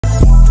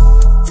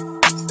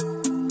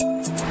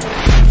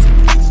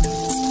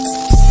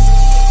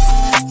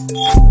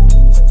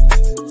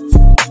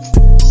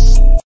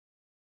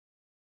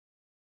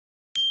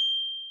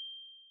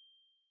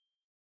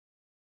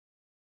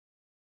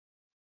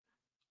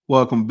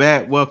Welcome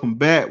back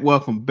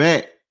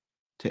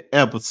to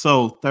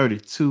episode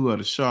 32 of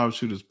the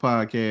Sharpshooters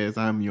Podcast.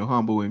 I'm your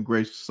humble and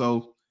gracious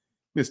host,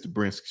 Mr.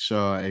 Brinsky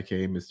Shaw,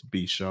 aka Mr.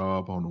 B.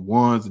 Sharp, on the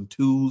ones and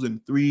twos and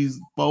threes,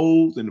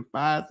 fours, and the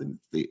fives and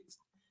the six.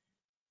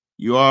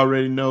 You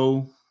already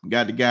know,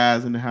 got the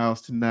guys in the house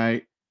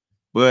tonight.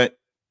 But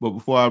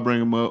before I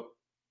bring them up,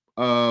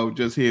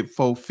 just hit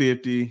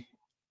 450.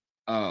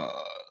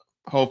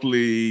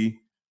 Hopefully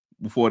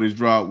before this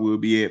drop, we'll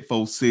be at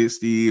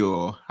 460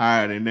 or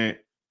higher than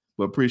that.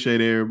 But appreciate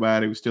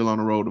everybody. We're still on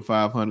the road to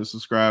 500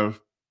 subscribers.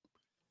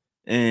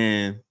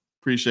 And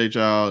appreciate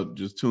y'all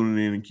just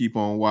tuning in and keep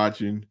on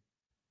watching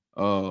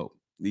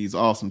these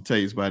awesome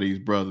takes by these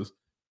brothers.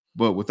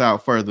 But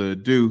without further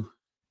ado,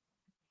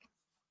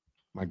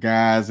 my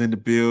guys in the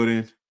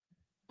building.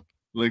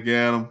 Look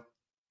at them.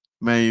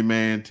 Main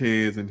man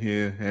Ted's in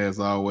here as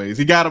always.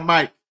 He got a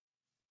mic.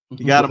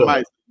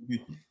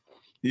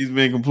 He's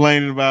been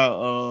complaining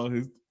about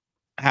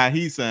how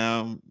he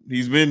sound.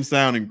 He's been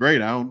sounding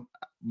great.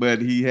 But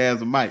he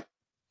has a mic.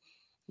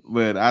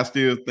 But I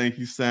still think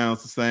he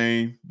sounds the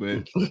same.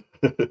 But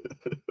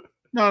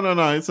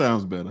no, it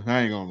sounds better. I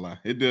ain't gonna lie.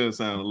 It does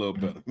sound a little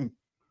better.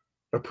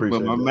 Appreciate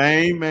but my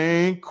main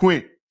man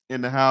Quint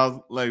in the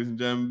house, ladies and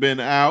gentlemen,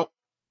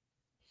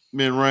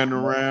 been running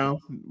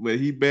around. But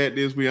he back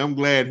this week. I'm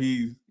glad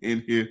he's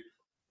in here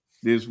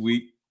this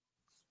week.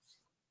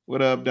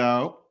 What up,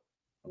 dog?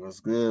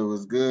 What's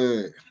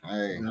good?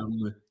 Hey.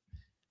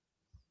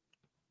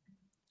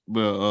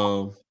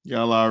 But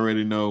y'all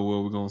already know where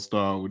we're gonna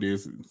start with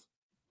this.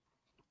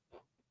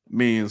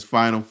 Men's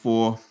Final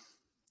Four.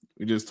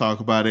 We just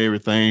talk about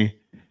everything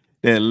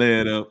that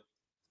led up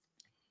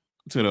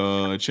to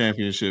the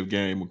championship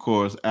game. Of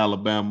course,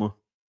 Alabama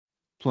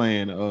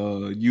playing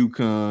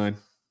UConn,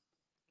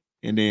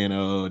 and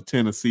then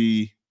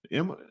Tennessee.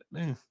 Am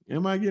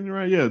I getting it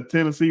right? Yeah,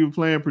 Tennessee was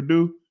playing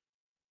Purdue.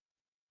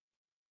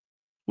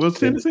 Was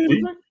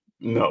Tennessee?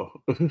 No.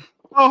 Oh,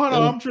 hold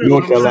on, I'm tripping.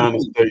 North Carolina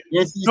State.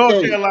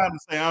 North Carolina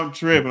State. I'm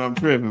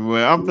tripping.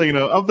 But I'm thinking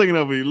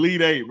of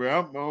Elite Eight,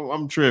 bro.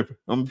 I'm tripping.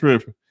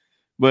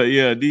 But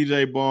yeah,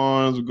 DJ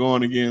Barnes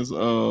going against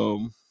I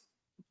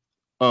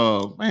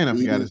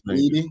forgot his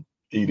name.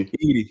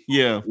 Edie.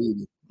 Yeah.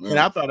 Edie. And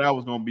I thought that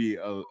was gonna be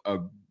a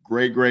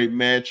great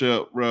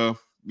matchup, bro,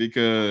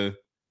 because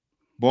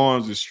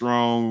Barnes is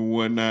strong and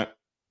whatnot.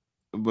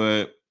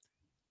 But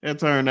that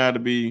turned out to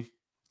be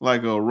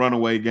like a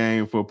runaway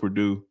game for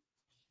Purdue.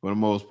 For the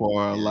most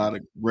part, a lot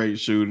of great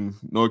shooting.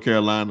 North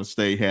Carolina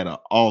State had an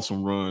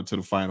awesome run to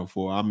the Final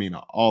Four. I mean,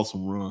 an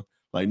awesome run.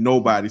 Like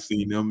nobody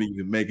seen them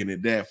even making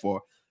it that far,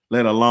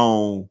 let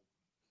alone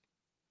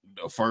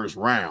the first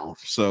round.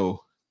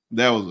 So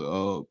that was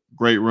a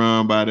great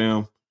run by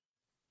them.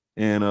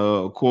 And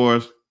of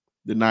course,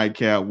 the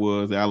nightcap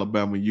was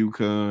Alabama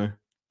UConn,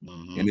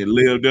 and it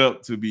lived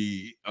up to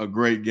be a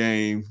great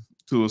game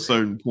to a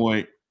certain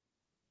point.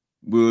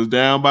 We was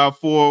down by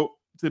 4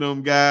 to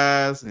them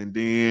guys, and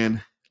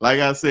then, like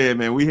I said,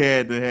 man, we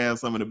had to have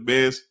some of the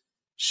best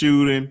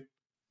shooting,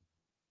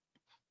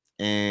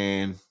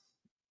 and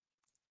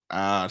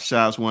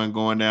shots weren't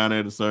going down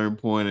at a certain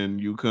point,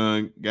 and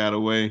UConn got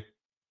away.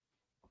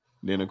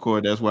 Then, of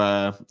course, that's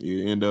why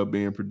it ended up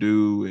being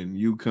Purdue and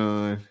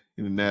UConn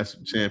in the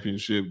national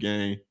championship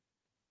game,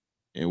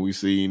 and we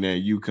seen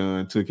that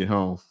UConn took it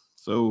home.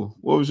 So,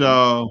 what was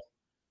y'all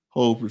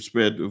whole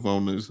perspective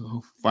on this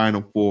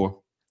Final Four,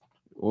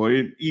 or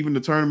even the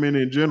tournament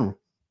in general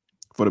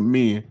for the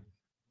men?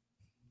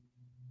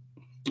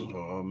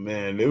 Oh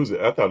man,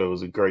 I thought it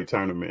was a great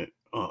tournament.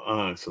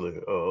 Honestly,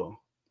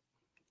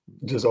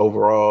 just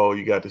overall,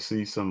 you got to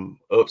see some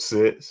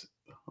upsets.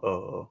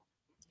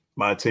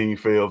 My team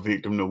fell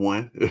victim to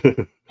one.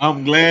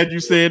 I'm glad you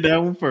said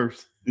that one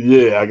first.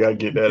 Yeah, I gotta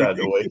get that out of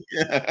the way.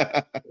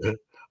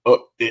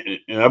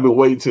 And I've been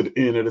waiting to the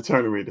end of the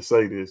tournament to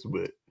say this,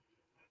 but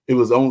it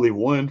was only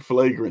one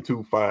flagrant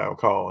 2 foul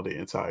call the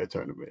entire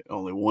tournament.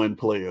 Only one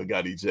player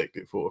got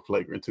ejected for a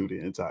flagrant 2 the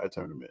entire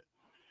tournament.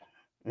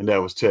 And that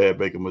was Chad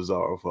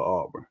Baker-Mazara for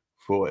Auburn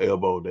for an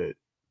elbow that,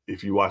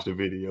 if you watch the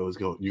video,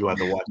 you have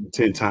to watch it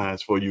 10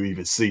 times before you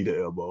even see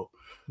the elbow.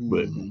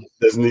 But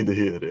that's neither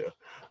here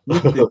nor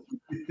there.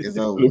 It's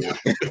over.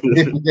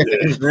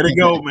 Let it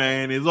go,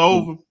 man. It's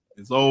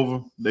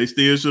over. They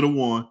still should have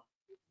won.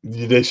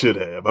 They should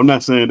have. I'm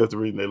not saying that's the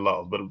reason they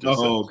lost, but I'm just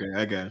saying. Okay,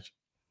 I got you.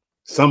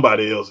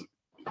 Somebody else,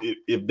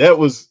 if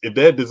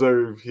that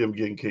deserved him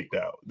getting kicked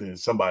out, then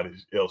somebody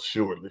else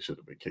surely should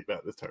have been kicked out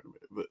of this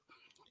tournament. But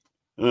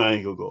I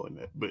ain't gonna go in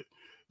that. But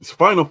this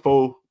Final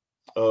Four,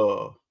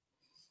 the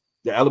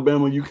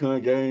Alabama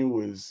UConn game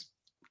was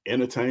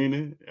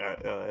entertaining,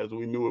 as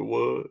we knew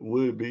it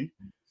would be.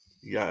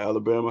 You got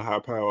Alabama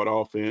high-powered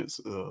offense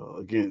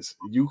against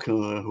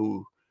UConn,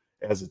 who,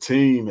 as a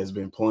team, has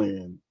been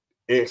playing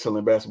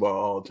excellent basketball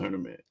all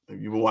tournament. If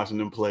you've been watching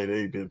them play,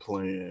 they've been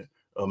playing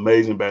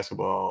amazing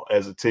basketball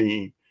as a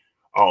team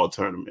all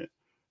tournament.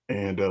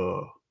 And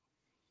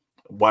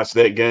watch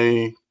that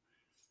game.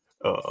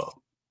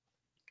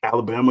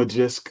 Alabama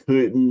just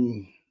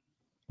couldn't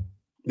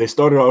they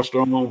started off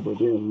strong, but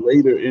then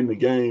later in the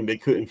game they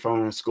couldn't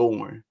find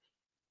scoring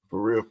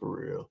for real, for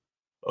real.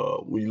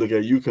 When you look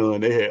at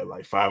UConn, they had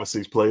like 5 or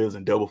 6 players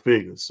in double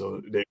figures,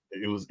 so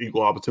it was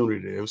equal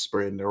opportunity. They was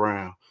spreading it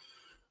around,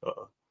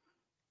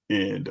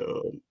 and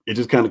it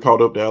just kind of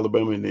caught up to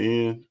Alabama in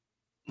the end.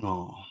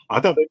 I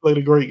thought they played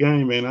a great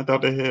game, man. I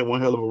thought they had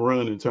one hell of a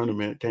run in the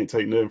tournament. Can't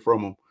take nothing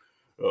from them.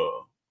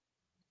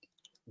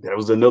 That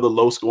was another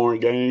low-scoring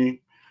game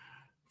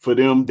for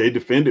them. They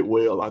defended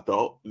well, I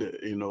thought.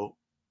 You know,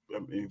 I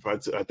mean, I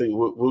think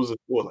what was it?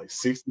 What, like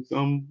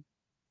 60-something?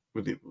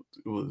 It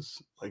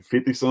was like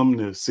 50-something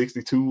to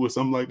 62 or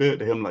something like that.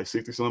 They had them like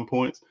 60-some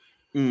points.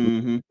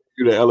 Mm-hmm.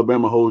 The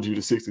Alabama holds you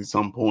to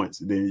 60-some points,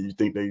 then you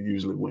think they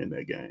usually win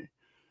that game.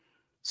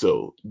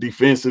 So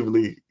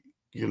defensively,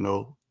 you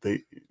know,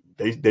 they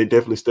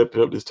definitely stepped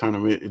it up this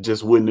tournament. It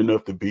just wasn't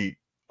enough to beat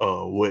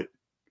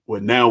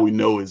what now we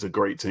know is a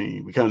great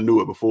team. We kind of knew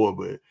it before,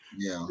 but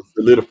yeah, it's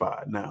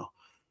solidified now.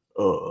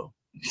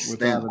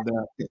 Without a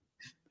doubt.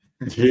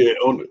 Yeah,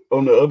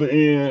 on the other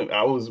end,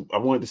 I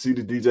wanted to see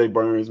the DJ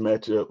Burns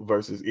matchup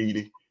versus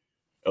Edie.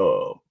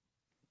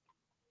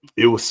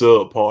 It was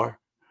subpar.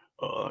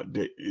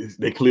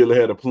 They clearly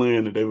had a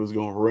plan that they was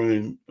gonna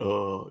run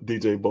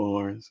DJ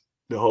Barnes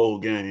the whole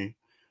game,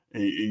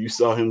 and you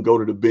saw him go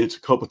to the bench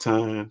a couple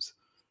times.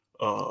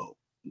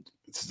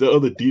 It's the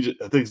other DJ,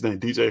 I think his name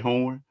DJ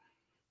Horn.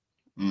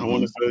 I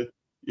want to say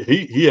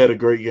he had a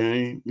great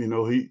game. You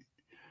know, he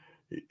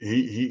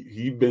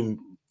been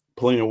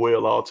playing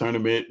well all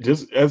tournament.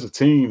 Just as a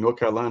team, North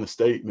Carolina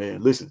State,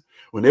 man. Listen,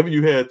 whenever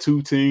you had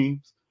 2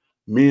 teams,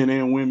 men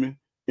and women,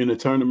 in the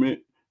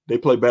tournament, they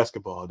play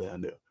basketball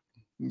down there.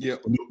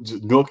 Yep.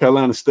 North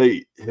Carolina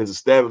State has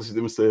established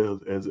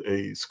themselves as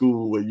a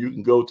school where you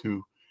can go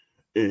to,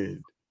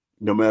 and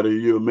no matter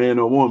if you're a man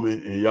or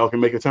woman, and y'all can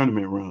make a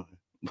tournament run.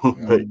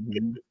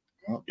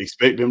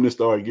 Expect them to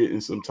start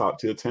getting some top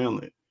tier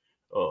talent,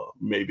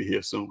 maybe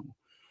here soon.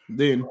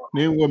 Then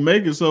what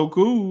makes it so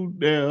cool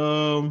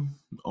that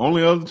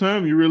only other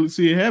time you really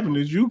see it happen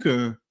is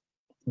UConn.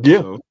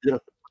 Yeah, yeah.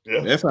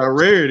 That's how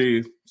rare it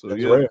is. So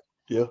that's rare.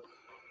 Yeah.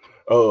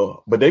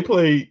 But they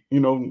played, you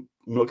know,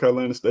 North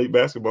Carolina State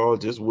basketball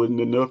just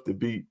wasn't enough to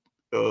beat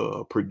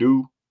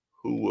Purdue,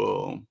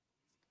 who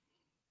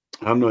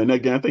I don't know, in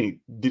that game, I think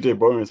DJ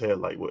Burns had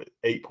like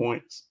 8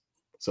 points.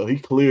 So he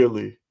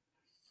clearly,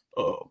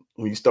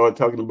 when you start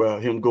talking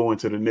about him going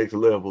to the next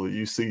level,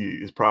 you see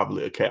it's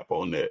probably a cap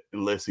on that,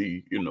 unless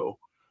he, you know,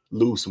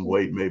 lose some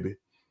weight maybe.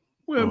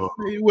 Well,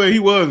 he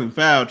was in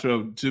foul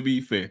trouble, to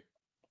be fair.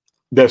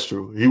 That's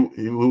true. He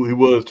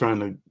was trying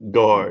to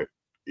guard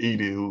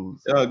Edie,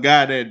 who's a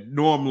guy that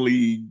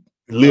normally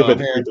live at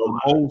the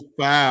most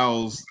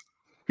fouls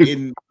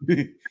in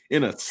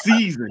a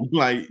season,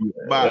 like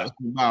by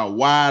a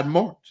wide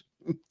margin.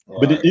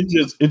 But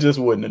it just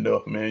wasn't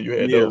enough, man. You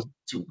had those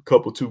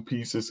couple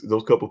pieces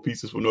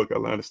for North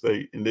Carolina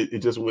State, and it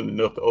just wasn't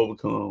enough to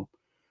overcome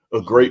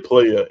a great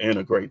player and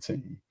a great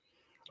team.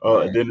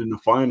 And then in the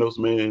finals,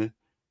 man,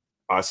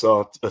 I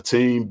saw a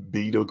team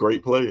beat a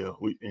great player.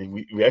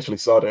 We actually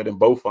saw that in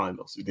both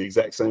finals. The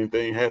exact same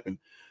thing happened.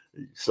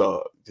 You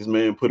saw this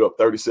man put up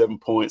 37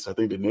 points. I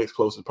think the next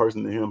closest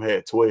person to him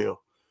had 12.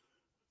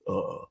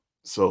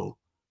 So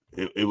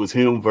it was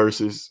him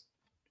versus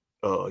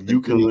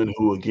UConn,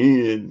 who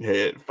again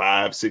had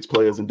 5, 6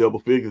 players in double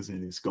figures,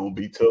 and it's gonna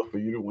be tough for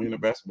you to win a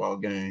basketball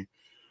game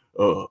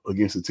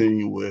against a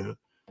team where,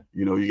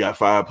 you know, you got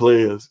 5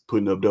 players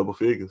putting up double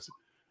figures.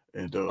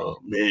 And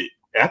man,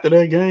 after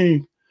that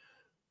game,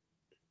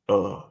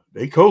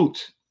 they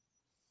coach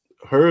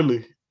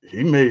Hurley.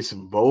 He made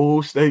some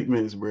bold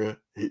statements, bro.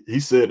 He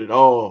said it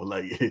all.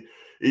 Like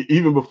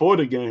even before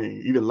the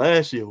game, even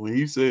last year when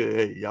he said,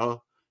 "Hey,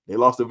 y'all, they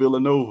lost to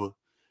Villanova,"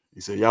 he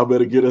said, "Y'all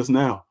better get us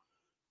now.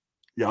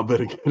 Y'all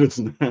better get us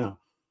now."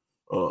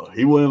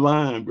 He wasn't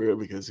lying, bro,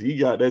 because he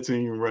got that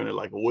team running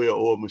like a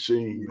well-oiled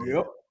machine.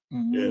 Yep.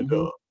 And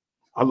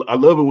I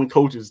love it when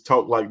coaches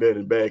talk like that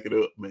and back it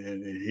up, man.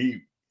 And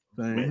he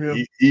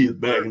is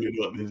backing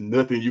it up. There's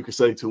nothing you can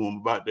say to him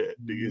about that.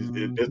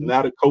 There's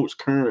not a coach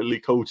currently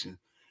coaching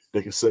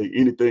that can say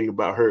anything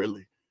about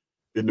Hurley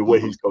in the way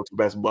he's coaching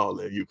basketball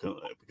at UConn,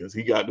 because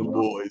he got the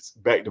boys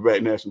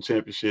back-to-back national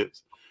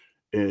championships,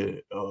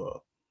 and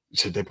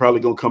they're probably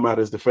gonna come out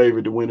as the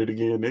favorite to win it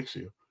again next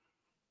year.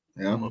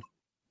 Yeah.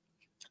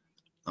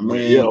 I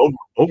mean,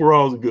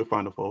 overall, it's a good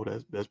Final Four.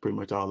 That's pretty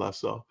much all I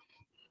saw.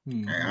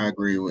 I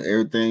agree with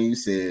everything you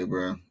said,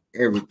 bro.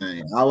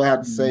 Everything. I would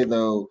have to say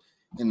though,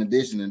 in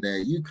addition to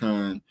that,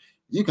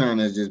 UConn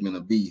has just been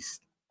a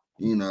beast.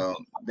 You know,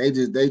 they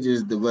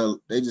just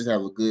develop. They just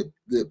have a good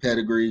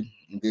pedigree,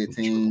 a good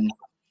team.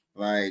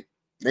 Like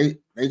they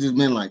just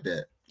been like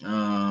that.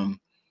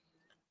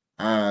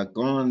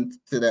 Going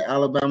to the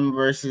Alabama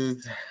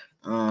versus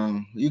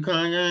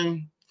UConn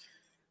game,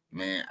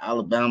 man,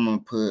 Alabama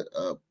put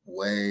up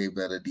way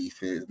better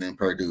defense than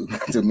Purdue.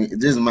 To me,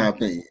 just my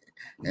opinion.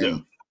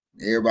 And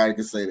everybody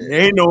can say that.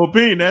 Ain't no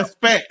opinion. That's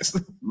facts.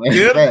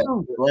 That's facts.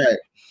 Right.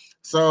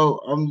 So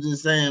I'm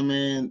just saying,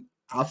 man,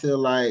 I feel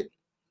like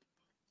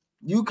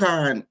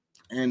UConn,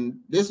 and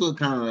this was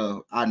kind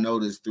of I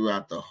noticed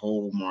throughout the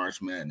whole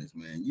March Madness,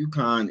 man.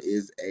 UConn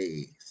is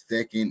a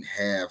second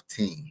half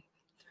team.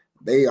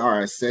 They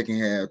are a second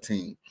half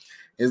team.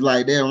 It's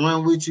like they'll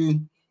run with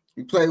you,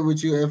 play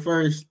with you at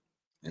first,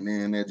 and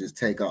then they just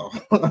take off.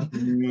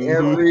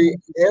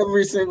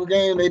 Every single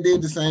game they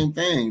did the same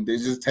thing. They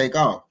just take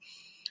off.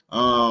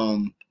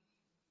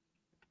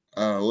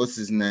 What's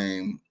his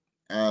name?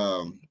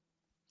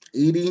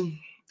 Edie.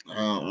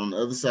 On the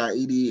other side,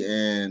 Edie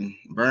and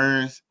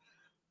Burns.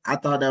 I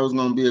thought that was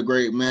gonna be a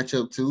great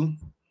matchup too.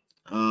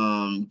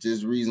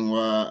 Just reason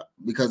why,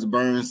 because of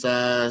Burns'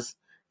 size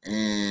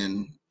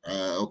and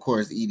of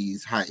course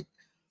Edie's height.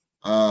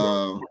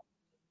 Burns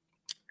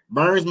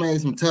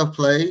made some tough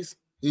plays.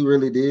 He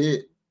really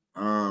did.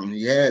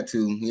 He had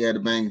to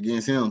bang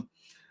against him.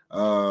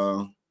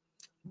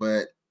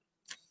 But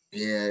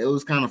yeah, it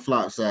was kind of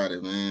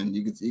flop-sided, man.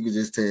 You could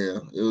just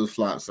tell it was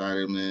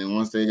flop-sided, man.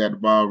 Once they got the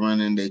ball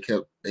running, they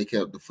kept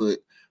the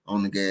foot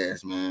on the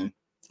gas, man,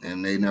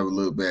 and they never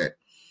looked back.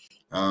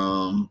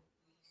 When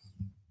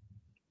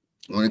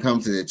it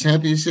comes to the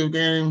championship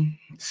game,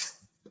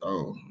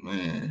 oh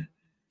man,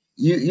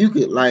 you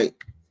could like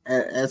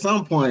at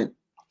some point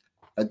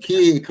a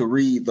kid could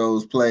read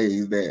those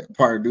plays that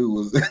Purdue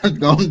was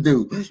gonna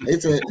do.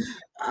 They said,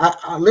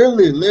 I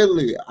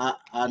literally,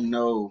 I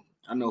know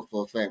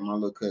for a fact my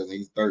little cousin,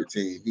 he's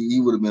 13.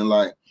 He would have been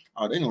like,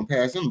 oh, they're gonna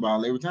pass him the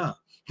ball every time.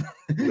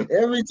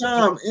 Every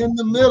time in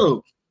the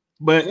middle.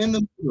 But in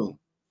the middle.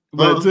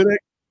 Without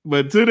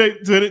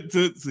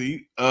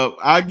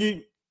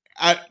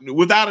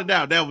a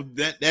doubt,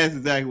 that's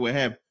exactly what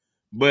happened.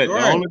 But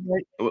right.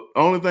 the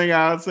only thing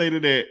I'd say to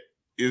that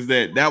is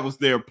that was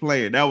their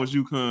plan. That was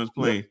UConn's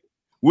plan. Yeah.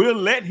 We'll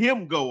let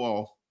him go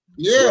off.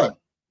 Yeah. Right.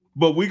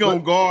 But we're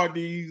gonna guard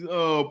these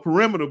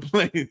perimeter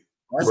players.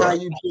 That's how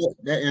you play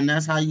that, and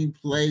that's how you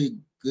play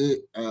good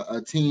a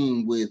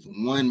team with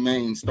one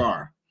main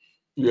star.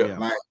 Yeah.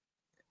 Like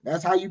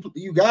that's how you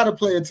gotta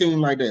play a team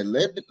like that.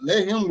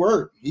 Let him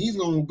work. He's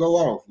gonna go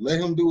off.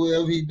 Let him do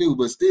whatever he do,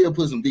 but still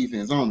put some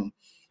defense on him.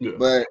 Yeah.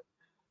 But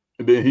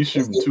and then he's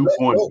shooting 2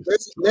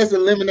 points. Let's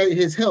eliminate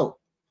his help.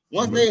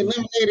 Once they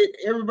eliminated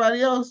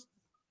everybody else,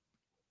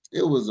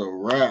 it was a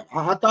wrap.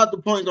 I thought the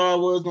point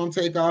guard was gonna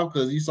take off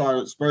because you saw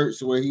the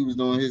spurts where he was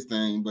doing his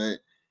thing, but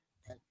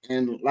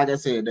like I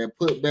said, that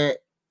putback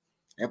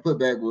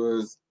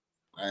was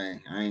I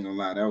ain't gonna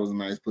lie, that was a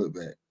nice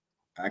putback.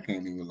 I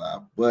can't even lie,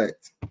 but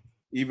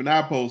even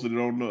I posted it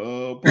on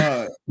the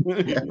pod.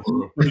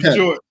 Pretty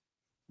short.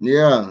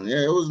 Yeah,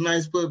 it was a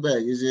nice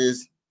putback. It's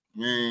just,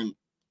 man,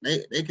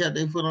 they kept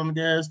their foot on the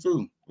gas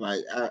too. Like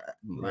I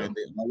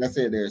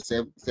said, they're a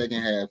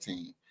second half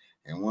team,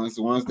 and once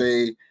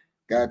they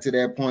got to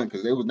that point,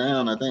 because they was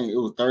down, I think it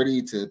was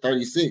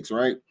 30-36,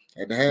 right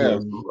at the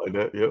half, like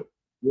that. Yep.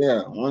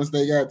 Yeah. Once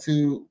they got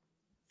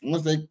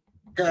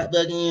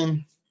back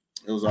in,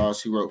 it was all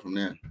she wrote from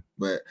there.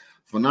 But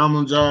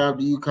phenomenal job,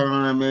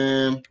 UConn,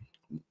 man.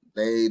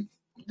 They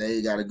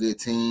got a good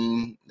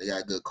team. They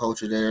got a good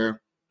culture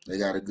there. They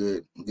got a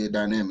good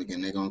dynamic,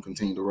 and they're gonna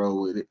continue to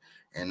roll with it.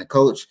 And the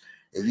coach,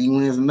 if he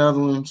wins another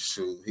one,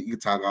 shoot, he can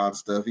talk all the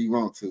stuff he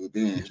wants to.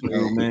 Then,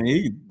 man,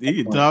 he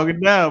can talk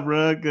it down,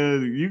 bro.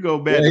 Because you go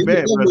back to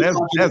back, bro.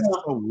 That's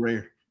so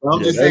rare.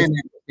 I'm just saying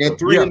that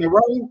three in a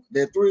row.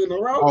 That 3 in a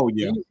row. Oh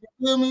yeah. You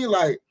feel me?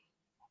 Like,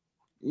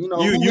 you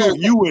know,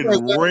 you went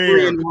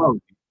rare,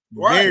 right?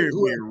 Rare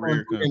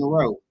 3 in a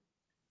row.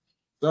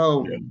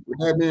 So with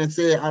that being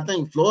said, I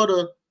think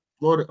Florida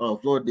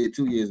did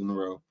 2 years in a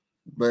row.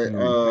 But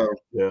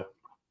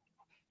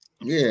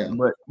yeah.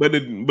 But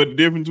the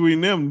difference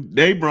between them,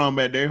 they brought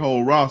back their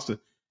whole roster.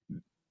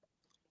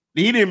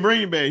 He didn't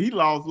bring it back. He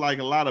lost like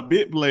a lot of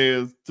bit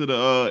players to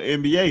the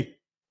NBA.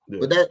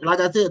 But that, like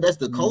I said, that's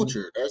the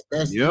culture.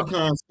 That's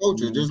UConn's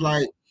culture. Just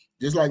like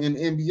in the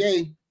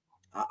NBA,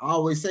 I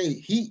always say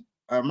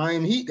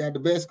Miami Heat got the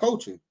best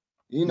culture.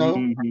 You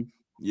know.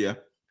 Yeah.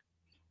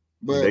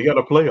 But they got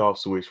a playoff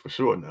switch for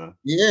sure now.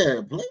 Yeah,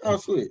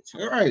 playoff switch.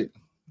 All right.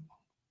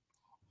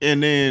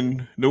 And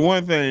then the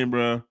one thing,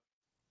 bro,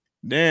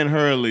 Dan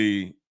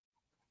Hurley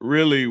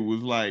really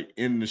was like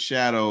in the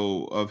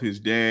shadow of his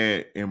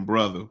dad and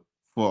brother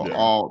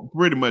for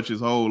pretty much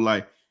his whole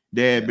life.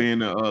 Dad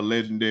being a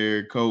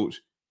legendary coach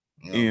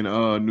in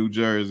New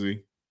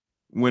Jersey,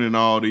 winning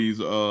all these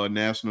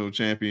national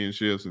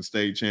championships and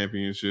state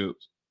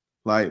championships,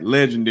 like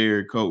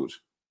legendary coach,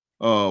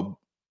 Bob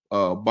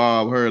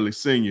Hurley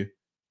Sr.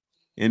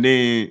 And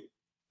then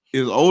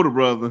his older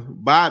brother,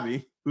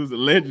 Bobby, who's a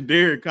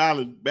legendary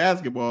college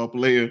basketball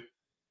player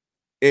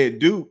at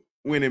Duke,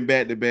 winning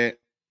back-to-back,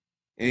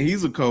 and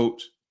he's a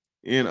coach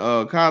in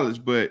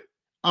college. But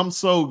I'm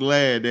so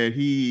glad that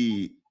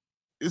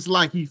it's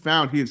like he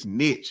found his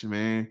niche,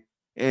 man.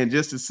 And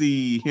just to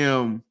see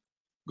him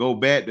go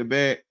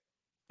back-to-back,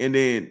 and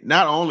then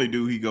not only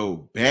do he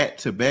go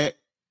back-to-back,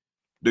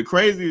 the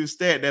craziest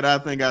stat that I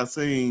think I've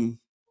seen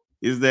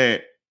is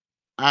that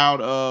out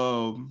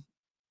of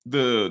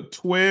the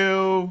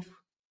 12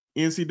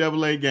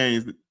 NCAA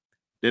games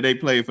that they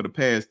played for the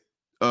past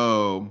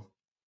 2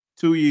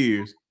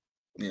 years,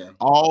 Yeah.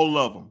 All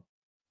of them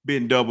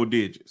been double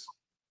digits.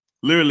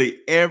 Literally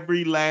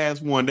every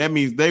last one. That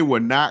means they were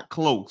not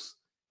close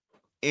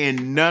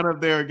in none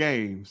of their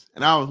games.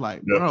 And I was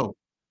like, bro,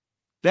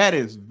 that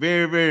is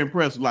very, very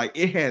impressive. Like,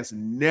 it has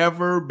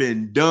never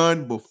been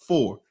done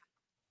before.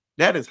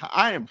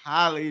 I am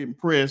highly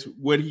impressed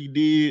what he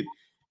did.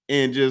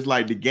 And just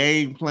like the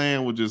game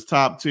plan was just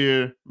top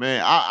tier.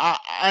 Man, I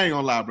ain't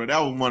gonna lie, bro. That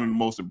was one of the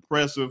most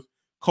impressive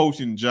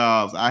coaching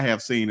jobs I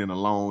have seen in a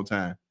long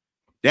time.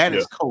 That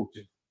is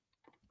coaching.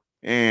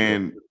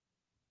 And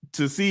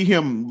to see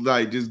him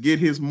like just get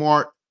his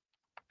mark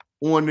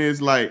on this,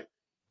 like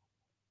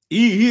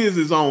he is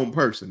his own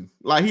person.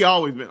 Like he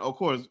always been, of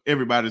course,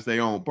 everybody's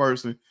their own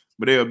person,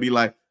 but they'll be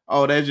like,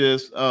 oh, that's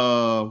just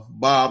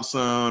Bob's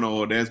son,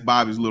 or that's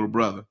Bobby's little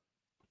brother.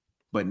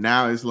 But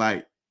now it's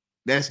like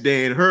that's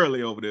Dan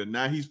Hurley over there.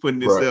 Now he's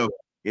putting himself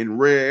in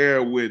rare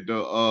air with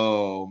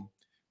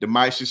the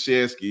Mike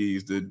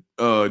Krzyzewskis, the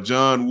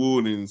John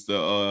Woodens,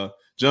 the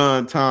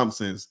John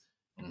Thompsons,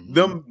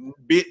 them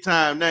big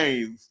time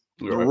names,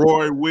 the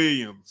Roy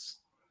Williams.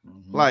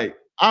 Like,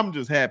 I'm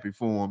just happy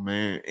for him,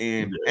 man.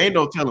 And ain't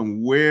no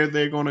telling where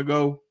they're gonna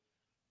go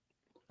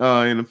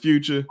in the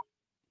future.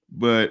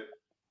 But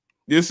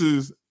this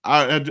is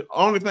the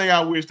only thing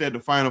I wish that the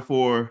Final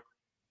Four,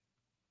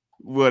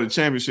 well, the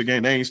championship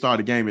game, they ain't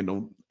started the game at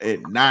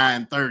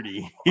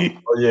 9:30.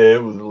 Oh yeah,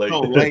 it was late.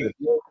 So late.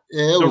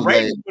 Yeah, the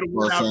ratings would have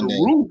went out Sunday.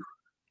 the roof.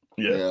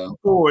 Yeah.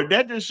 For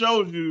that just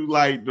shows you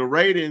like the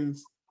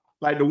ratings,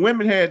 like the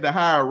women had the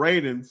higher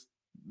ratings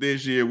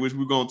this year, which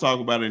we're gonna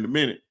talk about in a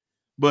minute.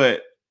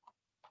 But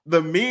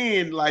the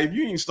men, like, if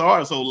you didn't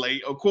start so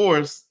late, of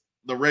course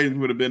the ratings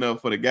would have been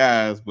up for the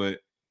guys, but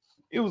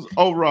it was a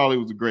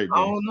great game.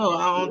 I don't know.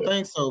 I don't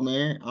think so,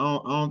 man. I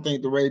don't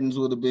think the ratings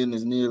would have been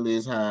as nearly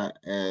as high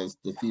as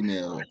the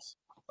female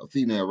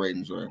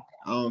ratings were.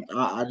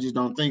 I just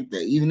don't think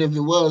that, even if it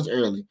was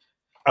early.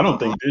 I don't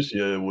think this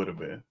year it would have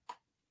been.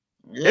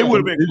 Yeah, it would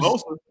have been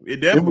closer.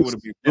 It definitely would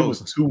have been closer. It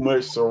was too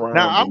much surrounding.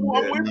 Now I'm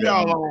with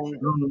y'all on. I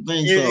don't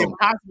think it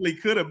possibly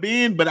could have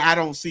been, but I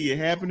don't see it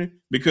happening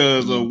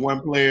because of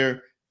one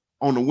player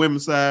on the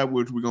women's side,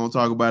 which we're gonna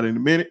talk about in a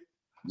minute.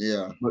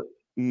 Yeah. But,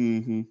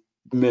 man,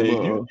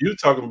 you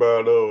talking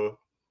about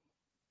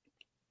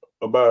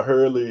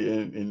Hurley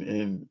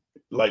and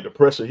like the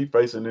pressure he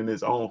facing in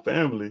his own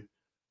family.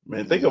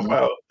 Man, think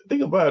about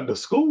the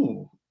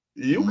school.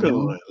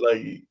 UConn,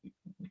 like,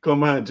 come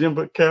behind Jim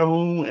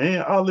Calhoun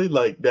and Ollie,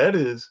 like, that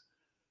is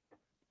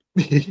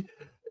it's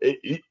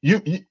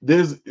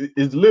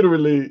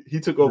literally, he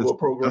took over a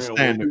program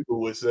where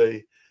people would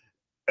say,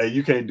 hey,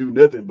 you can't do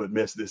nothing but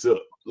mess this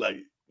up. Like,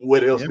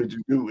 what else could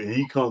you do? And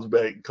he comes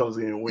in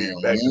and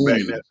wins back-to-back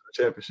national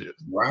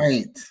championships.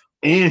 Right.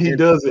 And he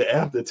does it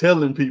after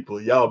telling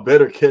people, y'all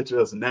better catch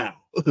us now.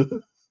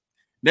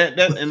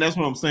 And that's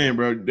what I'm saying,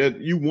 bro. That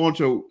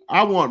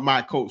I want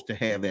my coach to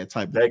have that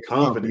type of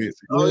confidence.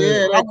 Oh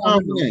yeah, that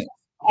confidence.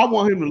 I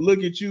want him to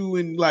look at you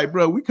and like,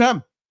 bro, we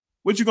coming.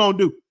 What you gonna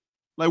do?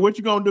 Like, what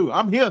you gonna do?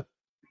 I'm here.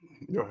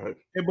 Right.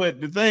 But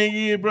the thing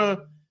is,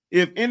 bro,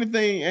 if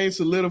anything ain't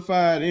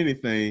solidified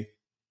anything,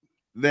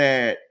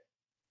 that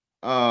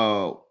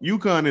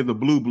UConn is a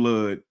blue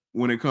blood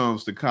when it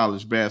comes to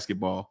college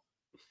basketball.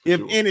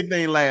 If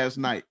anything last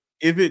night,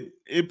 if it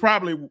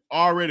probably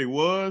already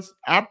was,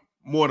 I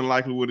more than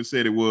likely would have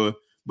said it was.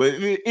 But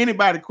if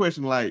anybody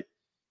question, like,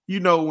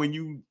 when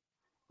you,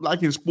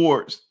 like in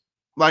sports,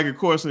 like of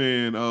course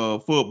in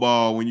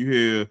football, when you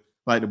hear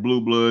like the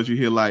blue bloods, you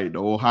hear like the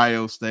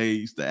Ohio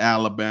States, the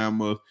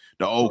Alabama,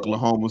 the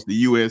Oklahomas,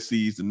 the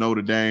USCs, the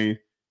Notre Dame.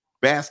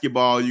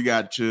 Basketball, you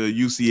got your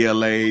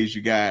UCLAs,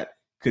 you got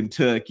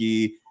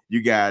Kentucky,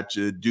 you got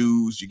your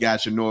Dukes, you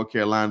got your North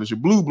Carolinas, your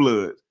blue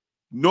bloods.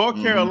 UConn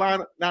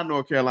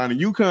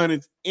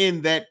is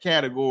in that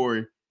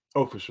category.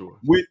 Oh, for sure.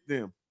 With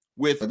them,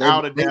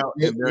 without a doubt,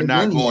 and they're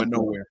not going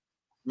nowhere.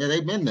 Yeah,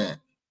 they've been that.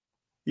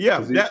 Yeah,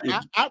 that's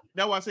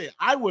why I said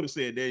I would have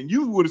said that, and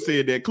you would have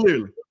said that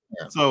clearly.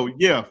 Yeah. So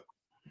yeah,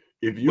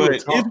 if you're a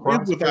top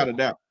prospect, without a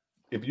doubt,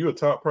 if you're a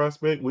top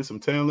prospect with some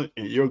talent,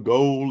 and your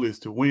goal is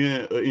to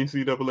win an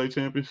NCAA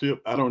championship,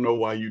 I don't know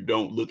why you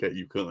don't look at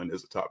UConn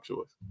as a top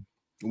choice.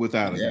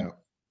 Without a doubt,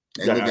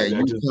 they look at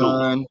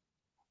UConn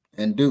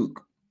and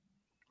Duke.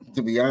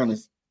 To be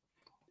honest,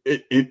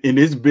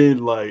 it's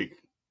been like,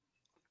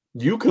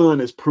 UConn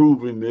has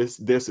proven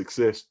their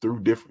success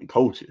through different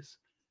coaches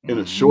in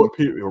a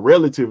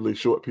relatively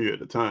short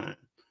period of time.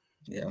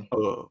 Yeah.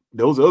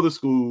 Those other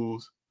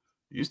schools,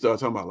 you start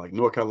talking about like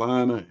North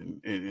Carolina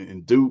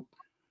and Duke.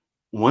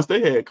 Once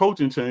they had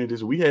coaching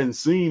changes, we hadn't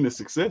seen the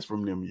success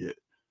from them yet.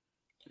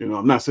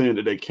 I'm not saying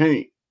that they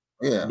can't.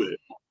 Yeah. But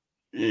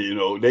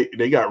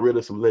they got rid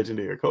of some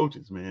legendary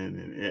coaches, man,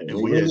 and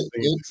we hadn't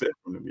seen success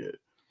from them yet.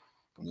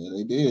 Yeah,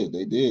 they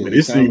did. But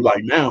it seems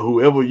like now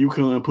whoever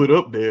UConn put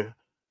up there,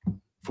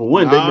 for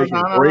one, they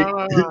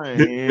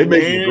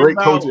making great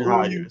coaching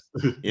hires.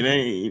 It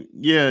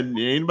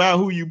ain't about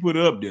who you put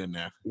up there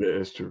now. Yeah,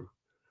 that's true.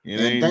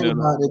 And think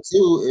about it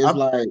too, is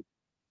like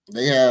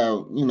they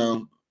have,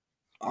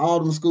 all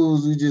them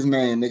schools we just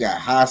named, they got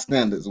high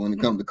standards when it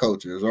comes to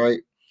coaches, right?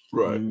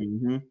 Right.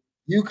 Mm-hmm.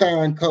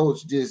 UConn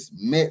coach just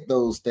met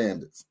those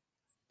standards,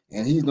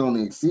 and he's going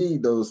to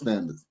exceed those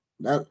standards.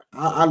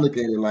 I look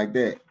at it like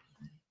that.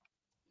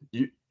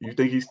 You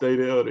think he stay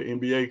there or the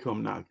NBA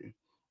come knocking?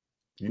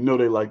 You know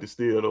they like to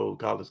steal those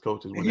college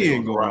coaches when he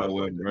ain't going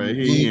nowhere, bro.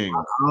 He ain't.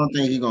 I don't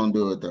think he's gonna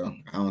do it though.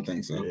 I don't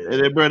think so.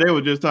 Yeah. Bro, they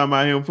were just talking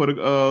about him for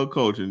the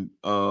coaching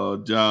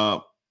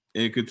job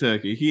in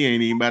Kentucky. He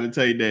ain't even about to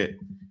take that.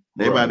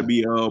 They about to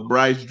be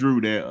Bryce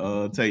Drew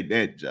that take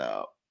that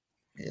job.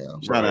 Yeah.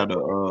 Shout out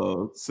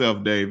to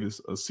Seth Davis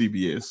of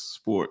CBS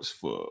Sports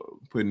for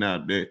putting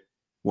out that,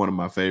 one of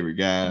my favorite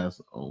guys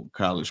on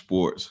college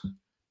sports.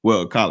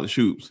 Well, college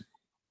hoops.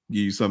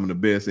 Give you some of the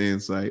best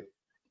insight.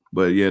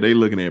 But yeah, they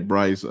looking at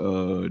Bryce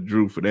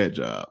Drew for that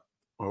job.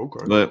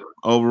 Okay. But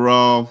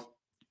overall,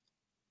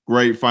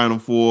 great Final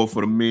Four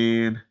for the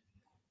men.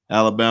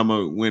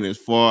 Alabama went as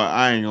far.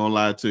 I ain't gonna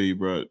lie to you,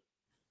 bro.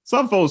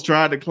 Some folks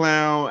tried to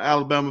clown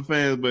Alabama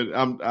fans, but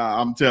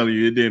I'm telling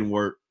you, it didn't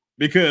work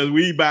because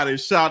we about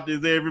as shocked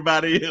as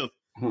everybody else.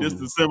 Just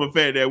the simple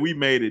fact that we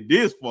made it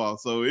this far.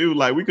 So it was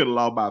like we could have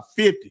lost by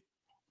 50.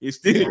 It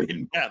still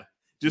didn't matter.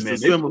 Just a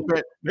simple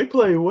fact. They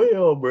play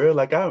well, bro.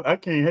 Like I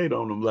can't hate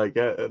on them. Like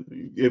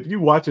if you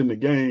watching the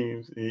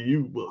games and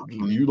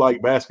you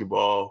like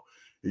basketball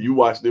and you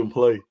watch them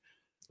play,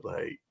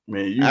 like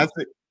man,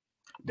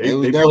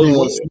 they play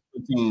a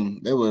sleeper team.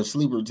 They were a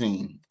sleeper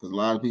team because a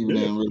lot of people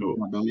didn't really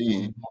want them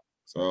in.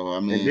 So I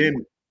mean, and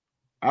then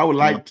I would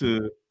like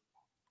to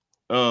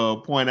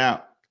point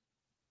out,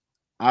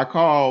 I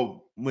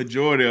call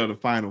majority of the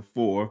Final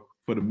Four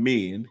for the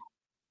men,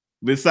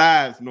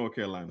 besides North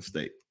Carolina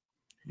State.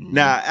 Mm-hmm.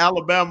 Now,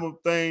 Alabama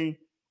thing,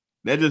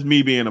 that's just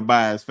me being a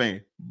biased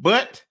fan.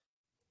 But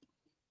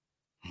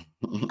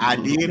I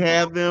did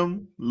have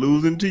them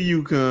losing to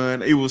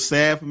UConn. It was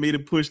sad for me to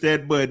push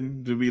that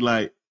button to be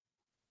like,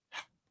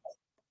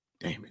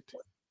 damn it.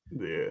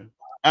 Yeah.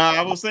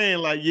 I was saying,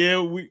 like,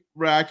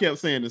 I kept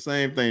saying the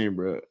same thing,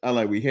 bro.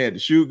 We had to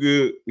shoot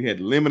good. We had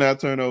to limit our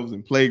turnovers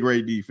and play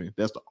great defense.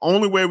 That's the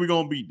only way we're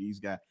going to beat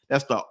these guys.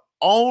 That's the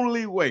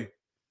only way.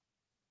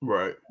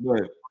 Right.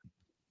 But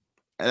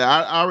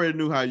I already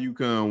knew how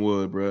UConn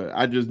was, bro.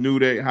 I just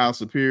knew how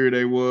superior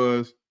they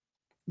was.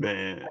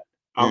 Man,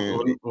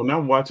 when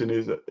I'm watching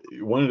this,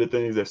 one of the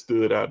things that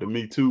stood out to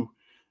me too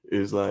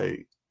is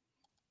like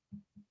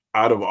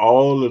out of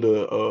all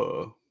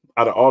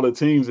the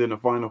teams in the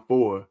Final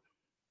Four,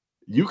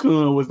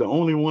 UConn was the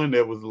only one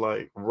that was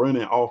like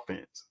running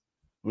offense.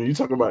 When you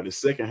talk about the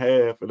second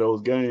half of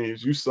those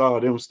games, you saw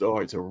them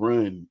start to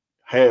run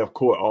half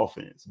court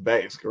offense,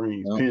 back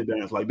screens, pin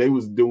downs, like they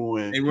was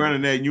doing. They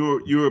running that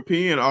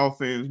European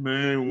offense,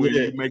 man. When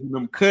you making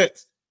them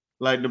cuts,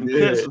 like them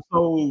cuts are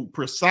so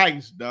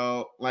precise,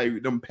 dog.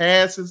 Like them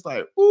passes,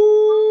 like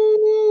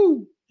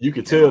ooh. You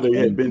could tell they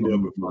had been there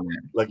before.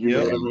 Like you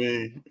know what I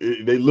mean?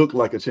 They looked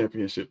like a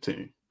championship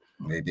team.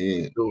 They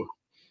did. Sure.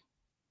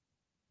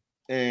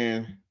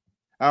 And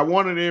I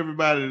wanted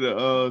everybody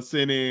to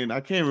send in. I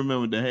can't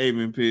remember the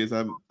Haven picks.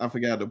 I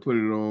forgot to put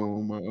it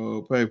on my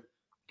paper.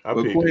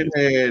 But Quinn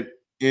had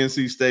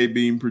NC State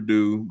beating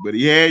Purdue, but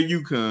he had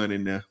UConn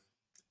in there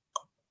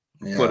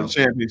for the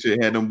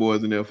championship. Had them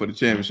boys in there for the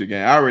championship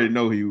game. I already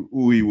know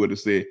who he would have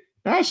said.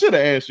 I should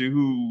have asked you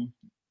who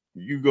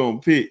you gonna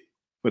pick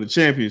for the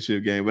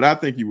championship game, but I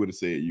think he would have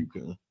said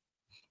UConn.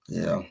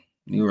 Yeah,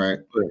 you're right.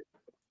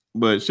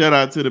 But shout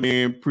out to the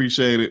men.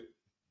 Appreciate it.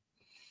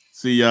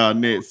 See y'all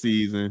next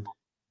season.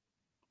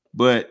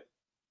 But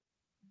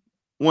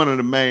one of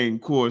the main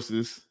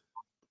courses,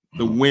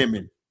 the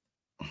women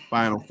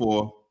Final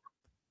Four.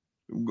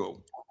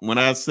 When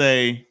I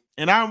say,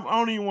 and I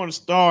don't even want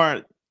to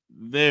start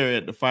there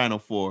at the Final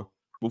Four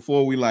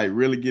before we like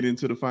really get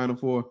into the Final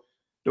Four.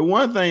 The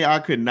one thing I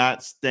could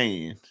not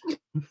stand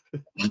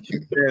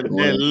that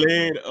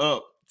led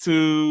up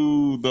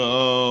to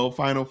the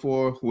Final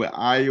Four with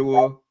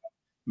Iowa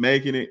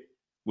making it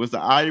was the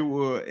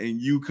Iowa and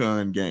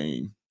UConn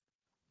game.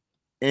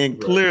 And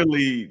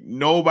clearly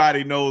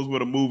nobody knows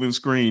what a moving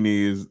screen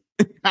is.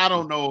 I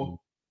don't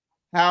know.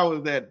 How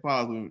is that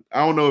possible?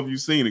 I don't know if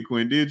you've seen it,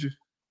 Quinn. Did you?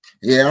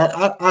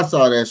 Yeah, I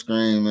saw that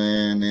screen,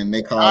 man, and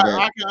they called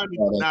that.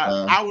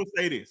 I would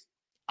say this.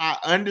 I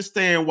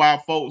understand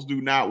why folks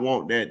do not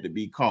want that to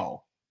be called.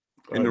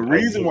 And the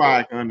reason why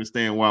I can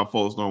understand why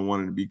folks don't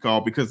want it to be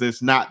called because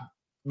it's not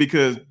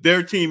because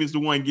their team is the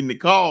one getting the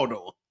call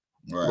though.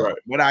 Right.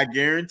 But I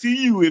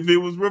guarantee you, if it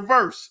was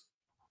reversed,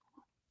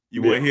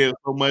 you wouldn't hear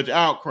so much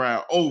outcry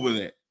over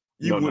that.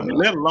 You wouldn't,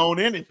 let alone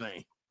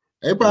anything.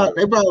 They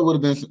probably would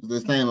have been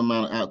the same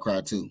amount of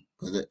outcry too.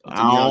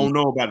 I don't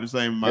know about the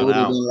same amount of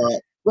outcry.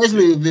 Like,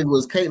 especially if it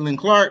was Caitlin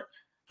Clark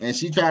and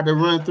she tried to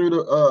run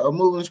through a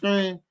moving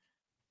screen.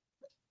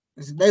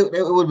 It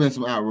would have been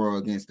some outroar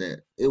against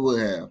that. It would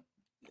have.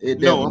 It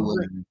definitely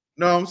would have.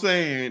 No, I'm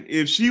saying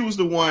if she was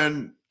the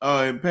one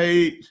in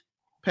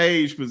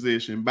Paige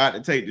position about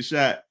to take the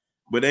shot,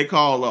 but they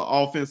call an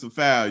offensive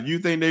foul, you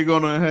think they're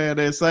gonna have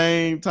that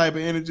same type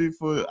of energy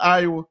for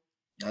Iowa?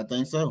 I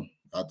think so.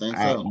 I think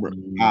so.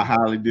 I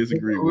highly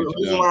disagree with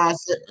you.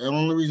 The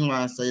only reason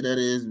why I say that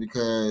is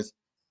because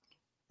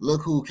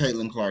look who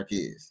Caitlin Clark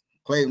is.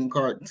 Caitlin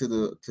Clark to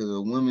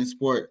the women's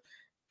sport.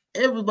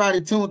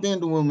 Everybody tuned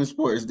into women's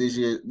sports this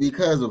year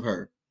because of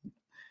her.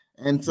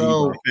 And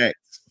so,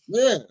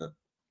 yeah,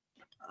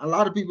 a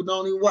lot of people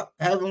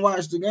haven't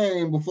watched the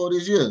game before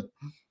this year.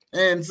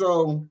 And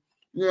so,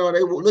 you know,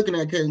 they were looking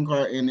at Caitlin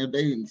Clark, and if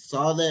they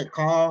saw that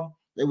call,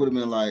 they would have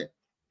been like,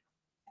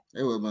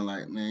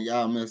 man,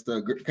 y'all messed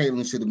up.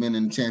 Caitlin should have been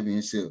in the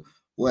championship.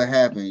 What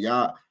happened?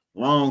 Y'all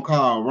wrong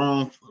call,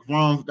 wrong.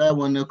 That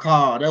wasn't the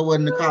call. That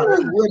wasn't the call.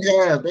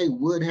 They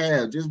would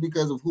have just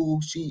because of who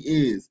she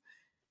is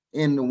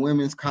in the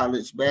women's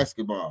college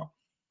basketball.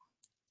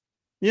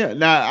 Yeah,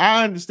 now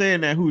I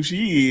understand that who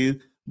she is,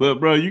 but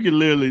bro, you can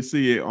literally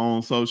see it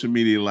on social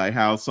media, like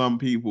how some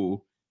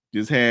people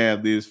just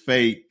have this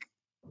fake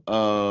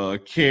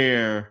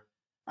care.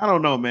 I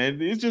don't know,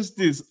 man. It's just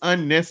this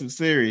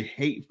unnecessary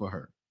hate for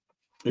her.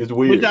 It's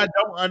weird. Which I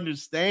don't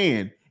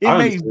understand.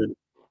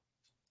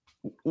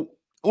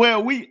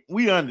 Well,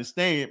 we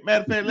understand.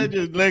 Matter of fact,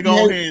 let's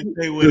go ahead and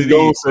say what it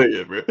is. Say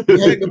it, bro. Let's go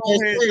ahead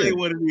and say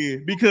what it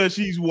is because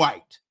she's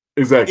white.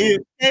 Exactly.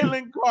 If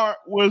Caitlin Clark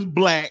was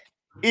black,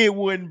 it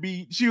wouldn't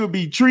be. She would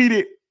be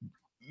treated.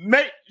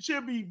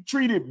 She'll be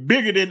treated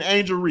bigger than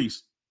Angel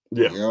Reese.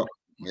 Yeah.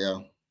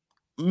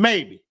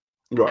 Maybe.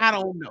 Right. I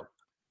don't know,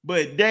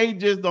 but they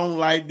just don't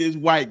like this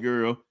white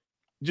girl.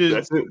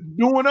 Just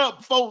doing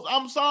up, folks.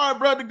 I'm sorry,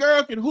 bro. The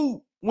girl can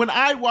hoop. When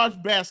I watch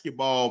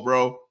basketball,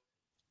 bro,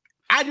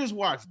 I just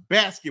watch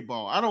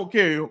basketball. I don't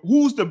care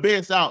who's the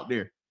best out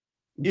there.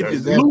 If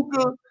it's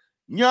Luka,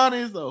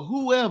 Giannis, or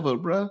whoever,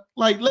 bro.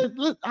 Like,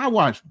 look, I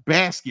watch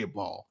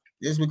basketball.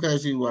 Just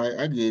because you white,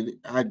 I get it.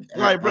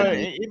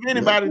 If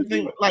anybody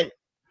think, like,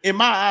 in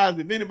my eyes,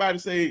 if anybody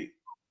say,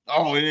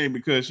 "Oh, it ain't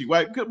because she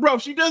white," bro,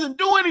 she doesn't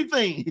do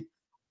anything.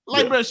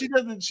 Like, bro, she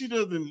doesn't.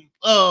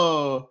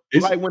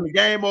 Like when the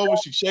game over,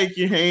 she shake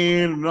your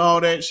hand and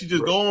all that. She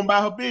just go on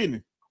by her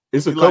business.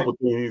 It's a couple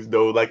things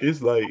though. Like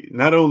it's like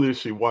not only is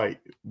she white,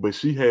 but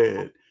she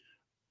had.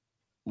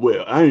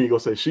 Well, I ain't gonna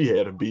say she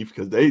had a beef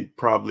because they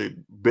probably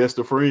best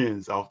of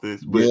friends off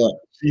this. But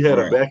she had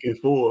a back and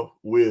forth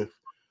with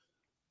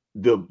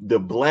the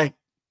black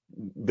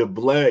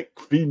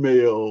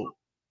female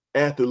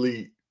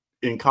athlete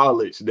in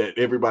college that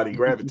everybody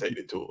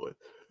gravitated toward.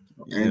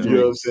 You know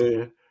what I'm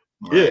saying?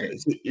 Right.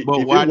 Yeah,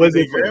 but why did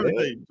they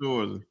gravitate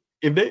towards her?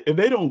 If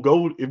they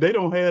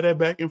don't have that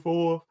back and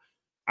forth,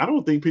 I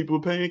don't think people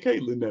are paying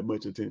Caitlin that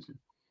much attention.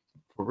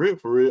 For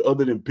real.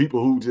 Other than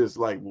people who just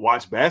like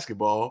watch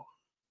basketball,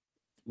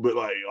 but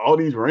like all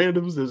these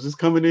randoms that's just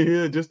coming in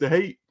here just to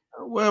hate.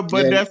 Well,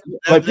 but that's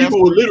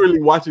people were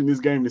literally watching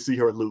this game to see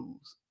her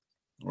lose.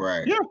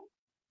 Right. Yeah.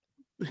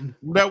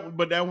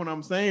 But that's what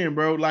I'm saying,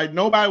 bro. Like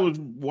nobody was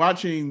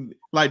watching.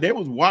 Like they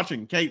was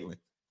watching Caitlin.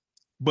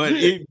 But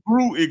it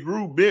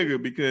grew bigger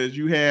because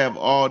you have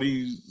all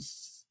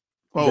these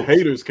folks. The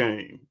haters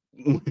came.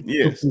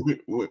 Yes.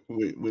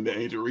 when the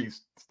Angel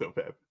Reese stuff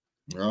happened.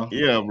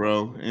 Yeah,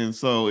 bro. And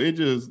so it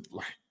just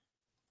like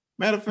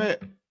matter of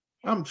fact,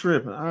 I'm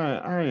tripping.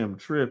 I am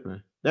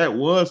tripping. That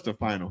was the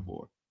Final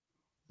Four.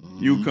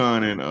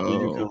 UConn and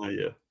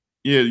UConn,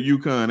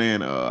 UConn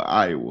and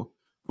Iowa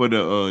for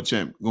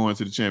the going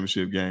to the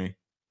championship game.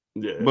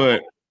 Yeah.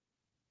 But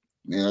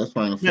that's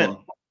Final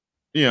Four.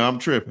 Yeah, I'm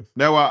tripping.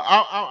 That's why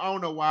I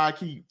don't know why I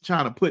keep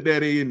trying to put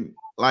that in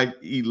like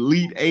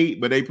Elite Eight,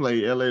 but they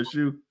play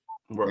LSU.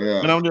 Right.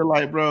 Yeah. And I'm just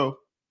like, bro,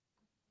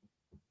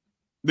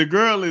 the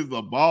girl is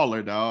a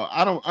baller, dog.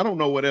 I don't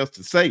know what else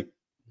to say.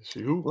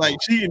 She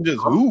can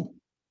just hoop.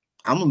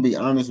 I'm gonna be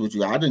honest with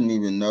you. I didn't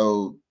even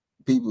know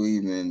people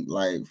even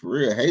like for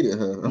real hated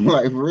her. I'm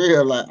like for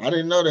real, like I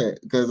didn't know that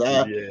because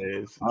I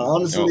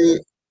honestly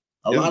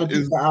a lot of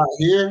people out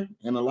here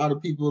and a lot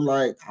of people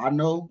like I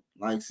know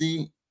like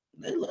see.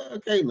 They love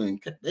Caitlin.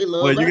 They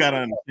love. Well, you gotta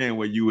understand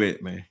where you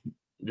at, man.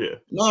 Yeah.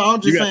 No, I'm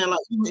just saying, like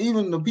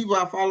even the people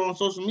I follow on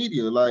social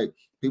media, like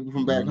people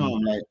from back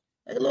home, like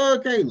they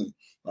love Caitlin.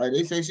 Like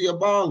they say she a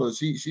baller.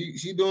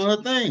 She doing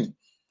her thing.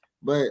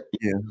 But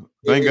yeah,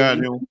 thank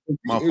God.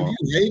 If you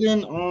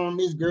hating on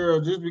this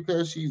girl just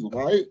because she's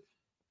white,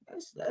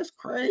 that's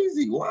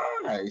crazy.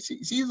 Why?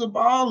 She's a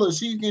baller.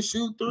 She can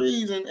shoot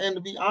threes, and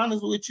to be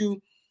honest with you.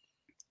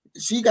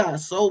 She got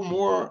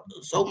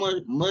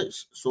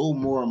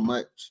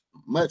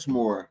much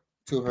more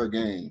to her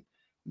game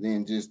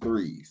than just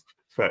threes.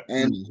 Fact.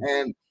 And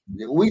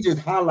we just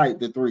highlight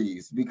the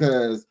threes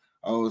because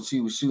she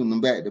was shooting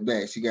them back to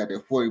back. She got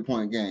that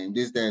 40-point game,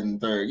 this, that, and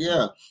the third.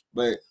 Yeah,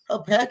 but her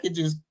package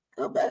is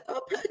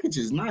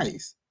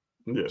nice.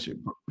 Yeah,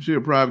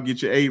 she'll probably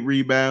get you 8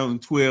 rebounds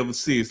and 12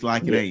 assists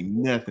like it ain't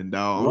nothing,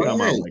 dog. I'm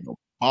talking about like a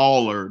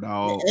baller,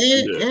 dog.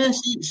 And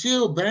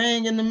she'll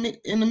bang in the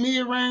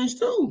mid range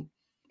too.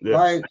 Yeah.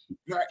 Like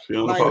she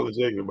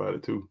unapologetic about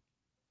it too.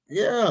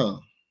 Yeah.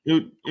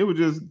 It was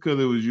just because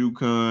it was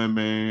UConn,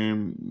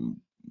 man.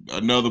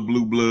 Another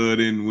blue blood,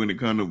 and when it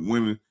comes to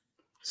women,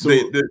 so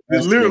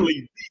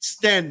literally the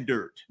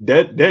standard.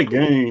 That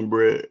game,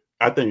 bro.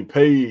 I think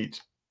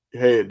Paige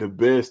had the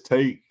best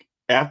take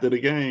after the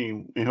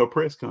game in her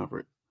press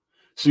conference.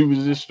 She was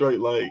just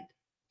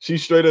she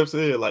straight up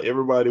said, like,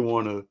 everybody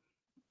gonna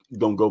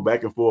go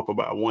back and forth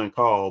about one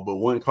call, but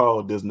one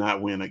call does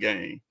not win a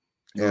game.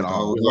 At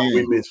all. Like,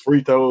 we missed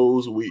free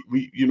throws. We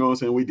you know what I'm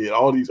saying? We did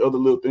all these other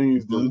little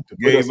things to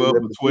gave up a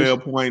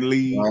 12-point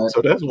lead. Right.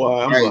 So that's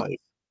why I'm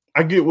like,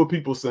 I get what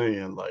people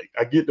saying. Like,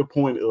 I get the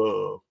point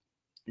of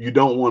you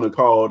don't want to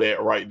call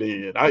that right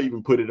then. I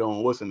even put it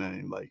on what's the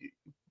name? Like,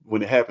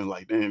 when it happened,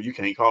 like, damn, you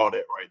can't call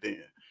that right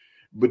then.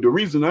 But the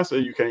reason I say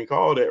you can't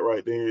call that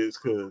right then is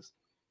because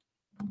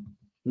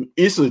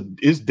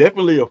it's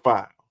definitely a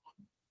foul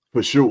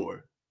for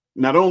sure.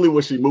 Not only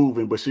was she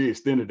moving, but she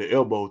extended the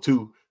elbow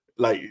too.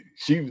 Like,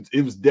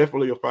 it was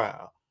definitely a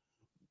foul.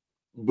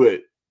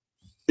 But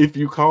if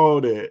you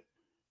call that,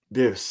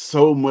 there's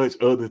so much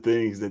other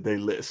things that they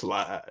let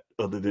slide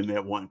other than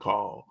that one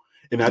call.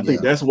 And I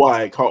think that's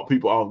why it caught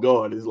people off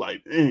guard. It's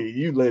like, dang,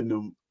 you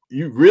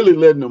really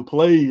letting them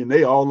play, and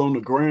they all on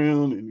the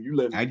ground, and you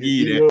letting them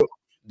get up.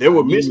 There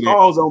were missed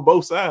calls on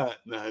both sides.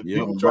 Now,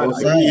 people try to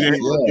say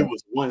it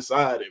was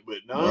one-sided, but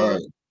no.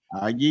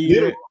 I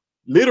get it.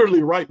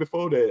 Literally right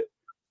before that,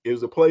 it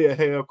was a player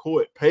half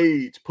court.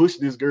 Paige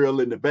pushed this girl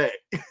in the back,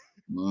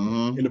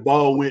 and the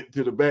ball went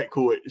to the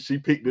backcourt. She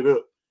picked it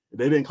up.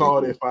 They didn't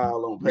call that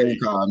foul on Paige. They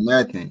didn't call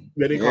nothing.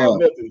 They didn't call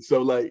nothing.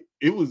 So, like,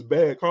 it was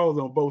bad calls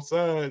on both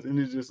sides, and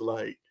it's just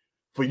like,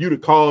 for you to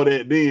call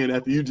that then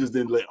after you just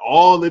didn't let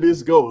all of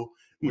this go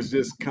was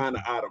just kind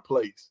of out of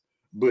place.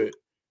 But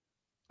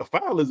a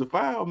foul is a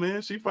foul,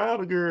 man. She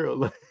fouled a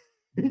girl.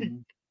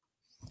 And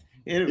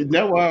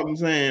that's what I'm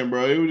saying,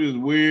 bro. It was just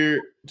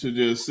weird to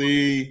just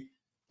see,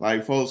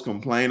 like, folks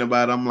complain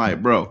about it. I'm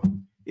like, bro,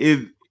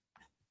 if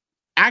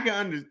I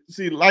can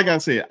like I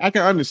said, I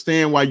can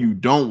understand why you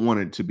don't want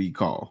it to be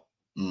called.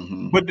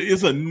 But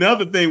it's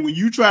another thing when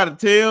you try to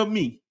tell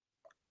me,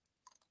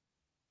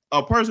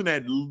 a person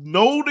that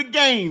know the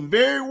game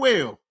very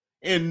well,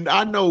 and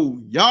I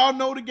know y'all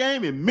know the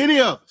game and many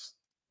others,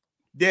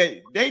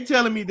 that they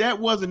telling me that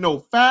wasn't no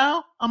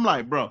foul. I'm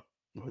like, bro,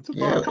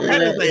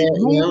 that is a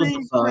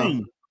moving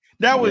screen.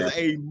 That was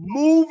a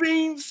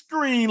moving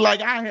screen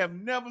like I have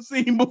never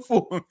seen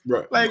before.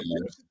 Right. Like,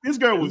 this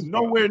girl was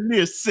nowhere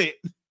near set.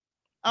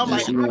 I'm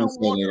like, I don't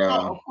want to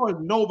call. Of course,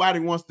 nobody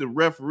wants the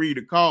referee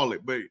to call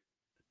it, but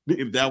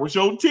if that was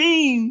your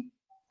team,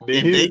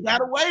 if they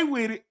got away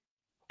with it,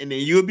 and then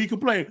you'll be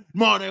complaining,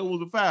 "Mom, that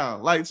was a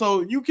foul." Like,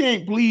 so you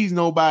can't please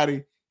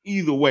nobody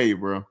either way,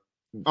 bro.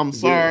 I'm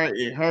sorry,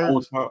 it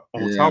hurts. On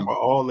top of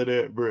all of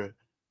that, bro,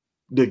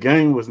 the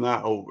game was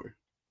not over.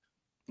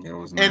 It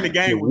was not. And the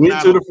game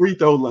went to the free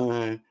throw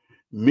line,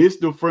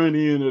 missed the front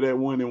end of that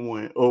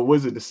 1-and-1, or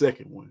was it the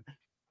second one? I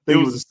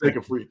think it was the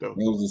second free throw. It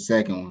was the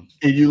second one.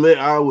 And you let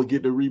Iowa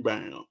get the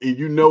rebound, and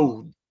you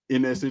know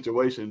in that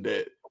situation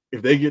that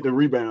if they get the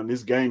rebound,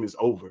 this game is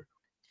over.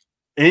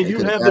 And you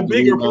have the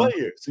bigger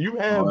players. You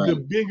have the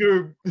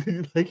bigger,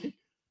 like,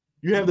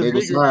 you have the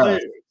bigger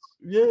players.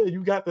 Yeah,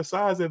 you got the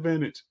size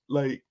advantage.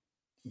 Like,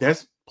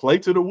 that's play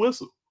to the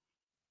whistle.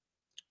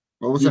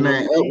 What was her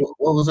name?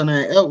 What was her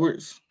name?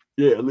 Edwards.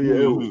 Yeah,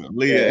 Leah Edwards.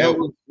 Leah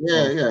Edwards.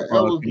 Yeah.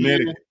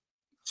 Edwards.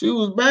 She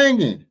was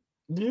banging.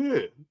 Yeah.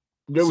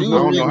 I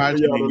don't know how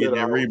she didn't get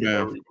that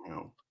rebound.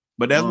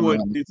 But that's what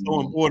is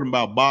so important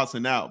about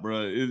boxing out,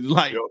 bro. It's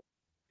like,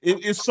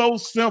 it's so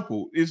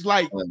simple. It's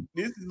like,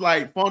 this is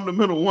like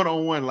fundamental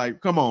one-on-one. Like,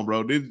 come on,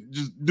 bro.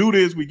 Just do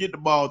this. We get the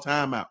ball,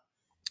 timeout.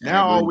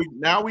 Now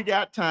we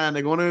got time.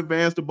 They're going to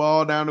advance the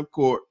ball down the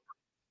court.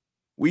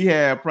 We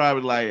have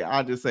probably, like,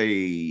 I'll just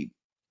say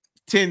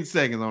 10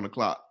 seconds on the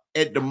clock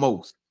at the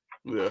most.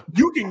 Yeah.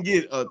 You can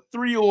get a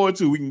 3 or a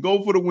 2. We can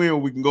go for the win, or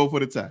we can go for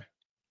the tie.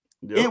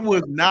 Yep. It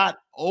was not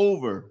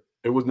over.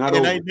 It was not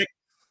over.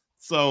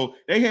 So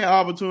they had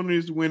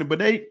opportunities to win it, but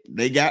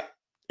they got,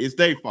 it's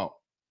their fault.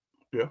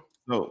 Yeah.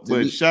 So,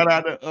 but shout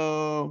out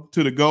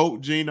to the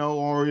GOAT, Gino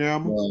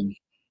Auriemma.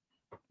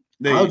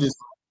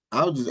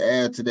 I'll just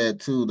add to that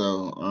too,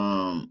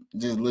 though.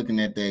 Just looking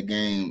at that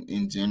game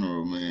in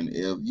general, man.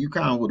 If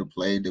UConn would have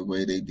played the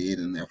way they did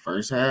in their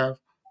first half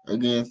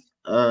against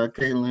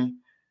Caitlin,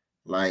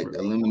 like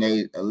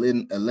eliminate,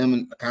 kind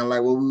of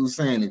like what we were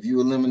saying. If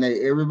you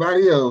eliminate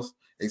everybody else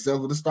except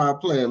for the star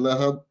player, let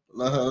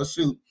her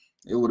shoot,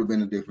 it would have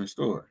been a different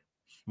story.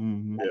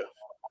 Mm-hmm. Yeah.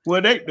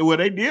 Well,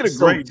 they did a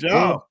great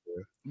job.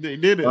 They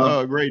did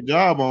a great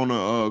job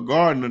on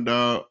Gardner,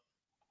 dog.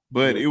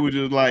 But it was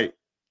just like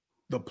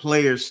the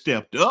players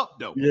stepped up,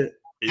 though. Yeah,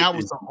 that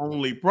was the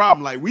only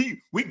problem. Like,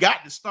 we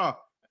got the star.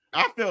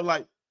 I felt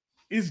like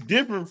it's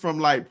different from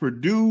like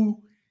Purdue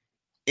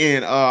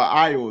and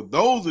Iowa.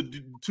 Those are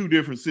two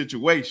different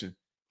situations.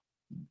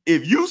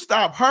 If you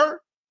stop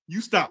her,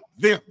 you stop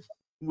them,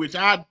 which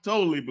I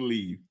totally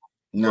believe.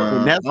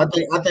 No, I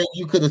think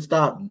you could have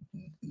stopped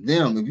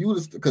them if you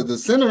would, because the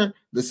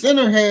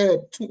center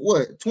had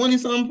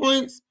 20-something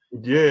points.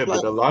 Yeah,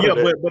 but a lot of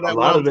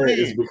that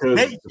is because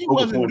she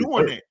wasn't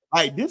doing that.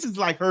 Like, this is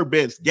like her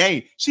best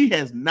game. She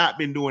has not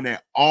been doing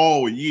that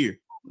all year.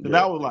 Because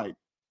I was like,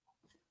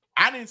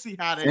 I didn't see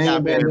how they They got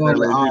ain't mad been at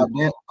doing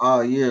LSU. it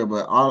all year,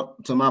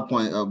 but to my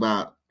point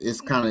about it's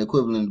kind of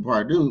equivalent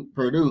to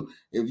Purdue.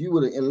 If you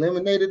would have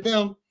eliminated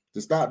them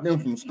to stop them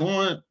from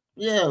scoring,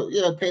 yeah,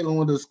 Caitlin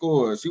would have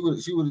scored. She would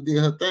have did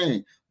her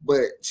thing,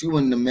 but she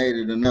wouldn't have made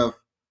it enough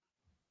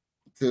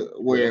to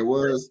where it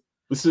was.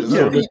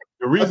 The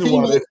reason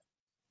why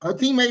her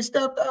teammates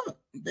stepped up.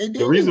 They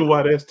did. The reason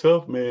why that's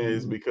tough, man,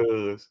 is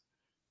because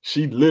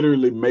she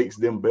literally makes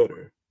them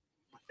better.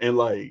 And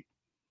like,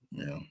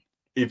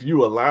 if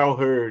you allow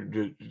her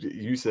to,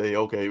 you say,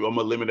 okay, I'm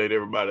gonna eliminate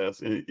everybody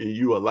else, and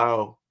you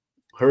allow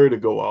her to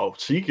go off,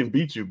 she can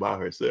beat you by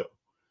herself.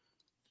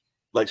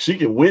 Like, she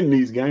can win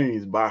these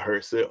games by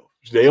herself.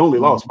 They only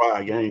lost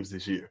 5 games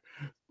this year,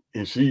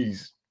 and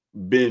she's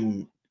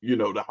been,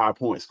 the high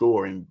point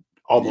scorer in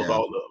almost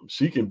all of them.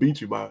 She can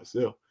beat you by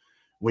herself.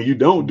 When you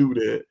don't do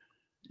that,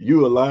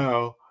 you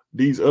allow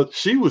these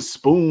she was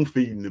spoon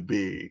feeding the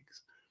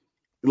bigs.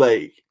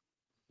 Like,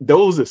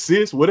 those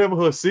assists, whatever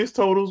her assist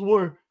totals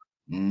were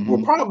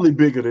probably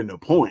bigger than the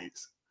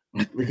points,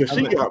 because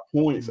she got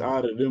points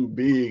out of them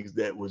bigs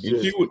that was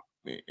just.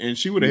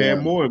 She would have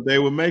had more if they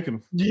were making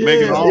them. Yeah,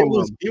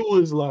 it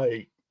was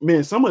like,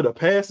 man, some of the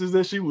passes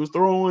that she was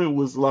throwing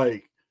was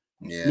like,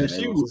 man,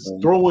 she was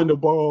throwing the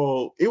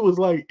ball. It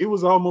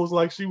was almost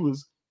like she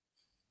was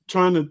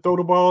trying to throw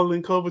the ball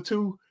in cover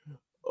 2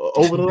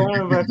 over the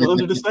linebacker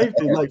under the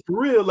safety. Like, for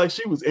real, like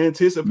she was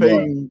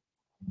anticipating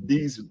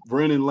these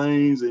running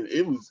lanes, and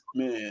it was,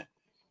 man,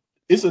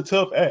 it's a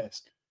tough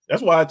ask.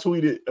 That's why I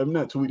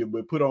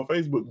but put on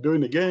Facebook during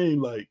the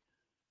game, like,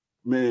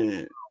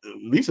 man,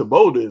 Lisa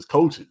Boulder is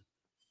coaching,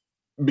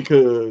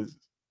 because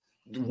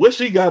what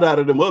she got out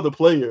of them other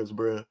players,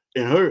 bro,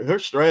 and her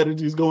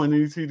strategies going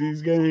into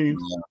these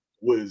games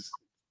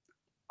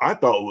I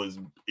thought was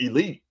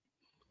elite.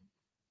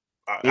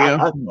 I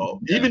thought,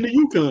 even the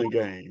UConn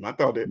game, I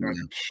thought that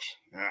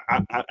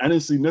I didn't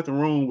see nothing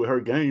wrong with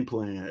her game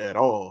plan at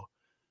all.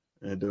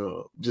 And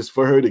just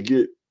for her to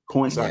get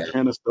points out of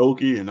Hannah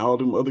Stokey and all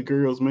them other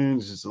girls, man,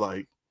 it's just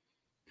like,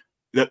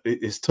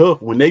 it's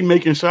tough when they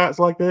making shots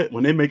like that.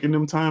 When they making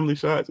them timely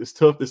shots, it's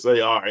tough to say,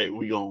 all right,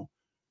 we gonna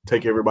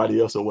take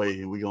everybody else away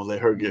and we gonna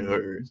let her get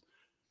hers.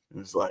 And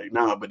it's like,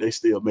 nah, but they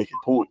still making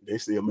points. They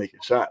still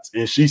making shots,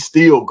 and she's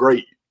still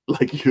great.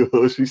 Like,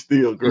 she's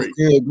still great.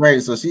 She's still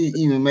great. So she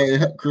even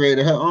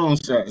created her own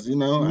shots. I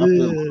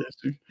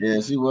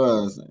feel she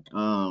was.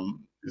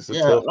 It's a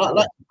tough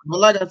but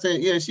like I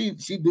said,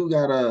 she do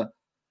got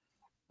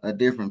a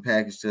different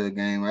package to the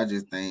game. I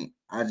just think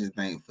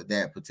for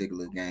that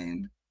particular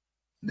game,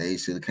 they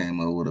should have came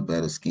up with a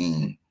better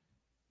scheme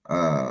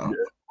to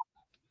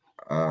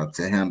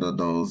handle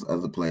those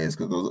other players,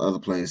 because those other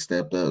players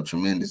stepped up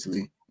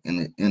tremendously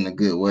in a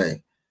good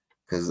way.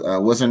 Because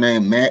what's her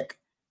name, Mac?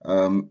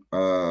 Can't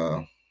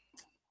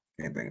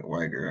think of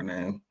white girl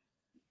name,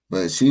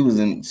 but she was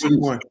in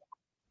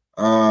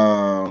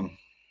Iowa.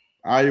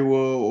 I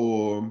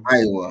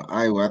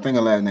think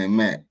her last name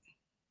Mac.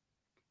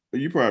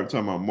 You probably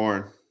talking about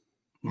Martin.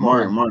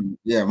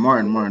 Yeah,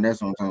 Martin.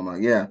 That's what I'm talking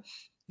about. Yeah.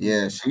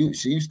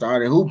 She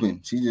started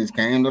hooping. She just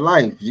came to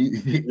life.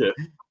 In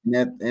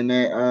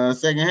that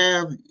second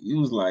half, he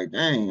was like,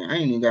 dang, I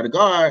ain't even got a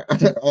guard.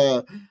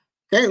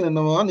 Caitlin,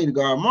 no, I need to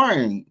guard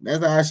Martin.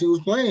 That's how she was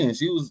playing.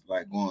 She was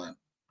like going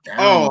down.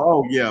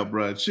 Oh yeah,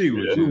 bro. She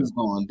was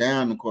going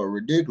down the court,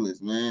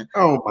 ridiculous, man.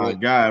 Oh my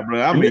God,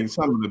 bro. I mean,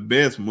 some of the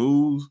best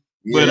moves.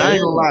 But I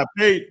ain't gonna lie,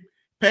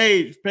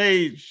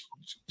 Paige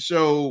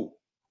showed,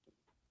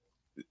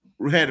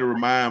 had to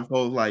remind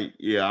folks, like,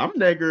 yeah, I'm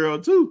that girl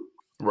too.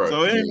 Right.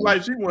 So it ain't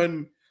like she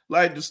wasn't,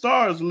 like, the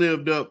Stars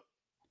lived up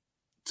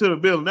to the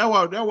building. That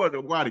was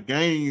why the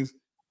gains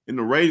and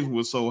the ratings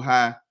was so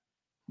high,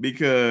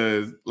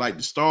 because like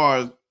the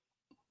Stars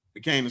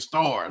became the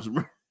Stars.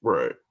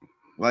 Right.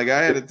 Like,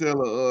 I had to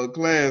tell a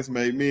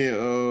classmate, me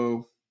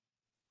and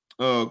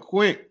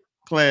Quint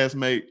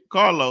classmate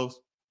Carlos.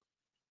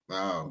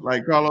 Wow.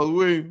 Like Carlos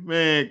Williams,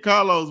 man.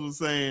 Carlos was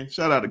saying,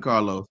 shout out to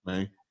Carlos,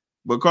 man.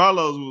 But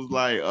Carlos was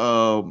like,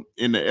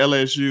 in the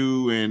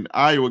LSU and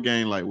Iowa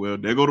game, like, well,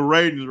 there go the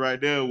ratings right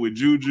there with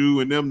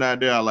Juju and them not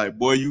there. Like,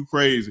 boy, you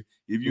crazy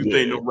if you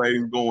think the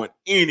ratings going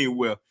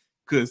anywhere,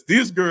 because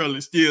this girl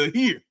is still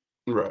here.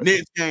 Right.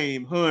 Next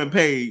game, her and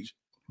Paige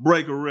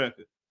break a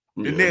record.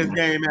 The next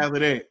game after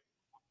that,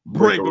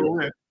 break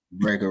a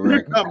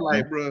record. I'm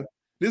like, bro,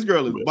 this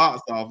girl is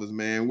box office,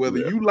 man. Whether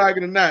you like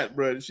it or not,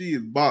 bro, she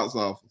is box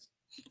office.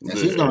 And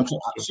she's gonna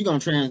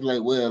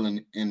translate well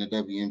in the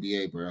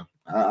WNBA, bro.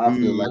 I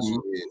feel like she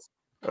is.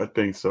 I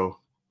think so.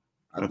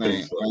 I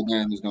think that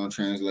game is gonna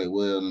translate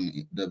well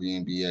in the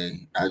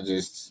WNBA.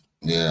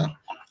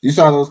 You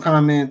saw those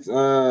comments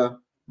by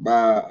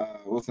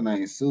what's her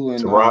name, Sue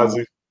and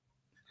Tarazi.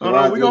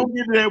 We're gonna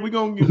get to that. We're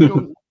gonna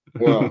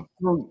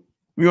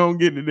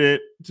get to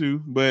that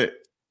too. But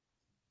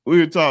we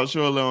would talk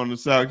shortly on the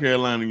South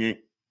Carolina game,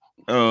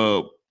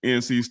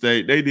 NC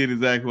State. They did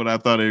exactly what I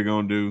thought they were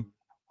gonna do.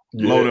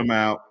 Blow them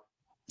out.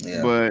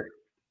 Yeah. But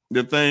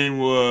the thing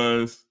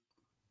was,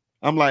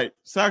 I'm like,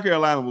 South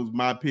Carolina was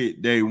my pick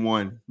day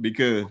one,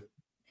 because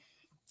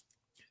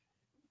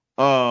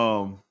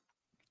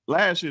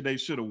Last year they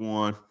should have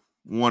won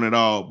it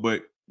all,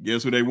 but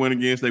guess who they went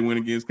against? They went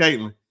against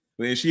Caitlin.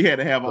 But she had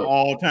to have an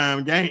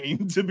all-time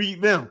game to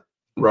beat them.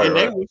 And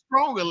they were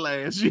stronger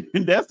last year.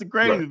 And that's the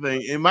crazy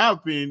thing. In my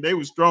opinion, they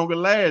were stronger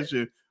last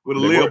year with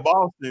Aaliyah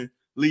Boston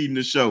leading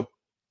the show.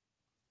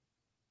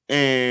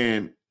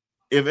 And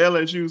if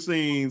LSU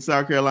seen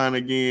South Carolina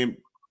again,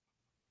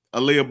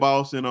 Aaliyah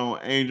Boston on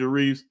Angel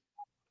Reese,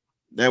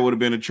 that would have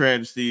been a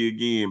tragedy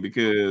again,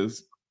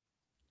 because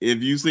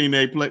if you seen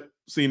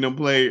them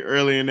play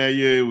early in that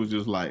year, it was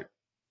just like,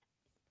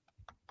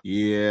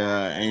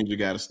 yeah, Angel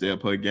got to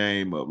step her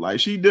game up. Like,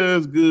 she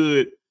does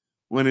good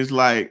when it's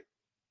like,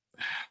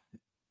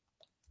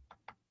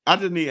 I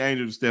just need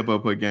Angel to step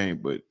up her game,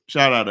 but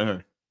shout out to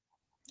her.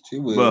 She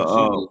will.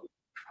 But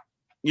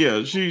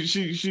yeah,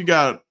 she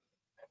got.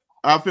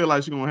 I feel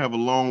like she's gonna have a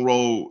long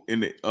road in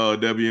the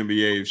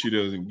WNBA if she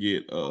doesn't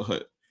get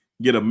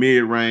a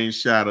mid-range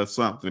shot or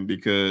something,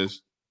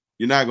 because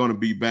you're not gonna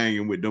be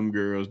banging with them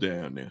girls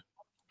down there.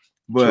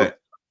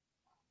 But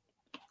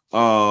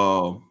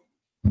that's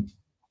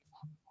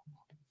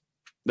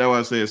why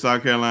I said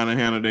South Carolina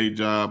handled their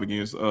job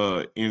against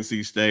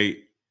NC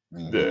State.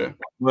 Yeah,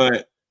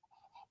 but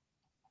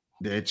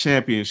that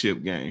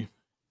championship game.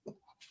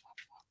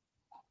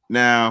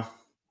 Now,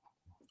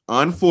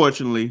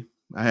 unfortunately,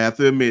 I have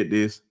to admit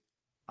this,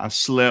 I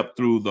slept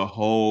through the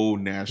whole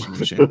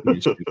national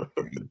championship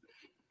game.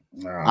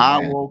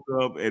 I woke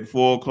up at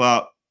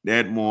 4:00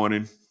 that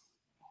morning.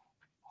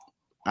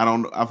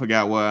 I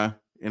forgot why.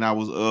 And I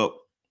was up.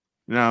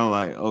 And I was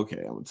like,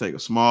 okay, I'm gonna take a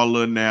small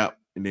little nap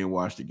and then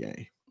watch the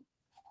game.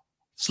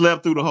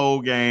 Slept through the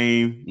whole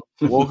game.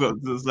 Woke up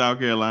to South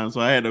Carolina.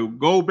 So I had to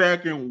go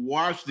back and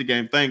watch the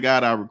game. Thank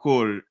God I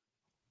recorded.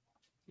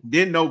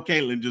 Didn't know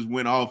Caitlin just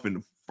went off in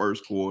the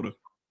first quarter.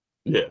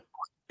 Yeah.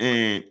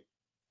 And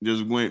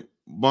just went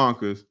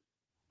bonkers.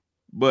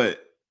 But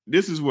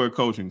this is where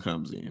coaching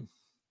comes in.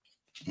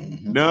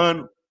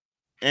 None.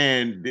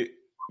 And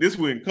this is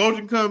when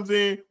coaching comes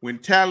in, when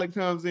talent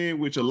comes in,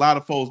 which a lot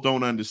of folks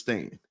don't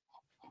understand.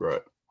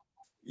 Right.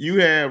 You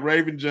have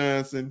Raven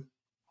Johnson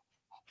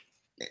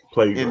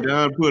and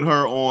Dunn put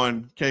her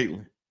on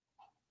Caitlin.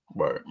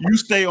 Right. You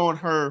stay on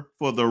her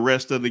for the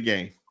rest of the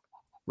game.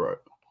 Right.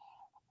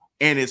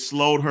 And it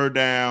slowed her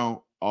down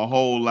a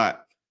whole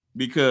lot,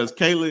 because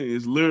Caitlin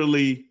is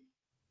literally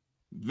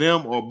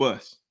them or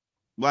bust.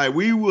 Like,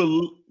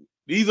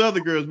 these other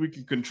girls we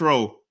can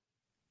control.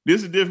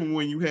 This is different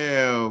when you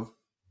have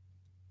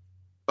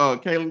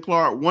Caitlin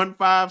Clark, 1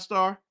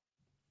 5-star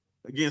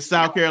against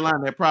South Carolina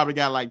that probably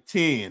got like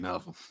 10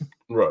 of them.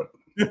 Right.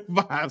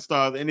 5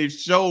 stars. And it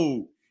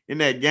showed in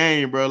that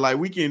game, bro. Like,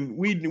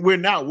 we're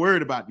not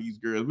worried about these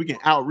girls. We can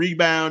out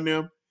rebound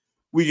them,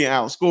 we can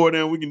outscore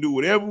them, we can do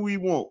whatever we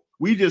want.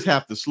 We just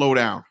have to slow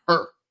down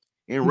her.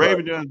 And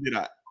Raven Johnson did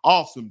an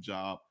awesome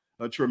job,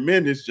 a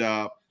tremendous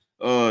job.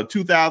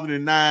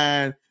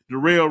 2009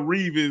 Darrell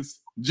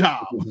Reeves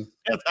job.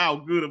 That's how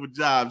good of a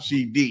job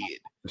she did.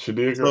 She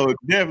did. So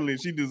definitely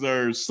she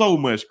deserves so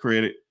much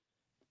credit.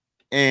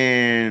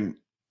 And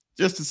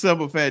just a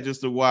simple fact, just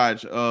to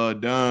watch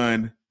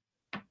Dunn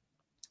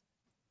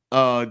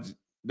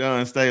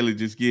Staley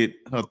just get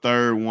her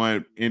third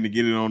one and to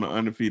get it on the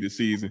undefeated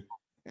season.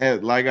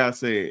 As like I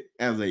said,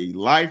 as a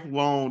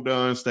lifelong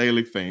Dunn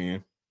Staley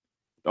fan,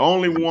 the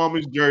only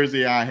woman's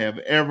jersey I have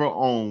ever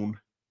owned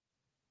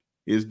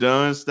is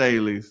Dunn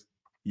Staley's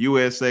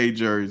USA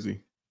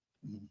jersey.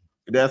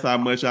 That's how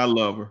much I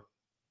love her.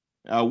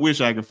 I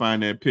wish I could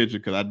find that picture,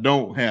 because I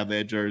don't have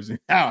that jersey.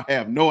 I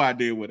have no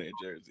idea what that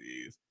jersey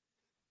is.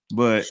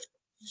 But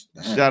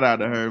shout out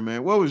to her,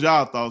 man. What was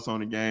y'all thoughts on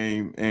the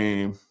game,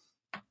 and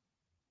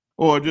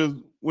or just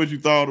what you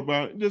thought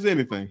about it? Just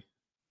anything.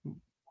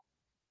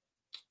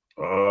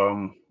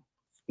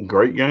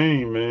 Great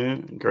game,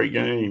 man. Great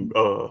game.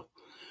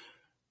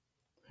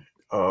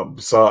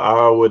 So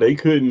Iowa, they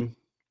couldn't.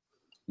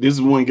 This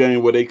is one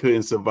game where they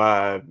couldn't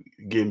survive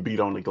getting beat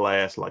on the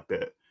glass like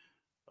that.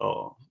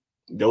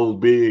 Those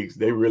bigs,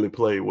 they really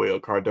played well.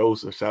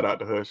 Cardosa, shout out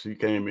to her. She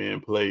came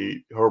in,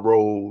 played her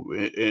role,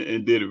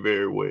 and did it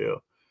very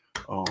well.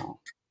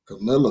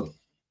 Camilla.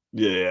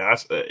 Yeah.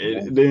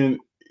 Then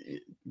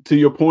to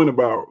your point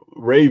about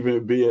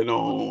Raven being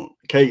on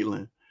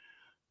Caitlin,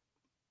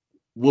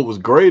 what was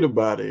great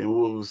about it and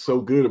what was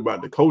so good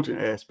about the coaching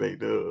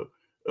aspect of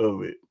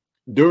it,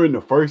 during the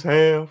first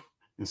half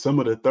and some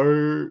of the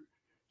third,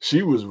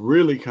 she was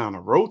really kind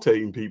of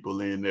rotating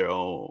people in there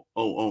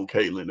on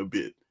Caitlin a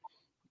bit.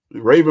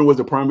 Raven was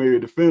the primary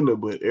defender,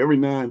 but every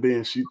now and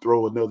then she'd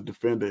throw another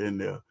defender in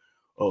there,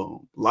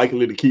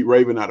 likely to keep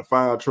Raven out of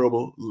foul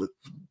trouble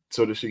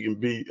so that she can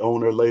be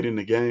on her late in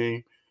the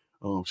game.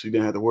 She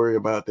didn't have to worry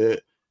about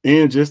that.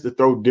 And just to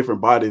throw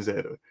different bodies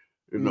at her.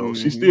 You know,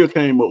 she still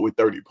came up with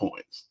 30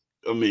 points.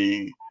 I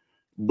mean,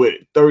 but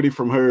 30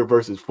 from her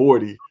versus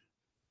 40,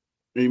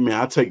 I mean,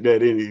 I take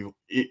that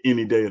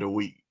any day of the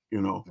week, you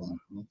know.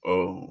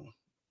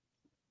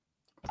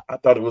 I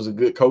thought it was a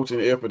good coaching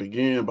effort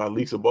again by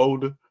Lisa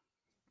Boulder.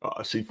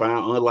 She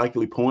found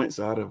unlikely points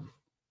out of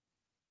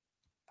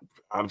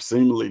out of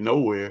seemingly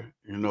nowhere,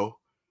 you know.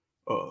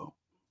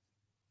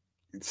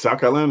 South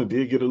Carolina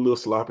did get a little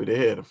sloppy.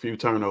 They had a few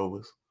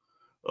turnovers.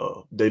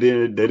 They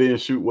didn't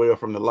shoot well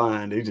from the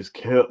line. They just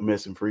kept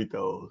missing free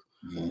throws.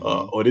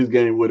 Or this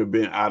game would have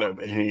been out of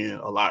hand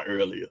a lot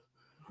earlier.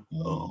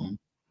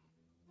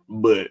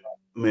 But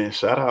man,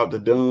 shout out to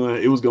Dunn.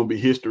 It was gonna be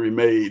history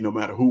made no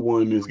matter who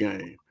won this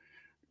game,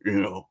 you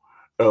know.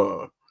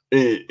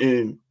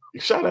 And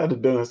shout out to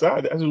Dunn. So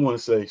I just want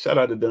to say shout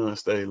out to Dunn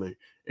Staley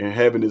and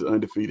having this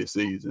undefeated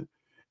season.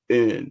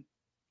 And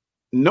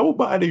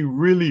nobody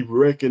really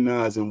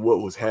recognizing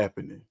what was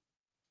happening.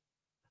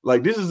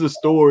 Like, this is a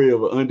story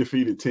of an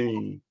undefeated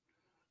team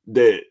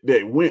that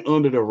went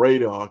under the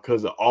radar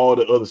because of all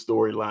the other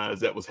storylines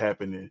that was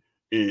happening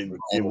in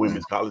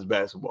women's college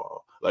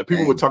basketball. Like,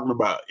 people were talking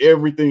about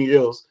everything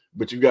else,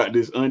 but you got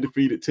this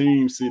undefeated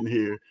team sitting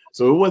here.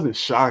 So it wasn't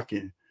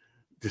shocking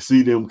to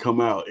see them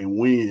come out and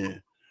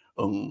win.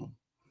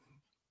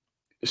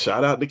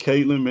 Shout out to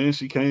Caitlin, man.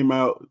 She came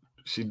out,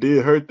 she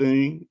did her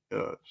thing,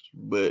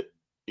 but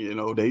you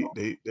know, they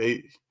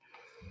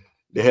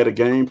had a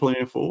game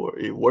plan for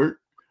it. It worked.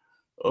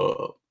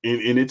 And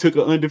it took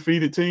an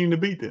undefeated team to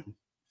beat them,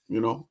 you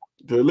know,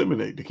 to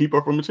eliminate, to keep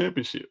her from a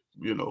championship,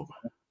 you know.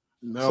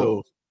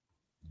 So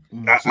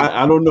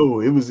I don't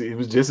know. It was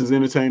just as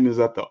entertaining as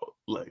I thought.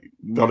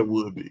 Thought it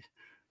would be.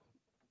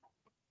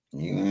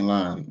 You ain't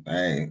lying.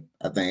 Hey,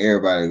 I think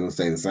everybody gonna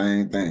say the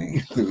same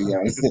thing, to be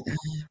honest.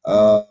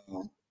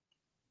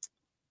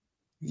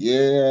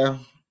 Yeah,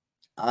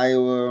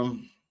 Iowa,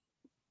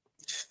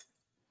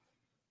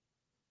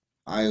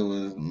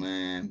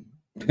 man,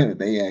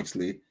 they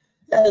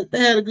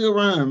had a good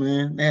run,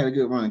 man. They had a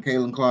good run.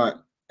 Caitlin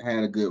Clark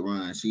had a good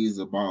run. She's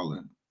a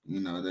baller.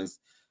 You know, that's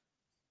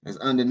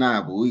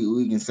undeniable.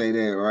 We can say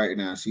that right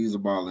now. She's a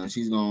baller, and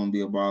she's gonna be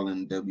a baller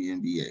in the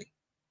WNBA.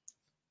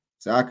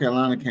 South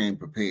Carolina came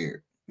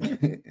prepared.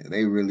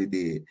 They really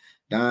did.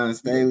 Dawn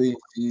Staley,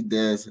 she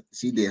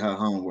did her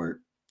homework.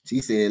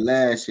 She said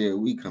last year,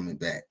 we coming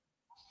back.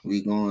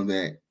 We going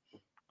back.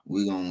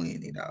 We gonna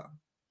win it all.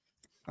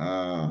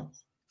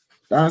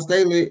 Dawn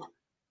Staley,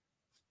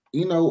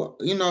 you know,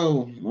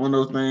 one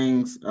of those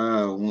things,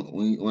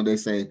 when they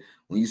say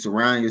when you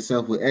surround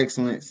yourself with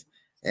excellence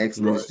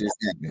just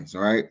happens,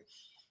 right?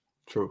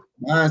 True.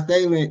 Dawn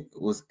Staley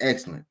was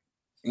excellent.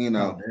 You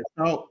know,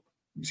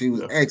 she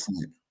was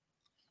excellent.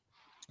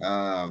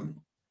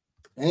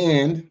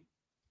 And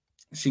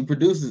she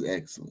produces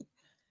excellent.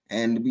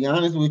 And to be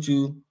honest with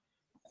you,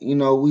 you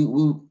know, we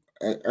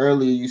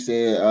earlier you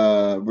said,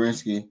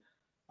 Brinsky,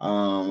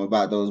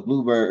 about those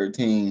blue blood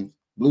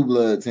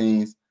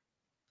teams.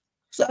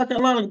 South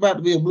Carolina about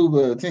to be a blue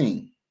blood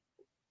team.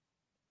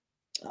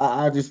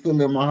 I just feel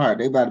it in my heart.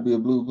 They about to be a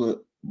blue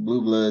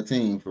blood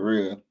team for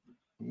real.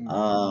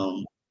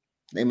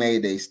 They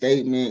made a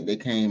statement. They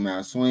came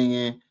out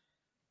swinging.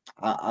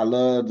 I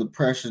love the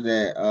pressure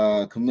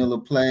that Camilla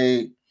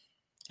played.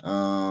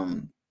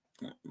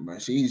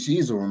 But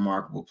she's a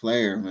remarkable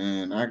player,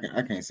 man.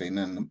 I can't say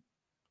nothing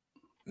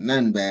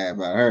bad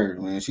about her,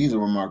 man. She's a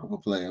remarkable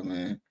player,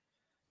 man,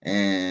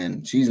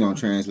 and she's gonna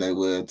translate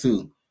well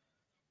too.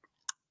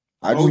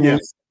 I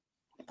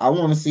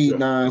want to see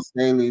Dawn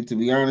Staley. To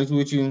be honest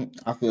with you,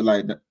 I feel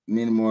like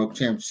many more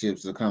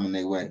championships are coming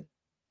their way.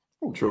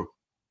 True.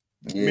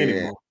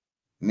 Yeah,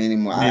 many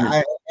more.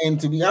 And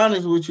to be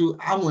honest with you,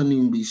 I wouldn't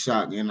even be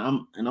shocked. And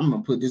I'm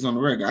gonna put this on the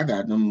record. I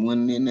got them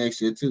winning it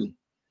next year too.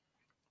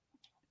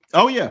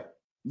 Oh yeah,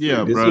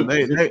 bro.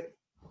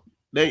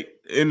 They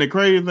and the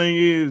crazy thing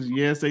is,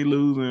 yes, they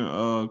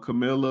losing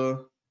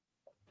Camilla,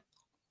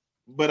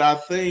 but I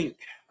think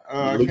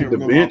look at the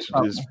bench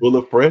is full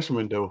of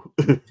freshmen though.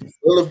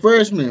 full of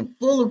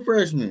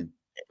freshmen.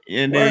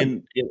 And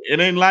then it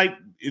ain't like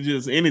it's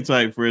just any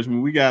type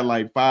freshman. We got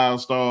like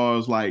 5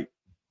 stars, like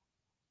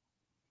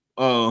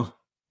for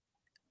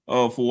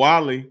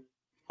Wally,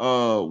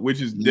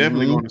 which is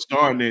definitely going to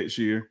start next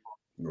year.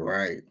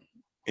 Right.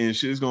 And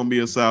she's gonna be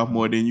a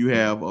sophomore. Then you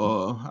have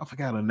I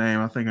forgot her name.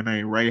 I think her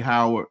name Ray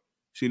Howard.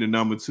 She the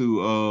number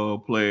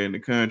 2 player in the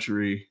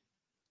country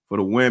for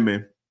the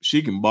women.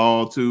 She can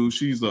ball too.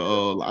 She's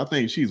I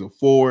think she's a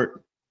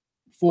forward.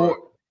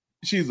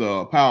 She's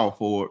a power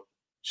forward.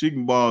 She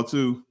can ball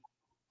too.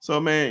 So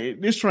man,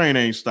 this train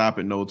ain't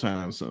stopping no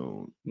time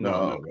soon.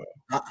 No.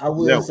 I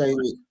will say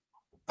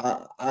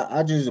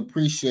I just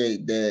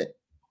appreciate that.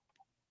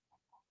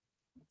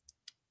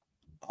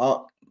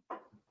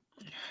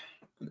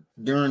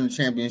 During the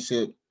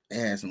championship, it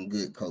had some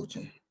good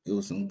coaching. It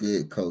was some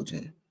good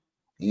coaching.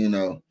 You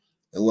know,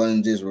 it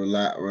wasn't just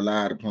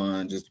relied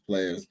upon just the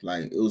players.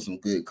 Like, it was some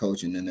good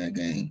coaching in that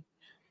game.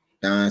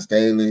 Dawn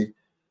Staley,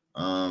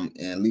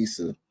 and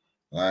Lisa,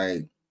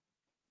 like,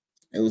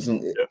 it was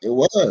some. It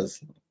was.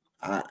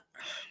 I'm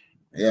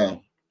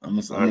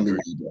gonna leave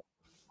it there.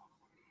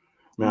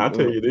 Man, I'll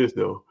tell you this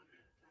though.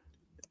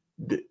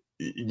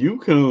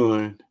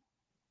 UConn,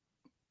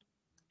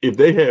 if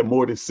they had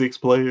more than 6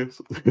 players.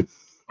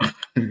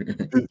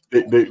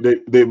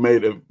 they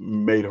made a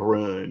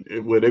run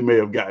where they may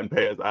have gotten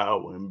past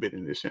Iowa and been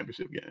in this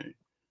championship game.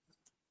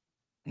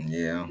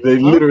 Yeah. They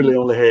literally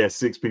only had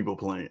 6 people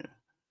playing.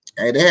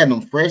 Hey, they had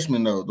them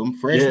freshmen though. Them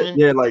freshmen.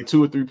 Yeah, like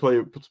 2 or 3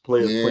 players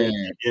playing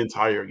the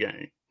entire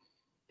game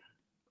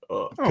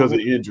because of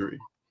injury.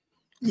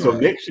 So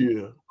next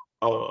year,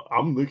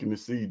 I'm looking to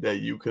see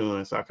that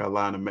UConn South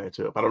Carolina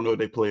matchup. I don't know if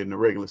they play in the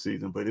regular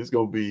season, but it's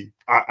gonna be.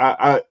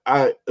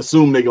 I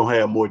assume they're gonna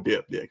have more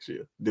depth next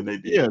year than they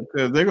did. Yeah,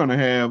 because they're gonna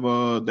have.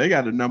 They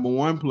got the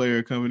 #1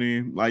 player coming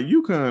in. Like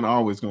UConn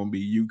always gonna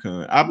be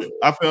UConn.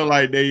 I feel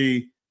like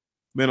they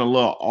been a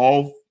little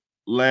off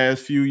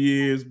last few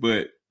years,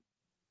 but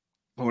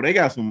they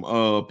got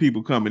some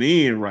people coming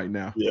in right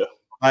now. Yeah,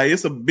 like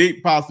it's a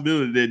big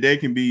possibility that they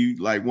can be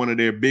like one of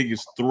their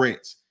biggest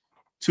threats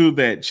to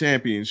that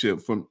championship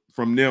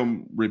from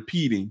them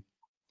repeating.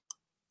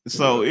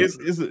 So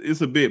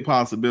it's a big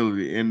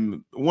possibility.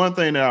 And one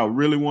thing that I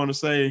really want to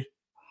say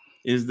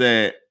is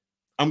that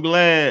I'm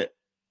glad,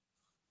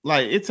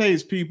 like, it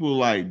takes people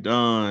like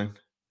Don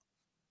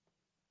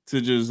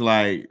to just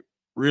like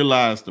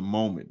realize the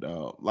moment,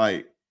 dog.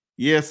 Like,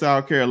 yes,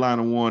 South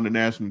Carolina won the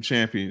national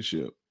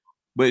championship,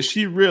 but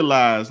she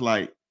realized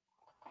like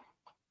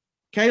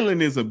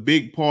Kaylin is a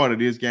big part of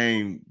this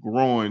game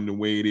growing the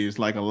way it is.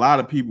 Like, a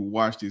lot of people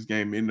watch this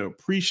game and the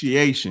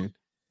appreciation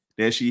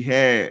that she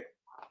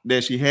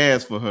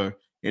has for her,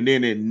 and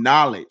then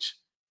acknowledge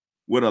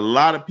what a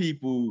lot of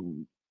people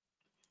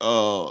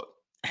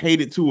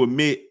hated to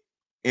admit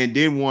and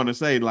didn't want to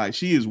say, like,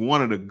 she is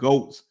one of the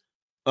GOATs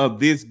of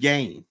this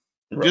game.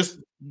 Right. Just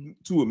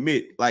to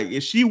admit, like,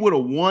 if she would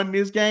have won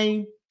this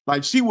game,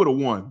 like, she would have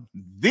won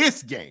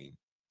this game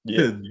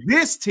to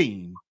this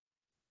team,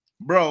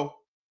 bro.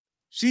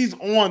 She's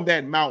on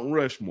that Mount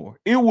Rushmore.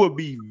 It would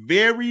be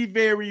very,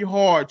 very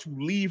hard to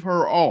leave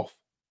her off.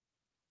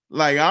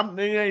 Like, it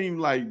ain't even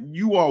like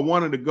you are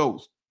one of the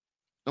GOATs.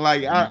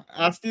 Like,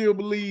 I still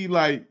believe,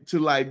 like, to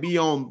like be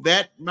on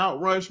that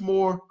Mount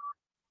Rushmore,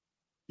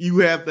 you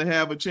have to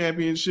have a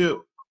championship.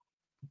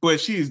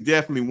 But she is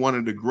definitely one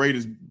of the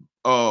greatest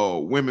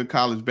women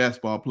college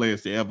basketball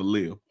players to ever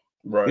live.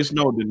 Right. There's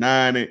no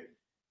denying it.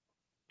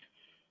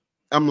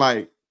 I'm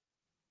like,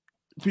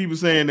 people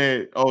saying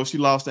that, she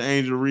lost to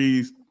Angel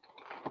Reese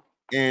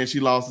and she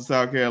lost to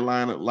South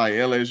Carolina, like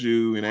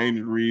LSU and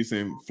Angel Reese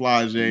and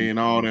Flage and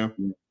all them.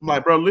 I'm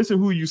like, bro, listen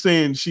who you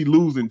saying she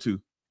losing to.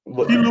 She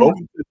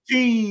losing to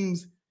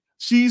teams.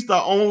 She's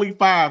the only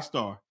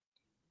 5-star.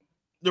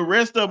 The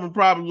rest of them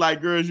probably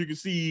like girls you can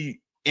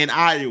see in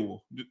Iowa.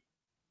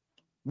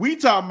 We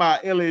talking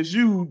about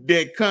LSU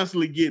that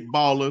constantly get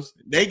ballers.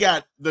 They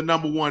got the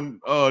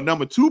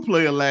number 2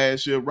 player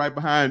last year right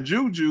behind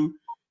Juju.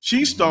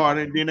 She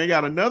started. Then they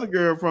got another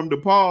girl from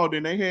DePaul.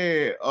 Then they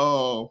had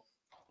all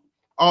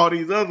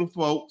these other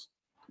folks.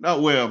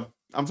 I'm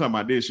talking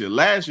about this year.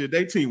 Last year,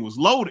 their team was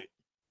loaded.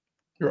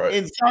 Right.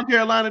 In South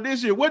Carolina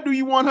this year, what do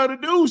you want her to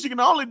do? She can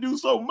only do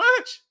so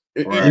much.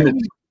 Right.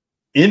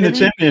 In the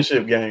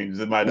championship games,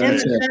 it might not.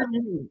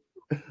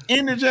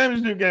 In the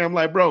championship game, I'm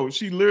like, bro,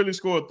 she literally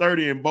scored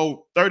 30 plus in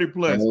both of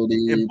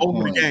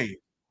the games.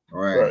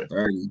 Right.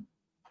 30.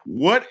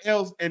 What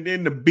else? And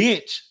then the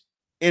bench,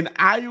 an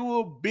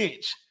Iowa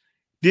bench,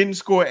 didn't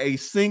score a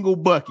single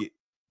bucket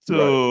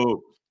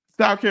to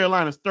South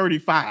Carolina's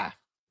 35.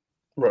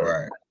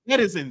 Right.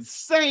 That is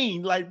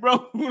insane. Like,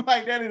 bro,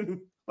 like that is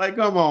like,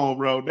 come on,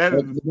 bro.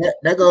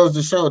 That goes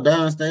to show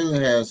Dawn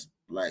Staley has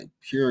like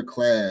pure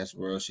class,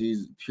 bro.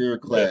 She's pure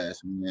class,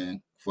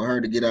 man. For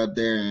her to get out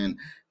there and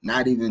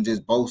not even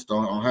just boast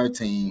on her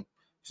team.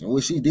 So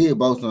she did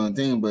boast on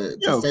the team, but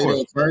to say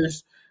that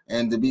first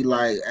and to be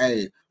like,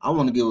 hey, I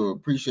want to give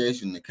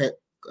appreciation to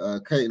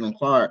Caitlin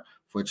Clark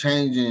for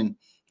changing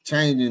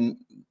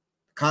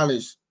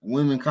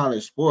women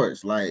college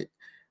sports, like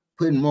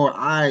putting more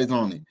eyes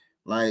on it.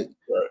 Like,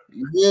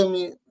 you feel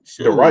me?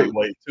 Sure. The right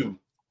way too.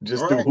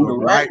 Just the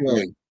right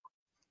way.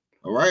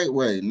 The right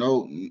way.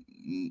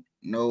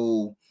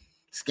 No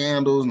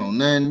scandals, no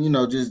nothing,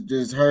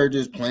 just her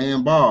just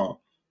playing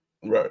ball.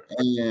 Right.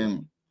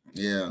 And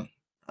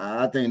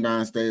I think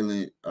Dawn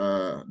Staley,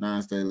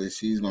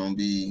 she's gonna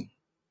be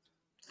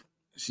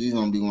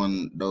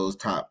one of those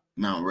top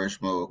Mount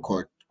Rushmore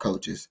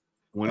coaches.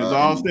 When it's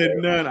all said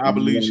and done, I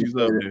believe she's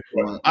up there.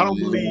 I don't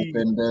believe.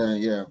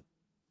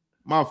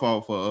 My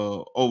fault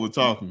for over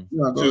talking.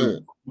 Yeah, go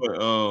ahead. But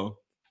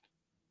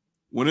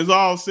when it's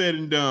all said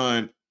and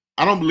done,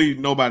 I don't believe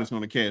nobody's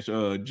going to catch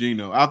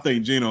Gino. I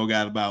think Gino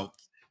got about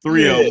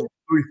three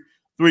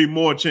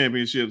more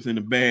championships in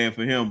the bag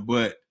for him.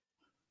 But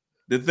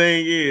the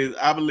thing is,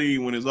 I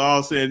believe when it's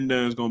all said and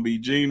done, it's going to be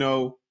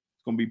Gino,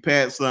 it's going to be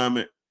Pat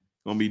Summit,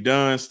 it's going to be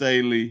Dawn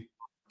Staley.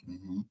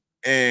 Mm-hmm.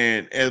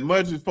 And as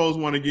much as folks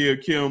want to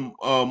give Kim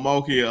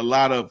Mulkey a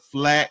lot of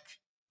flack,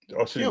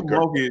 Kim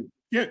Mulkey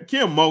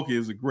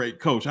is a great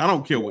coach. I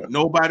don't care what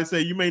nobody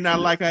say. You may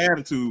not like her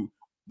attitude,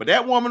 but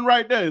that woman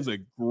right there is a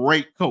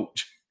great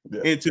coach.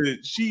 Yeah.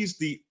 And she's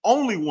the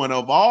only one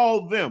of all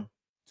of them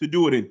to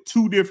do it in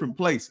 2 different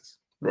places.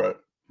 Right.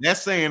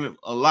 That's saying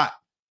a lot.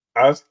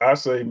 I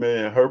say,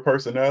 man, her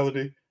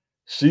personality,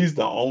 she's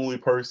the only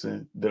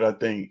person that I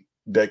think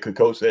that could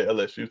coach that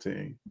LSU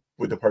team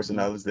with the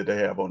personalities that they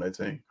have on that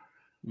team.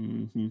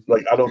 Mm-hmm.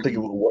 Like, I don't think it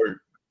would work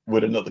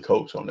with another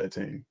coach on that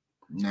team.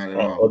 Not at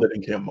all. Other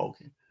than Kim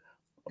Mulkey.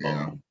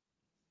 Yeah.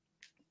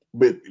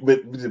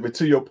 But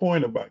to your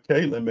point about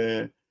Caitlin,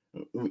 man,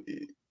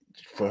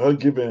 for her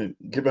giving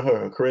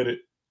her credit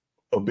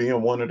of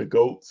being one of the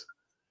GOATs,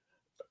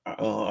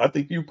 I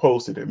think you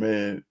posted it,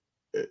 man.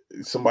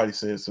 Somebody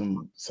said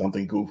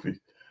something goofy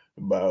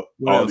about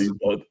these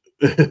other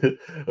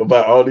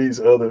about all these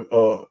other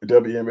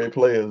WNBA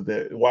players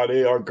that while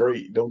they are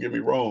great, don't get me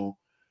wrong,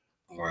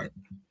 right?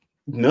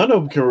 None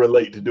of them can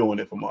relate to doing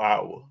it from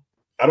Iowa.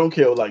 I don't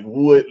care like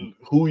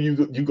who you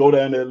go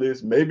down that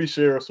list. Maybe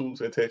Cheryl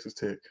Swoops at Texas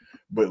Tech,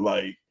 but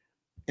like,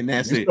 and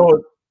that's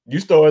you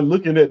start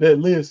looking at that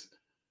list.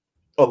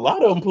 A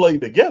lot of them play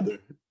together.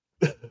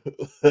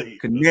 Like,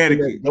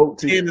 Connecticut,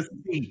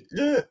 Tennessee,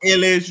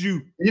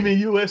 LSU, even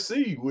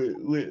USC with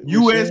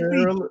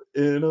Cheryl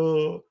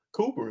and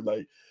Cooper.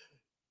 Like,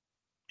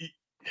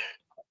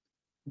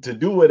 to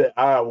do it at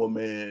Iowa,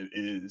 man,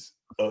 is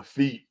a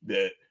feat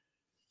that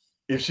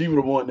if she would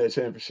have won that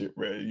championship,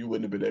 man, you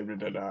wouldn't have been able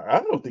to deny her. I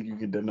don't think you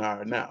can deny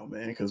her now,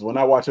 man, because when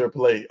I watch her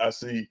play, I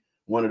see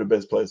one of the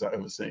best players I've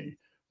ever seen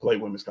play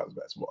women's college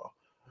basketball.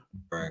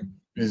 Right.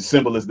 It's as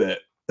simple as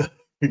that.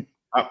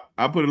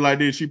 I put it like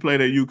this: she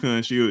played at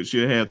UConn,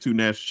 she'll have 2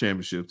 national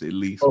championships at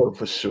least. Oh,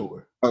 for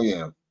sure. Oh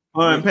yeah.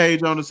 Her and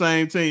Paige on the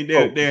same team,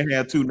 they'll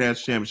have 2 national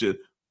championships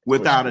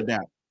without a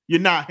doubt. You're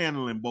not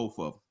handling both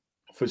of them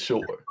for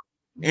sure.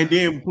 And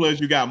then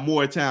plus you got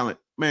more talent,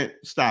 man.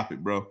 Stop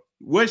it, bro.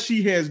 What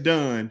she has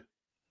done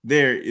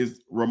there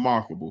is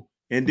remarkable.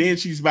 And then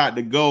she's about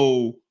to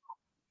go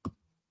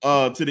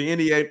to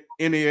the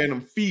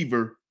Indiana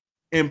Fever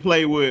and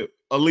play with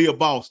Aaliyah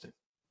Boston.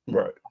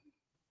 Right.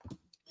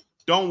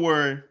 Don't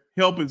worry,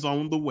 help is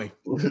on the way.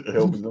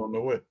 Help is on the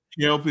way.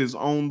 Help is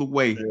on the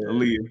way,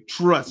 Aaliyah.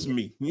 Trust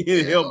me.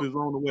 Help is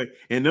on the way.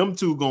 And them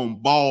two gonna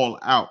ball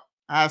out.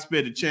 I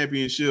expect a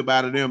championship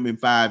out of them in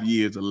 5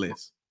 years or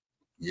less.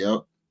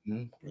 Yep.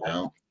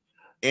 Yep.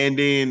 And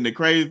then the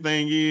crazy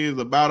thing is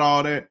about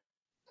all that,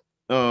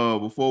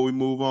 before we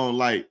move on,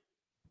 like,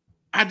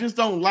 I just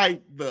don't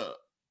like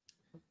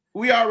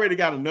we already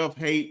got enough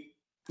hate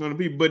from the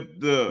people,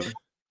 but the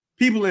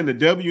people in the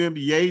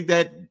WNBA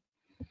that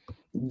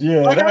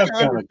like, I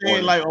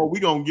understand, like, oh,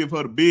 we gonna give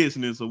her the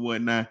business or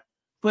whatnot.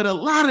 But a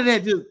lot of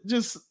that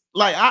just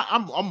like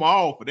I'm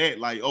all for that.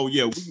 Like, oh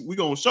yeah, we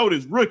gonna show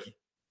this rookie.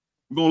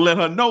 We're gonna let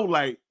her know,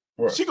 like,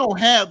 she gonna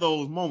have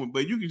those moments,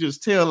 but you can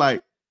just tell,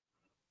 like,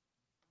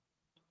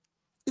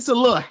 it's a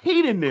little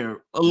hate in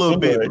there a little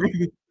bit.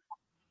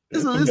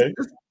 It's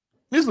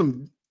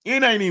some,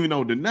 it ain't even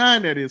no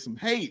denying that it's some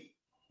hate,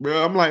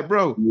 bro. I'm like,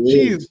 bro,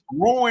 she is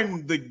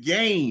growing the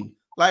game.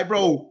 Like,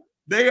 bro,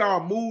 they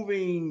are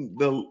moving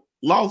the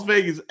Las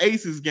Vegas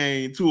Aces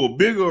game to a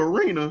bigger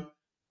arena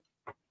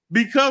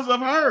because of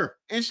her.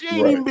 And she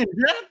ain't even been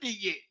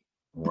drafted yet.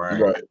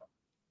 Right.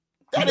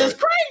 That is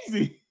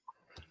crazy.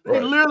 They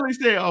literally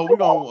said, oh, we're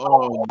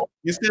going to,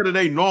 instead of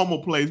their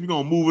normal place, we're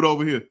going to move it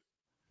over here.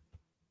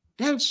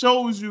 That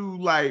shows you,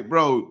 like,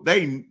 bro,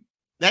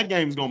 that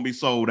game's going to be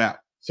sold out.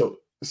 So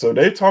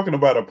they're talking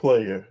about a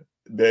player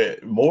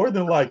that more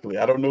than likely,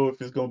 I don't know if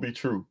it's going to be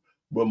true,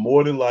 but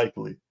more than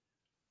likely,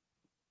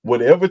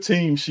 whatever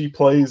team she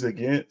plays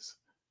against,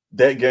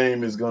 that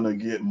game is going to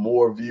get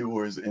more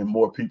viewers and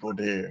more people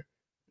there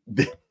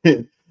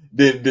than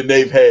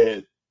they've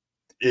had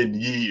in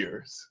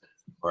years.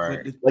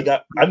 Right. Like,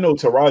 I know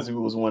Tarazi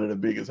was one of the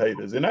biggest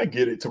haters, and I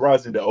get it.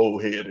 Tarazi, the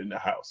old head in the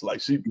house. Like,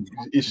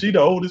 is she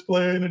the oldest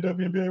player in the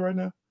WNBA right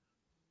now?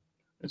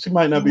 And she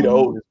might not be the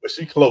oldest, but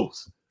she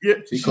close. Yeah,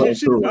 she's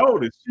the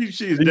oldest.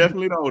 She is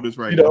definitely the oldest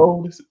right now. The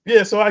oldest.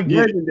 Yeah, so I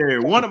get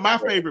it. One of my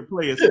favorite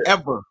players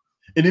ever.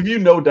 And if you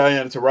know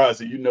Diana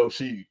Taurasi, you know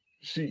she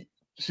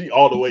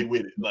all the way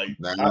with it. Like,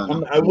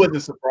 I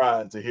wasn't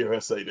surprised to hear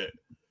her say that.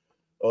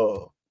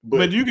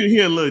 But you can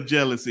hear a little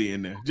jealousy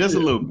in there, just a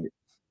little bit.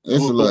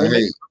 It's a little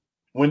hate.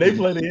 When they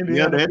play the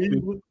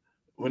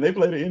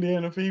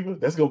Indiana Fever,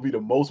 that's gonna be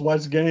the most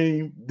watched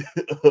game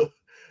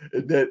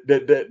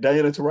that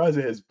Diana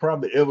Taurasi has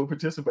probably ever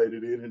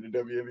participated in the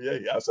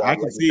WNBA. I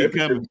can see it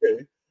coming.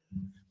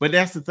 But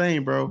that's the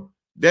thing, bro.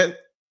 That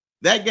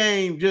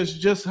game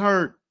just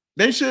hurt.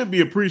 They should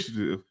be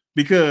appreciative,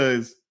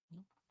 because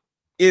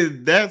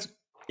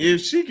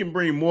if she can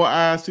bring more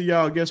eyes to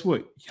y'all, guess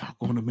what? Y'all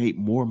gonna make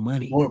more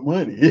money. More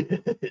money.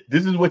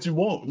 This is what you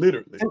want,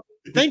 literally.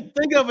 Think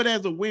of it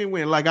as a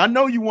win-win. Like, I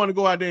know you want to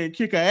go out there and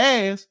kick her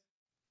ass,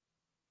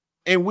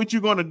 and what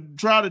you're gonna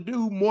try to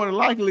do, more than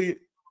likely,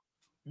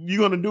 you're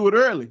gonna do it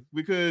early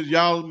because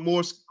y'all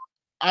more.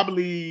 I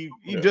believe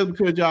just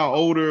because y'all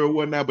older or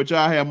whatnot, but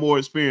y'all have more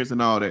experience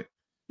and all that,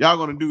 y'all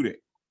gonna do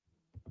that.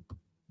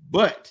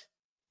 But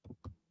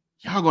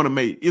y'all gonna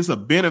make it's a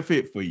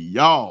benefit for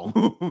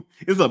y'all.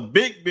 It's a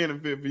big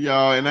benefit for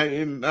y'all,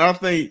 and I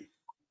think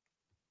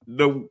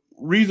the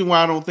reason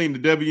why I don't think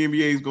the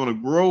WNBA is gonna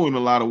grow in a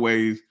lot of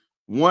ways,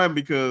 one,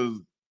 because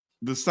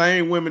the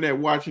same women that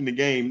watching the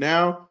game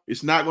now,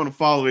 it's not gonna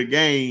follow the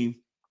game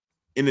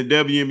in the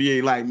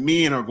WNBA like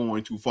men are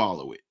going to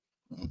follow it.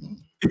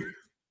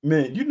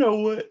 Man, you know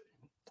what?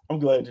 I'm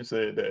glad you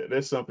said that.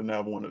 That's something I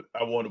want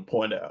to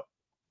point out.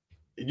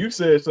 You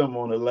said something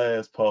on the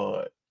last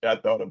pod I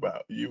thought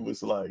about. You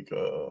was like,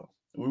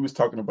 we was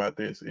talking about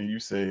this, and you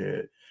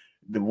said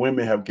the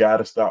women have got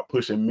to stop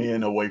pushing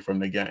men away from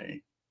the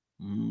game.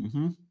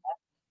 Mm-hmm.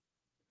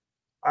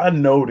 I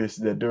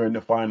noticed that during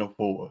the Final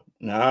Four.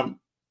 Now,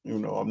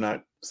 I'm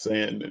not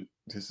saying that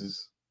this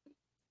is.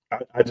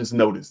 I just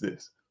noticed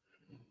this.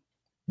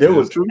 There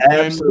was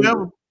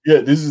absolutely,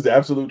 this is the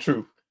absolute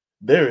truth.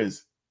 There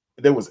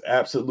was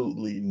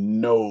absolutely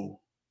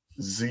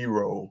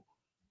zero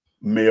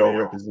male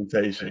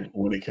representation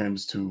when it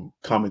comes to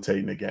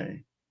commentating the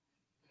game.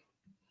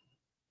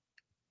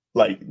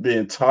 Like the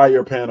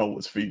entire panel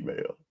was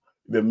female.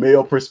 The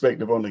male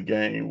perspective on the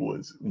game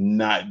was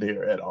not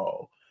there at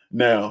all.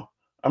 Now,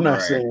 I'm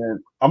not saying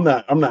I'm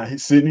not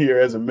sitting here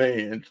as a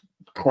man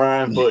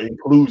crying for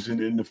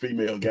inclusion in the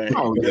female game.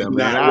 Oh yeah,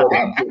 man.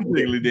 I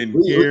really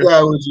didn't care. We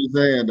got what you're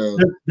saying though.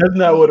 That's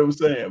not what I'm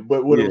saying.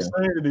 But what I'm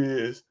saying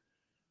is,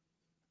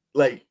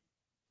 like,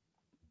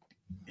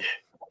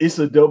 it's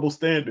a double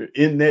standard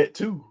in that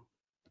too,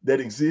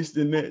 that exists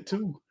in that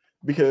too,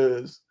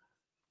 because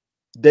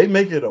they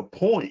make it a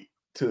point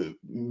to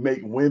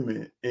make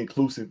women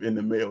inclusive in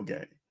the male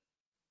game.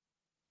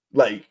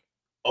 Like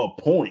a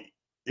point.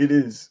 It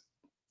is.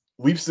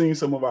 We've seen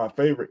some of our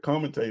favorite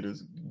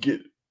commentators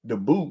get the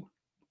boot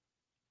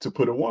to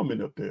put a woman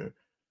up there,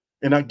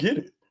 and I get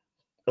it.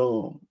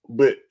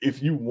 But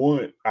if you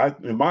want,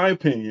 in my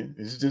opinion,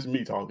 it's just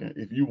me talking.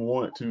 If you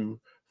want to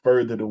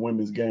further the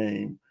women's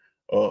game,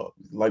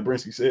 like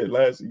Brinsky said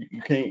last,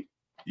 you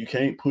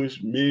can't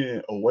push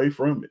men away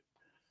from it.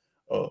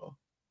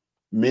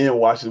 Men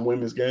watch the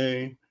women's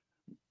game.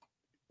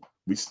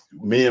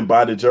 Men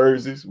buy the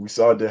jerseys. We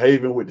saw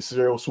DeHaven with the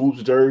Cheryl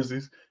Swoops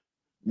jerseys.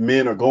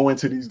 Men are going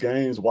to these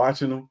games,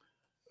 watching them.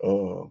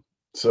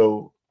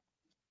 So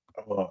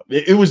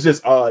it was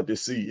just odd to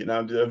see, and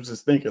I was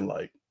just thinking,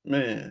 like,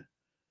 man,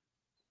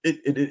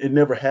 it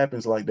never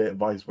happens like that,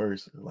 vice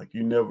versa. Like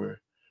you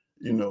never,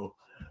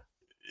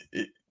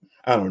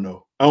 I don't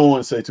know. I don't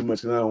want to say too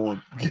much because I don't want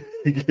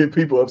to get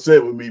people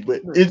upset with me, but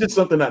it's just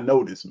something I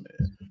noticed, man.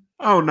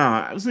 Oh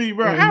no, see,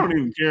 bro, I don't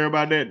even care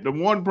about that. The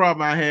one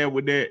problem I had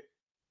with that,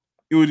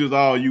 it was just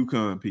all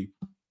UConn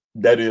people.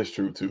 That is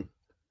true too.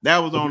 That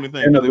was the only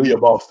thing. And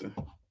Aaliyah Boston.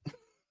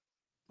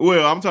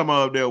 Well, I'm talking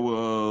about there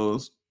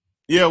was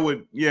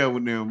with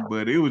them,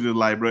 but it was just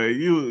like, bro,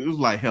 it was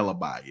like hella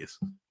bias.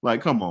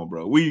 Like, come on,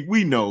 bro.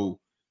 We know,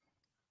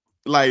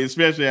 like,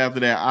 especially after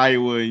that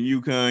Iowa and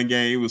UConn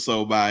game, it was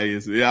so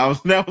biased.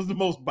 That was the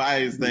most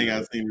biased thing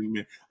I've seen in a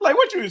minute. Like,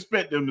 what you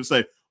expect them to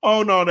say?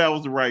 Oh no, that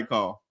was the right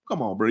call.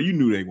 Come on, bro. You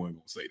knew they weren't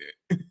gonna say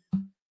that.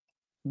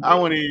 I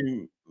wouldn't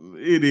even.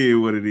 It is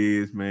what it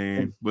is,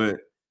 man. But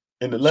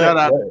and the shout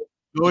out.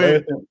 Go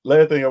ahead.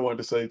 Last thing I wanted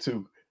to say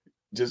too,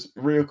 just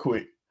real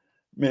quick,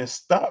 man.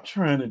 Stop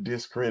trying to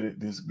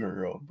discredit this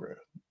girl, bro.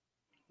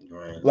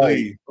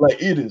 Right.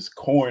 Like it is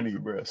corny,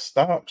 bro.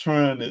 Stop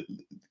trying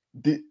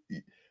to.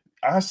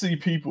 I see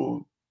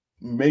people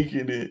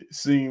making it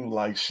seem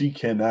like she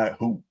cannot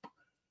hoop.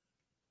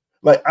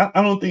 Like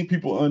I don't think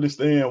people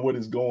understand what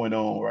is going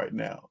on right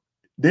now.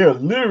 There are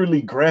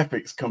literally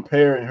graphics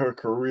comparing her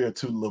career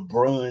to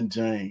LeBron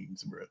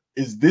James, bro.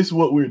 Is this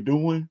what we're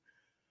doing?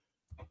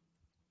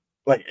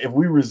 Like, if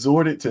we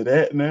resorted to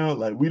that now,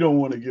 like, we don't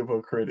want to give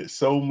her credit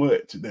so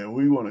much that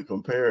we want to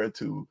compare her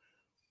to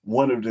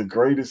one of the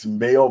greatest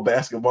male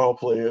basketball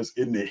players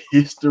in the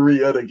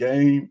history of the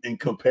game and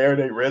compare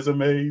their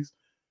resumes.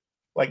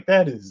 Like,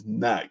 that is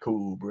not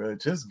cool, bro.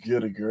 Just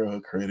give a girl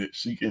her credit.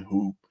 She can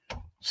hoop.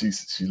 She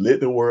lit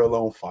the world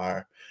on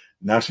fire.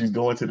 Now she's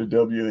going to the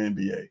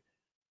WNBA.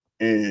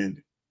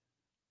 And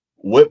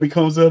what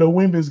becomes of the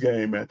women's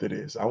game after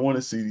this? I want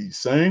to see these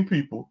same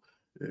people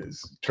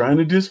is trying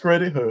to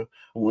discredit her.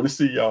 I want to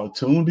see y'all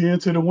tuned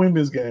into the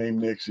women's game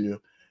next year.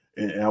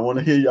 And I want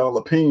to hear y'all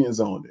opinions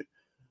on it.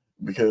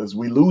 Because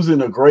we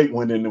losing a great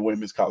one in the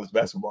women's college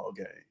basketball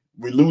game.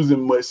 We're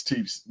losing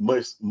must-see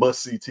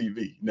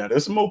TV. Now,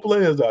 there's some more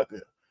players out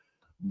there.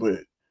 But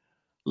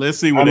let's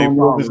see what they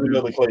know. There's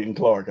another Clayton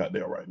Clark out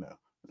there right now.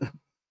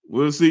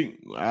 We'll see.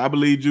 I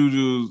believe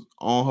Juju's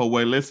on her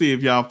way. Let's see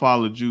if y'all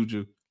follow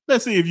Juju.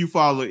 Let's see if you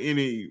follow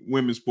any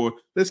women's sport.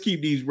 Let's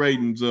keep these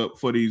ratings up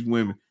for these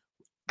women.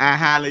 I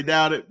highly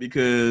doubt it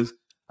because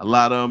a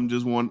lot of them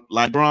just want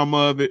like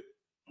drama of it.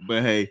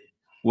 But hey,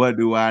 what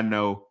do I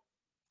know?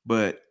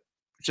 But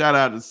shout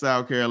out to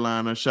South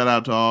Carolina. Shout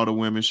out to all the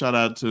women. Shout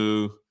out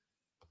to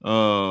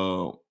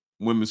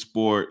women's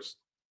sports.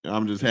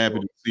 I'm just happy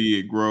to see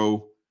it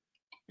grow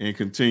and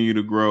continue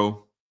to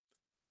grow.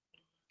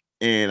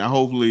 And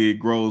hopefully it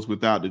grows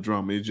without the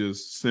drama. It's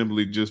just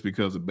simply just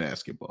because of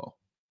basketball.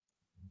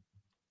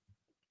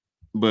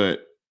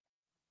 But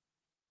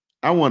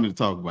I wanted to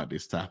talk about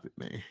this topic,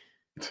 man.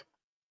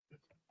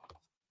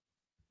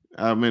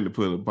 I meant to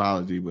put an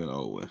apology, but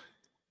oh well.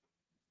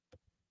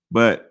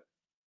 But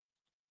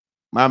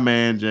my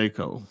man J.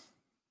 Cole,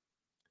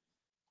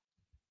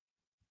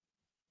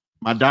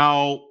 my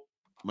dog,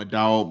 My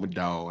dog.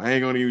 I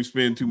ain't gonna even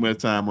spend too much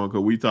time on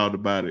because we talked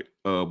about it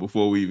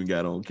before we even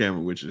got on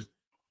camera, which is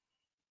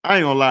I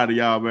ain't gonna lie to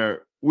y'all, man.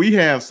 We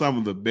have some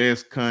of the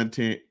best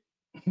content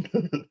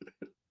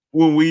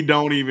when we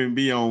don't even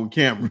be on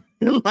camera.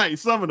 Like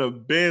some of the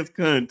best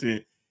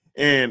content.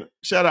 And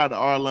shout out to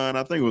Arlon.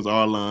 I think it was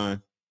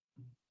Arlon.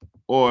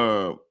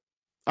 Or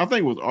I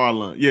think it was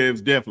Arlon. Yeah, it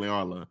was definitely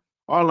Arlon.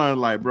 Arlon,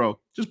 like, bro,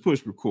 just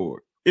push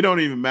record. It don't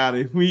even matter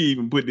if we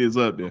even put this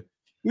up there.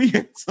 We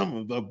had some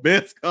of the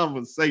best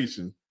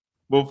conversations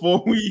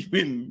before we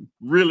even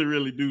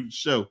really do the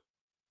show.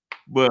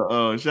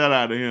 But shout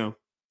out to him.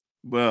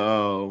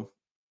 But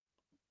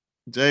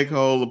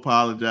J.Cole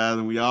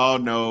apologizing. We all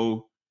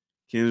know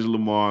Kendrick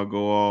Lamar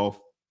go off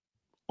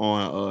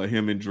on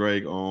him and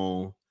Drake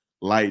on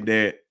Like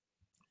That,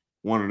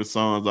 one of the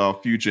songs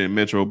off Future and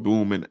Metro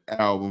Boomin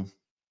album.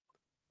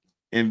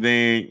 And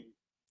then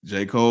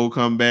J. Cole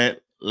come back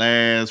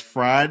last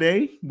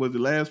Friday. Was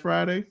it last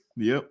Friday?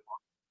 Yep.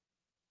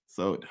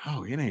 So, it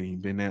ain't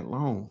even been that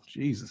long.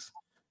 Jesus.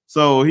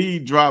 So he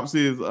drops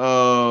his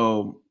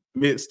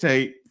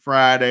mixtape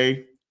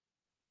Friday.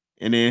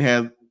 And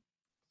then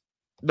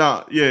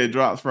it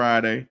drops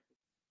Friday.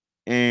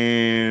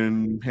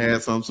 And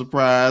had some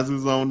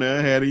surprises on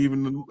there. Had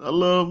even a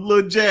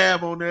little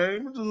jab on there.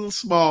 Just a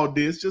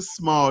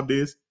small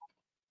diss.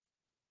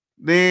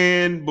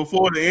 Then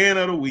before the end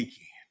of the weekend,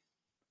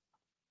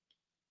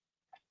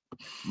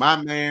 my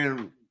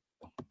man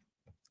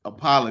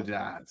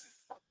apologizes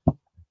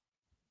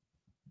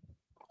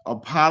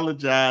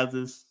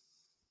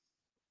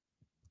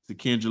to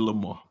Kendrick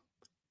Lamar.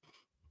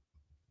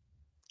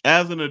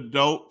 As an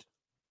adult,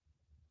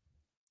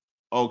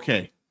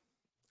 okay,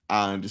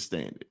 I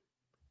understand it.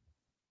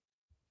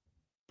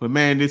 But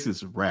man, this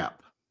is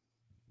rap.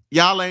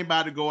 Y'all ain't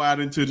about to go out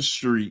into the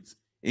streets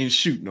and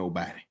shoot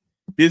nobody.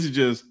 This is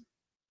just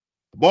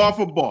bar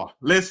for bar.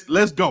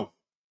 Let's go.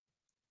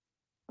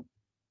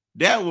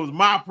 That was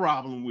my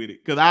problem with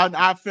it. Because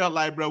I felt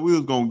like, bro, we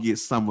was going to get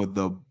some of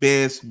the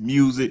best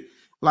music.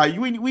 Like,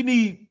 we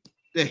need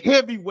the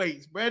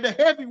heavyweights, bro. The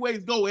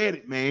heavyweights go at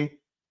it, man.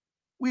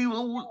 We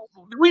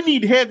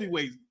need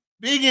heavyweights.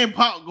 Big and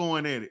Pop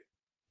going at it.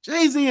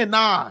 Jay-Z and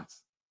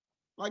Nas.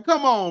 Like,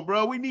 come on,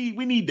 bro. We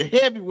need the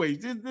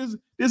heavyweights.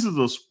 This is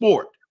a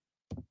sport.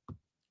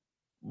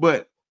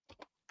 But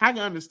I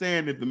can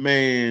understand if the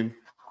man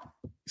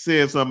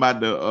said something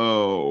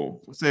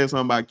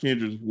about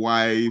Kendrick's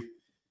wife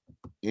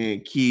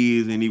and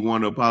kids, and he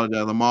wanted to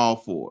apologize. I'm all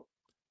for it.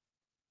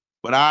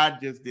 But I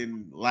just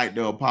didn't like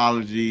the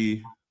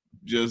apology.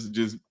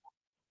 Just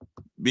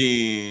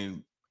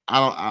being,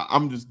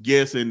 I'm just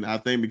guessing. I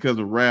think because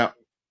of rap,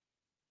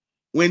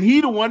 when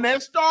he the one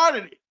that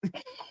started it,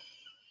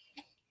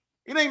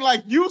 it ain't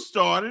like you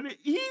started it.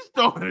 He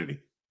started it.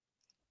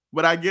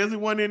 But I guess it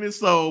wasn't in his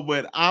soul.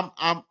 But I'm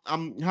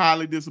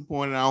highly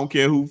disappointed. I don't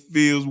care who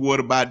feels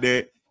what about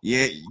that.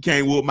 Yeah, you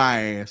can't whoop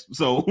my ass.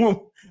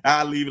 So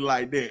I'll leave it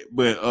like that.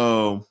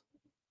 But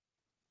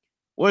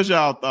what's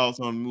y'all thoughts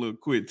on the little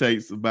quick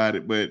takes about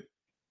it? But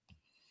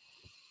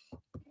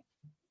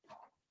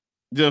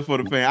just for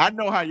the fan, I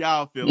know how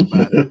y'all feel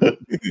about it.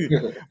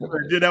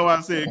 That's why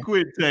I said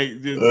quick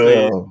take. Just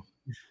say. All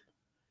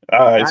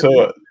right,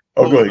 so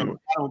go ahead. I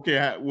don't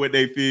care what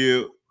they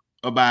feel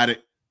about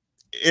it.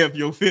 If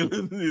your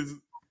feelings is,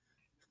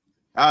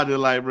 I just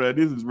like, bro,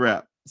 this is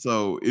rap.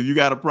 So if you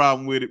got a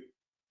problem with it,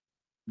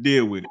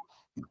 deal with it.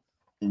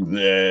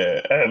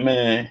 Yeah,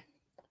 man.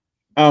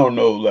 I don't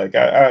know. Like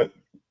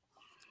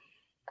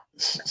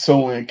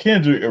so when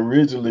Kendrick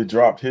originally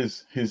dropped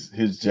his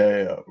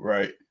jab,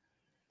 right?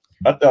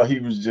 I thought he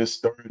was just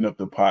stirring up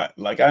the pot.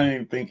 Like I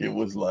didn't think it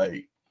was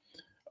like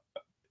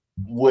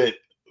what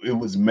it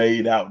was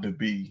made out to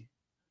be.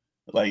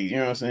 Like, you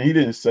know what I'm saying? He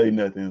didn't say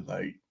nothing.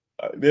 Like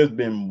there's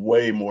been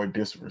way more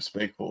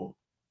disrespectful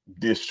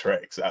diss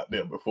tracks out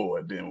there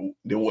before than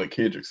what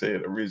Kendrick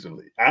said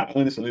originally. I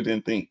honestly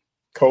didn't think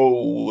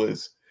Cole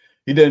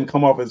he didn't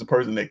come off as a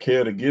person that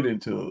cared to get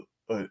into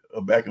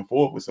a back and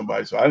forth with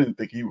somebody. So I didn't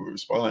think he would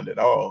respond at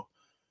all.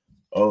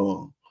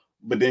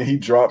 But then he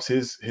drops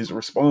his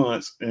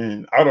response,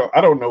 and I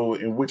don't know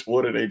in which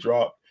order they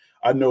dropped.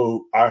 I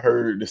know I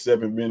heard the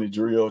 7-minute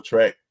drill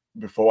track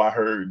before I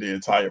heard the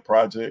entire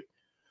project.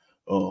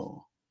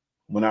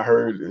 When I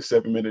heard the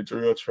 7-minute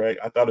drill track,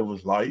 I thought it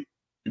was light.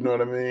 You know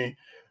what I mean?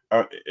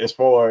 As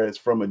far as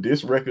from a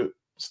diss record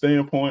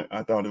standpoint,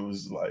 I thought it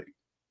was like,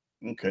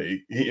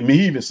 okay. He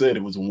even said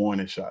it was a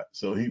warning shot.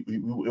 So it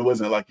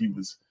wasn't like he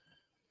was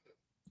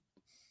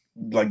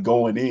like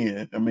going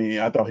in. I mean,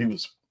 I thought he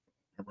was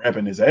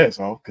rapping his ass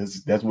off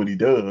because that's what he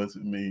does.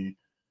 I mean,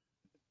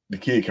 the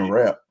kid can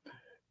rap.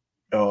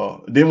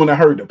 Then when I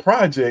heard the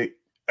project,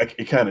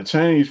 it kind of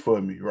changed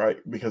for me, right?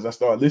 Because I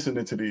started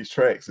listening to these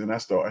tracks and I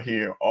started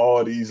hearing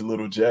all these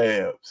little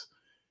jabs.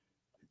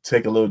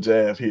 Take a little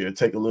jab here,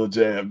 take a little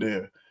jab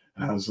there.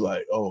 And I was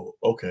like, oh,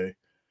 okay.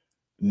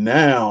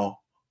 Now,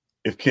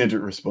 if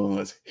Kendrick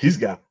responds, he's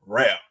got to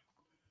rap,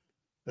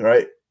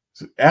 right?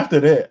 So after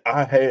that,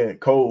 I had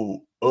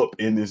Cole up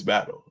in this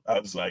battle. I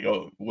was like,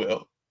 oh,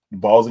 well, the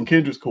ball's in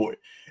Kendrick's court.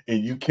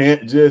 And you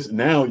can't just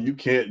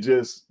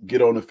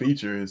get on a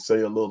feature and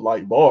say a little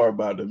light bar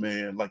about the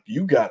man. Like,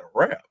 you gotta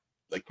rap.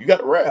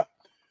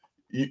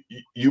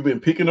 You've been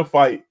picking a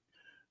fight,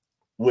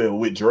 well,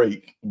 with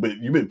Drake, but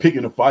you've been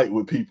picking a fight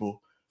with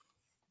people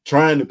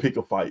trying to pick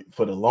a fight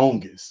for the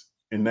longest.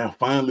 And now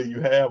finally you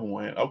have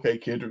one. Okay,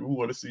 Kendrick, we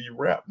want to see you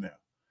rap now.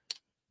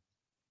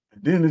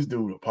 And then this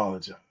dude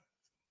apologized.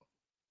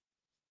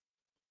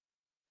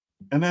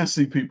 And I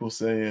see people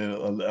saying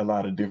a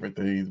lot of different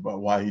things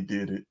about why he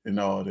did it and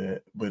all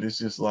that. But it's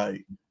just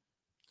like,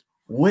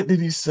 what did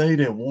he say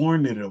that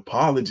warranted an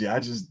apology? I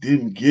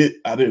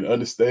didn't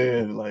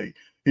understand. Like,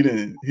 he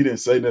didn't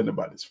say nothing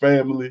about his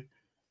family.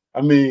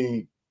 I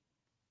mean,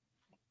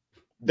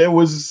 there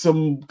was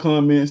some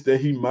comments that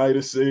he might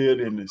have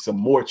said in some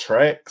more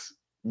tracks,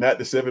 not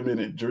the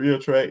 7-minute drill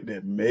track,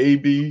 that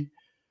maybe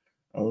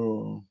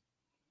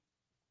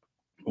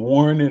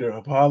warranted an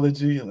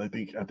apology. And I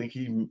think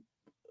he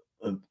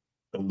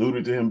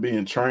alluded to him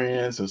being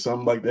trans or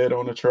something like that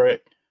on the track.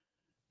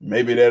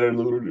 Maybe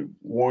that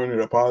warranted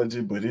an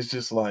apology, but it's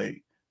just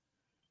like,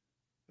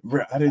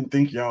 I didn't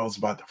think y'all was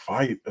about to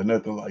fight or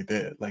nothing like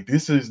that. Like,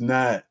 this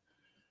wasn't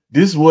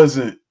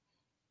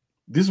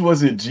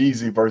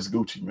Jeezy versus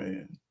Gucci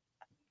Mane,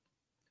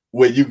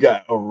 where you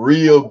got a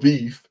real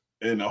beef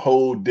and a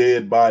whole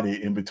dead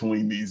body in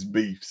between these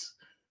beefs,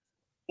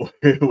 where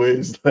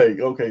it's like,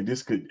 okay,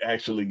 this could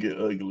actually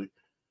get ugly.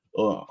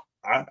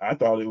 I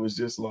thought it was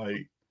just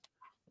like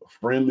a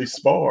friendly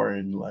spar,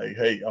 and like,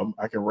 hey,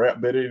 I can rap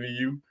better than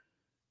you.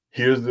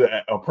 Here's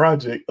a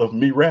project of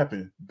me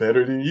rapping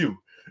better than you.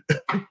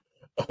 I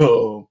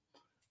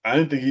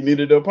didn't think he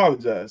needed to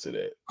apologize to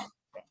that.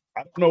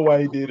 I don't know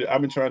why he did it.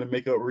 I've been trying to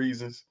make up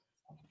reasons.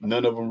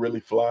 None of them really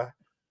fly.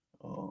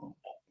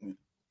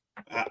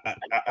 I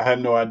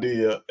had no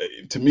idea.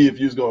 To me, if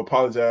you was going to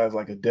apologize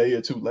like a day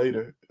or two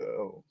later,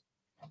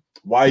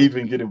 why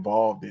even get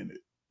involved in it?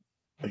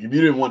 Like, if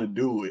you didn't want to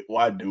do it,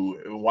 why do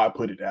it? Why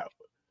put it out?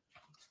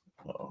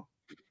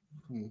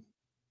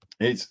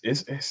 It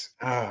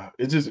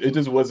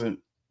just wasn't.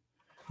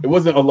 It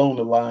wasn't along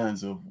the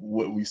lines of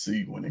what we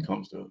see when it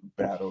comes to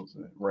battles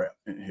and rap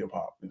and hip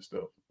hop and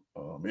stuff.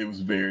 It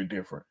was very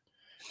different.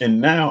 And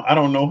now I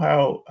don't know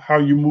how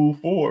you move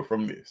forward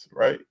from this,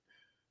 right?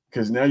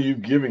 Because now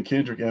you've given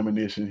Kendrick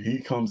ammunition. He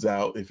comes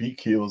out. If he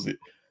kills it,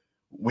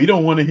 we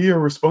don't want to hear a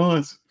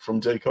response from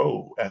J.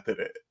 Cole after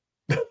that.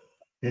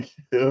 You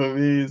know what I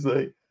mean? It's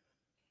like,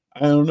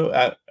 I don't know.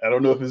 I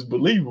don't know if it's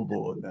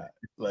believable or not.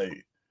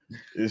 Like,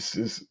 it's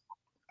just,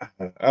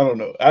 I don't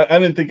know. I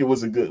didn't think it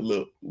was a good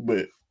look,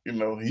 but you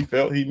know, he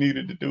felt he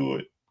needed to do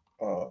it.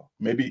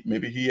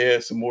 Maybe he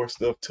had some more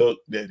stuff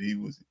tucked that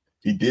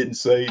he didn't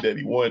say that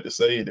he wanted to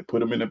say, and it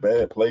put him in a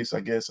bad place,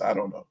 I guess. I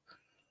don't know.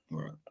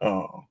 Right.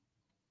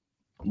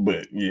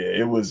 But yeah,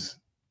 it was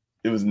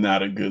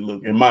not a good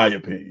look, in my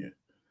opinion.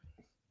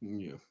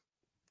 Yeah.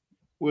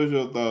 What's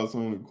your thoughts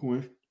on it,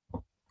 Quinn?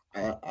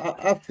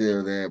 I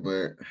feel that,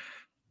 but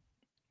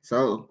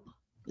so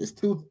it's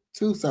two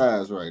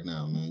sides right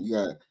now, man.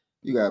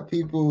 You got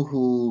people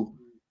who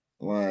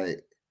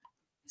like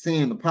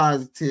seeing the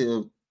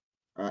positive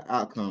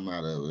outcome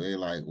out of it. They're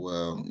like,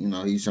 well, you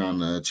know, he's trying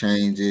to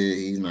change it.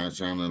 He's not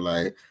trying to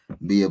like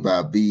be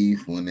about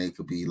beef when they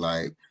could be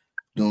like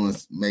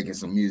making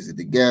some music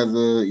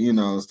together, you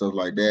know, stuff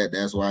like that.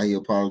 That's why he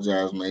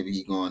apologized. Maybe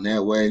he going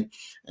that way.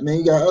 And then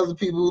you got other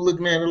people who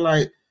looking at it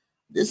like,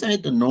 this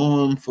ain't the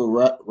norm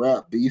for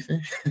rap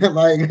beefing.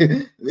 Like,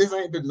 this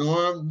ain't the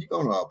norm. You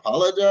gonna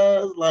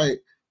apologize?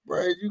 Like,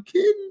 bro, you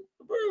kidding?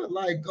 Bro,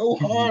 like, go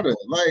harder.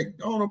 Like,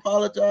 don't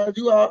apologize.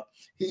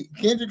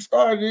 Kendrick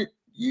started it.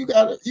 You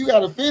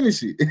gotta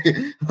finish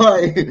it.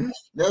 Like,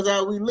 that's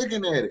how we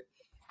looking at it.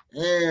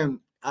 And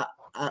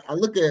I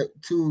look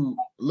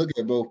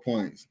at both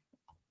points.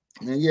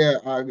 And yeah,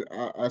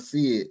 I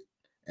see it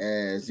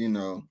as, you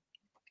know,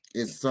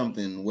 it's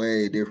something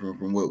way different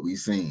from what we've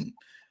seen.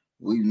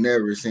 We've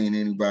never seen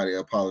anybody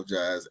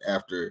apologize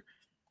after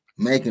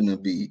making a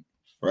beat,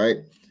 right?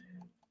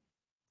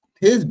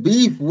 His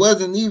beef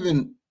wasn't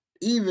even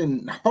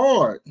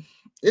hard.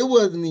 It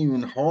wasn't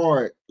even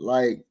hard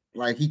like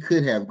he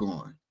could have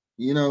gone,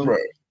 you know. Right.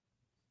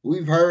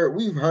 We've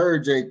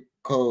heard J.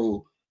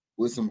 Cole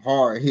with some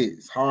hard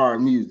hits,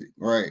 hard music,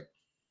 right?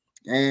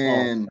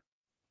 And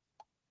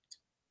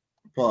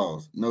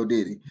pause, no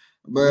Diddy.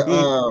 But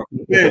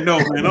yeah, no,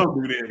 man,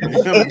 don't do that.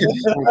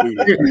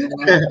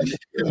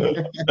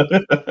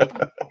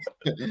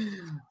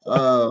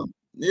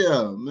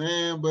 Yeah,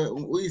 man, but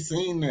we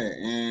seen that,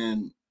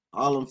 and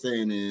all I'm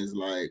saying is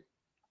like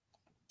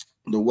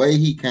the way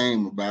he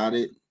came about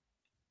it.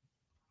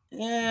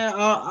 Yeah,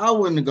 I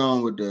wouldn't have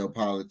gone with the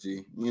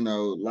apology. You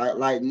know,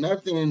 like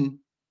nothing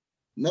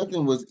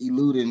was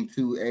alluding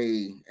to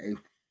a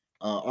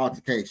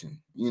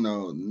altercation. You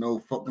know, no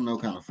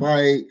kind of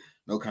fight,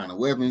 no kind of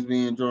weapons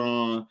being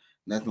drawn,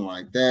 nothing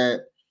like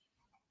that.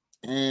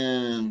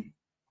 And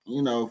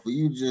you know, for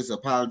you to just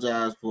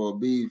apologize for a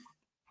beef,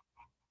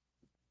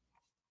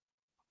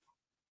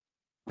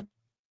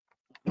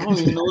 I don't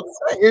even know what to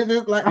say. It's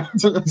just like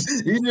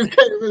you just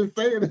can't even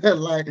say that.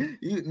 Like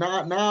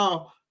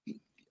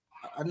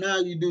now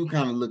you do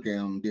kind of look at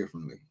him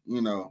differently.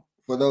 You know,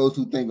 for those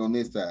who think on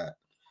this side.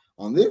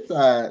 On this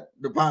side,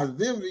 the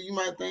positivity, you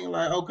might think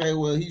like, okay,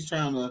 well, he's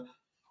trying to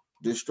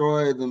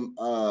destroy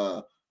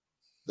the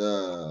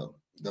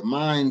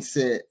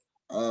mindset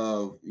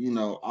of, you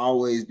know,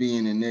 always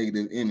being in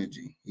negative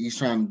energy. He's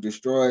trying to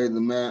destroy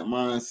the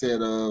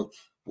mindset of,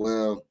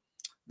 well,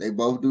 they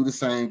both do the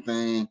same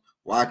thing.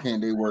 Why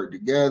can't they work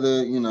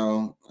together, you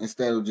know,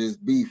 instead of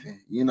just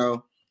beefing, you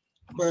know?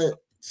 But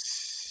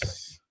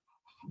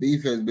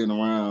beef has been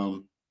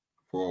around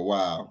for a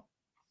while.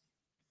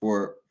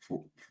 For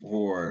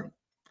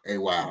a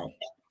while.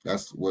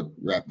 That's what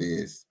rap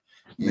is,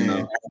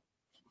 you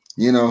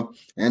know,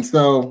 and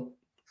so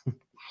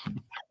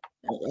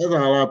that's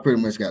all I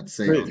pretty much got to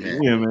say on that.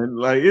 Yeah, man.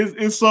 Like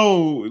it's so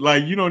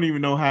like you don't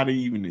even know how to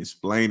even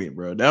explain it,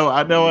 bro.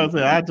 I know what I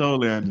said. I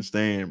totally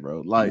understand,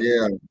 bro. Like,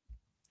 yeah,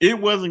 it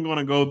wasn't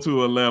gonna go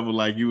to a level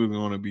like you were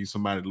gonna be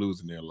somebody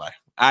losing their life.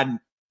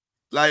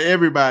 Like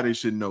everybody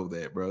should know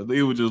that, bro.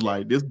 It was just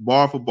like this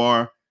bar for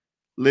bar.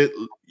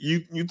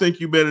 You think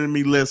you better than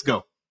me? Let's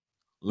go.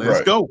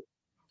 Let's go.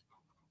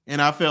 And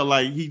I felt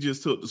like he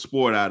just took the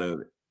sport out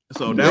of it.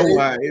 So that's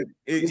why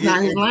it's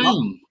not his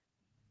lane.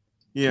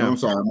 Yeah, no, I'm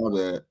sorry, my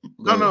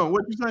bad. No,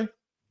 what you say?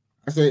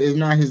 I said it's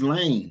not his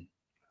lane.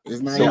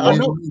 It's not. So,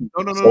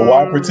 no. So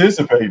why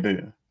participate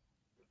then?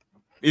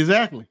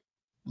 Exactly.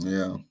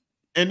 Yeah.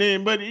 And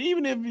then, but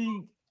even if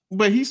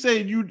he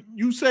said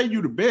you say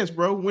you the best,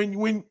 bro.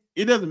 When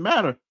it doesn't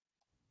matter.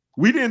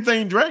 We didn't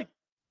think Drake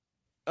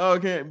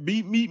can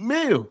beat Meek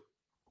Mill,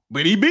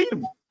 but he beat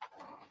him.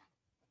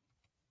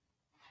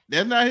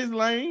 That's not his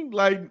lane.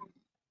 Like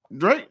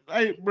Drake,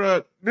 like,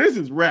 bro, this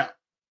is rap.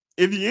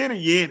 If you're in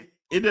it, you're in it.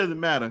 It doesn't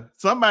matter.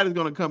 Somebody's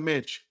gonna come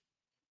at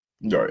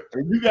you. Right.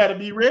 And you got to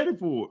be ready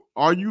for it.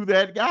 Are you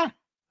that guy?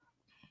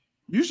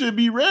 You should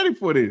be ready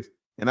for this.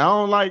 And I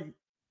don't like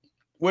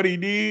what he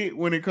did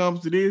when it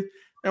comes to this.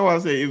 That's why I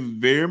say it was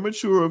very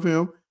mature of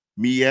him.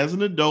 Me as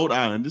an adult,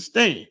 I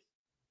understand.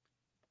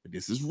 But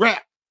this is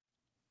rap.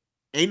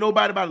 Ain't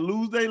nobody about to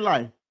lose their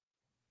life.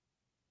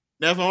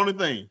 That's the only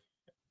thing.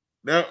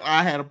 That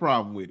I had a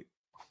problem with it.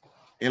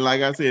 And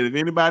like I said, if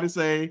anybody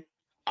say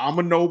I'm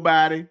a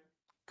nobody,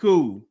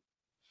 cool.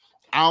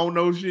 I don't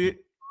know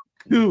shit,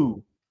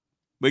 cool.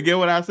 But get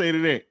what I say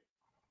to that?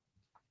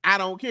 I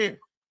don't care.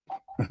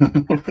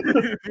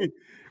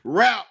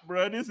 Rap,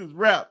 bro. This is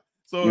rap.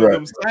 So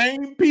them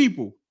same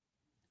people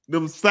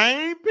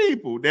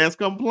that's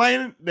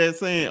complaining, that's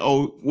saying,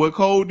 oh, what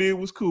Cole did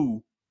was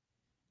cool.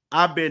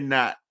 I bet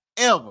not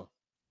ever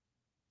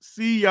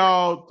see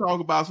y'all talk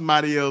about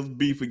somebody else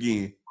beef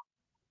again.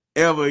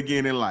 Ever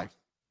again in life.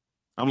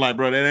 I'm like,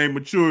 bro, that ain't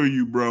mature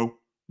you, bro.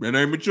 That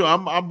ain't mature.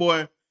 I'm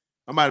boy,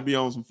 I might be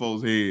on some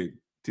folks' head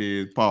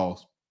to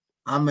pause.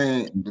 I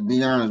mean, to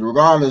be honest,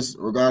 regardless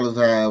of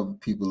how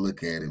people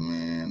look at it,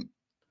 man.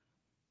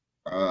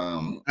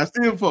 I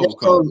still folks.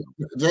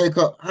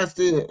 J.Cole, I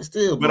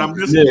still, but I'm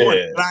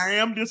disappointed. Yeah. I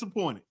am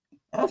disappointed.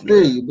 I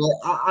feel you, but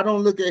I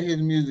don't look at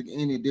his music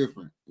any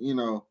different, you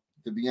know,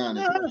 to be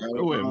honest.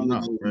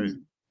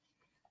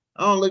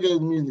 I don't look at his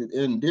music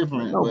any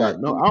different. I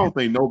don't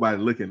think nobody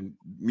looking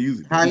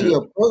music. How he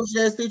approached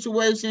that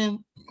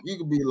situation, you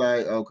could be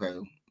like, okay,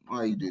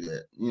 why you do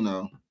that? You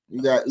know,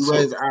 you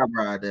raise the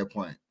eyebrow at that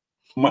point.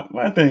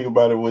 My thing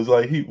about it was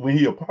like when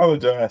he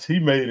apologized, he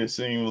made it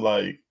seem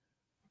like,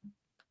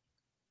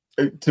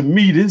 to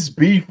me, this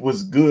beef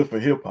was good for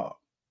hip hop.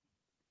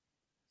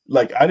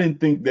 Like, I didn't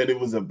think that it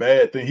was a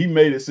bad thing. He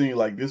made it seem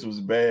like this was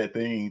a bad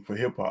thing for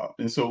hip hop.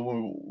 And so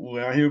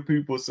when I hear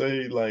people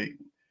say like,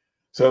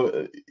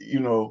 you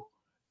know,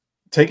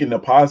 taking the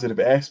positive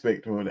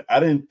aspect of it, I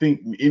didn't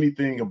think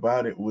anything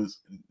about it was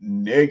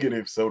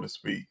negative, so to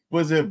speak.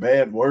 Was there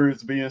bad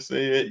words being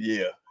said?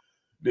 Yeah.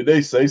 Did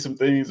they say some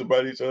things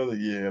about each other?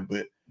 Yeah.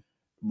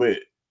 But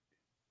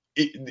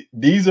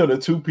these are the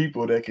two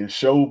people that can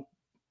show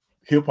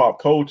hip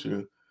hop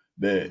culture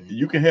that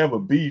you can have a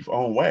beef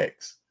on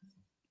wax.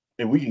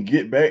 And we can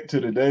get back to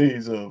the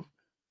days of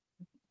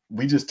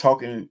we just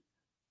talking,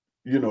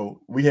 you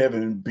know, we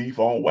having beef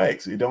on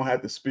wax. It don't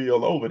have to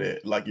spill over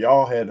that. Like,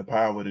 y'all had the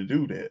power to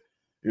do that.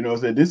 You know what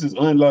I'm saying? This is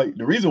unlike,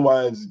 the reason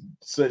why it's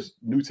such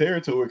new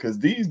territory, because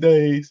these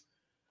days,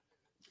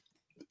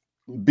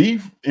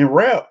 beef and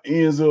rap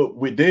ends up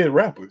with dead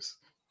rappers.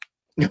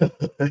 You know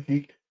what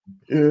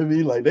I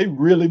mean? Like, they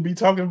really be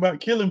talking about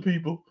killing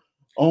people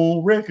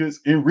on records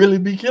and really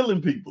be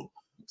killing people.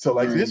 So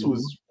like this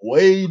was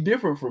way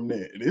different from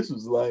that. This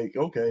was like,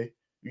 okay,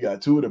 you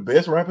got two of the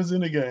best rappers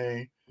in the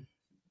game.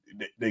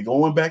 They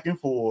going back and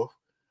forth,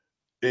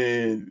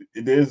 and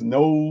there's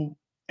no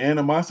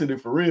animosity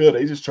for real.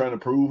 They just trying to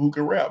prove who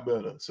can rap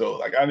better. So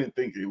like, I didn't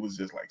think it was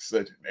just like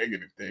such a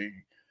negative thing.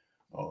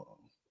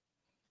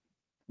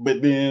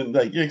 But then,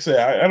 like you say,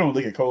 I don't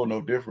look at Cole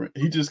no different.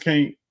 He just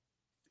can't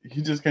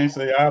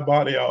say I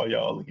body all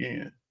y'all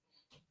again.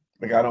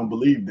 Like, I don't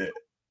believe that.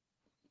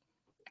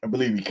 I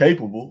believe he's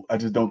capable. I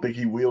just don't think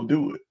he will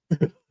do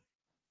it.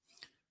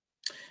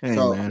 Hey,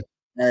 so, man.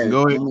 Hey,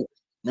 Go ahead.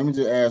 Let me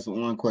just ask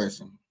one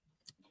question.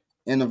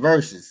 In the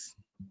verses,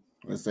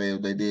 let's say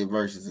if they did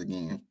verses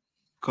again,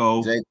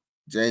 Cole.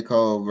 J.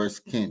 Cole versus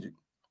Kendrick.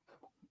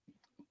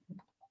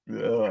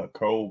 Yeah,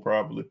 Cole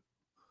probably.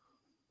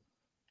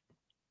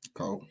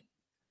 Cole.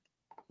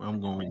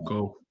 I'm going to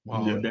go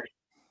all day.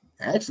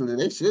 Actually,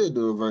 they should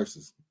do a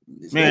versus.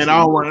 Man, I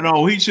don't want to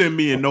know. He shouldn't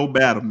be in no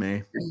battle,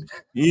 man.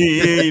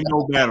 He ain't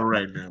no battle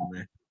right now,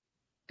 man.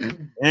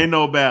 Ain't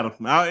no battle.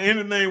 Now,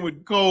 anything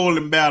with Cole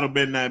and battle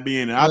better not be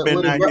in it. I bet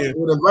not here.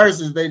 With the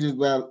verses, they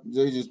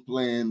just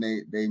playing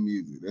they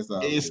music. That's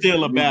all. It's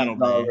still a battle,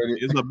 man.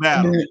 It's a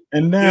battle.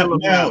 And now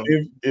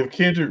if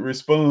Kendrick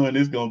respond,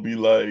 it's gonna be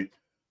like,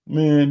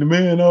 man, the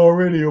man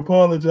already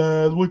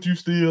apologized. What you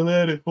still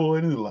at it for?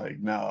 And it's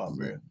like, nah,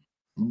 man.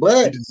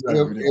 But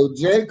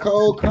if J.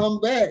 Cole come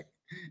back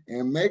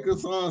and make a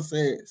song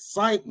say,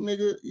 "Psych,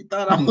 nigga," you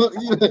thought I was,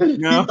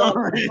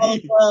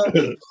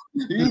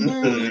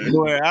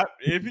 Boy,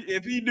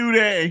 if he do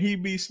that and he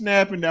be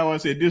snapping, that I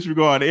said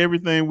disregard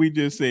everything we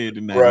just said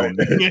tonight. Right.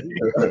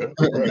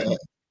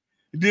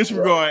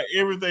 Disregard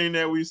everything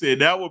that we said.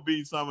 That would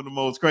be some of the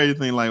most crazy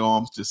thing. Like, oh,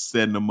 I'm just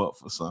setting them up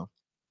for something.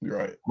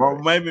 Right. Well,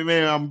 maybe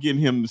I'm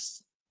getting him to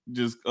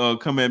just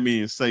come at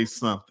me and say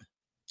something,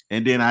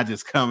 and then I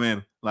just come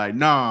in like,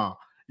 nah.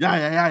 Yeah,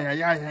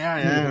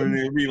 and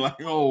it'd be like,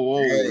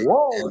 whoa. If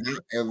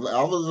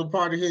I was a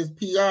part of his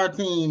PR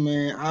team,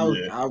 man,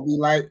 I'll be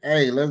like,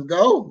 hey, let's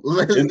go.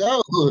 But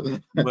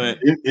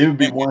it would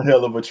be one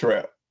hell of a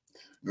trap.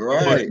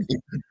 Right.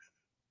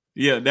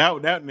 Yeah,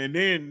 that and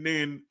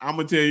then I'm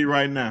gonna tell you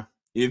right now,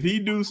 if he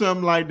do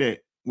something like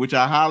that, which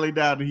I highly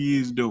doubt he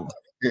is doing,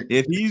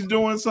 if he's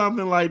doing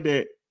something like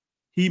that,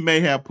 he may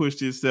have pushed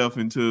himself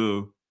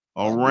into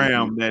a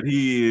realm that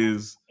he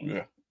is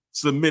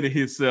submitted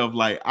himself.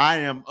 Like, I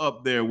am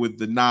up there with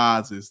the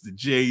Nas's, the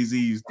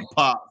Jay-Z's, the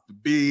Pops, the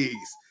Bigs.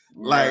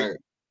 Like,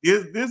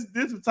 this is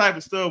the type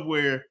of stuff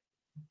where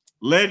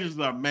legends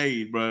are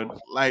made, bro.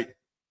 Like,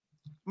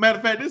 matter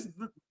of fact, this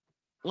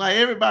like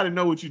everybody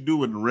know what you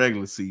do in the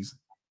regular season.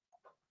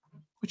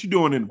 What you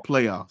doing in the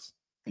playoffs?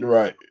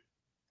 Right.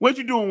 What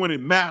you doing when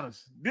it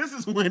matters? This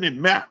is when it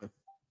matters.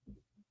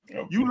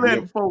 Okay. You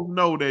letting folks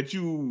know that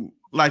you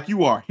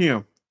are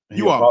him.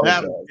 You are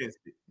battle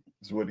tested.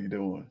 That's what he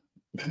doing.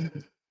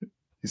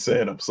 He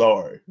said, "I'm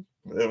sorry."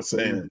 They were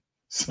saying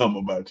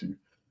something about you.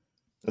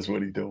 That's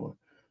what he doing.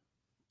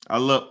 I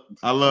love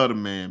the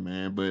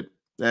man, but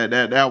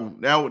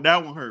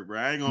that one hurt, bro.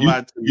 I ain't gonna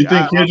lie to you. You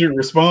think Kendrick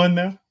respond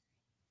now?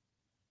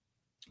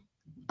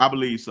 I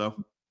believe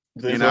so.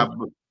 And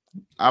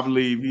I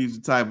believe he's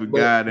the type of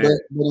guy that.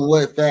 But in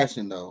what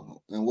fashion,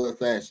 though? In what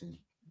fashion?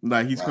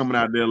 Like, he's coming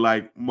out there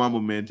like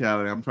Mamba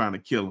mentality. I'm trying to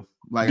kill him.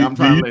 Like, I'm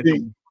trying to let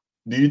him.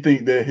 Do you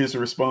think that his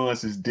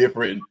response is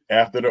different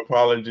after the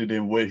apology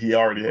than what he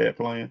already had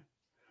planned?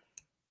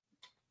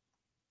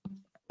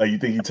 Like, you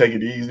think he take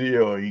it easy,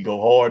 or he go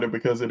harder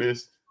because of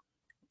this,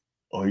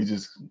 or he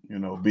just,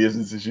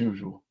 business as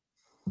usual?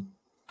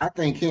 I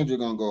think Kendrick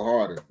gonna go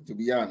harder, to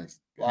be honest.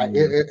 Like,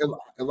 if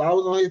I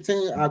was on his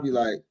team, I'd be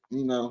like,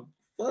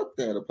 fuck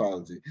that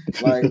apology.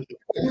 Like,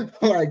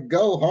 like,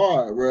 go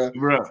hard, bro.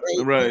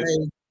 Right.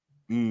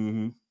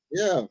 Mm-hmm.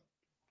 Yeah.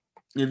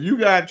 If you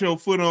got your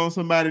foot on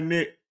somebody's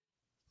neck,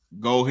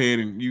 go ahead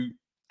and you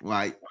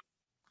like,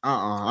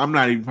 I'm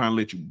not even trying to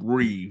let you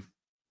breathe.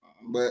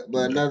 But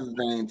another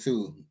thing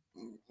too,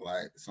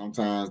 like,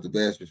 sometimes the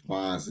best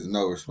response is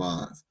no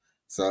response.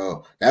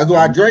 So that's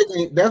why Drake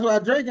ain't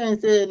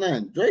said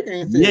nothing. Drake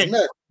ain't said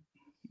nothing.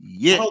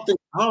 Yeah.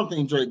 I don't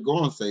think Drake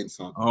gonna say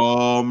something.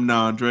 Oh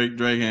no, Drake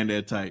ain't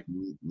that type.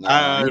 You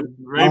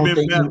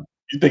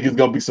think it's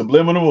gonna be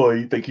subliminal, or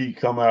you think he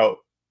come out?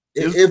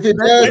 If it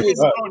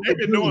does, they've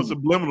been doing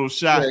subliminal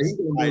shots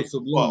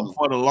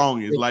for the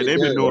longest. Like, they've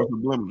been doing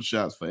subliminal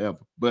shots forever.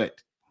 But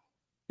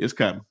it's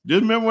coming.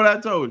 Just remember what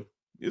I told you.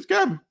 It's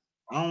coming.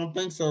 I don't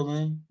think so,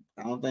 man.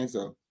 I don't think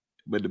so.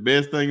 But the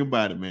best thing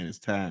about it, man, is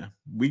time.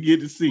 We get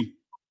to see.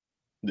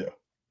 Yeah.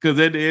 Because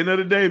at the end of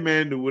the day,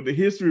 man, with the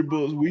history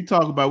books, we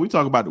talk about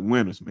the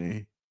winners,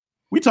 man.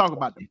 We talk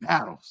about the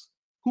battles.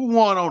 Who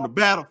won on the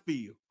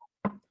battlefield?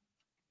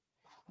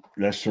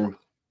 That's true.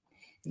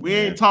 We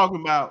ain't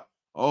talking about,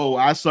 oh,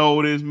 I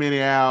sold this many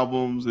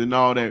albums and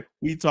all that.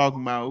 We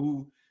talking about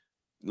who,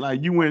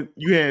 like,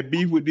 you had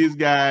beef with this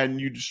guy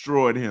and you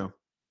destroyed him.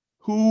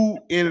 Who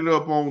ended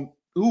up on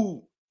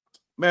who?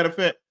 Matter of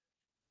fact,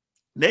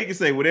 they can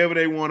say whatever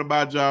they want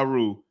about Ja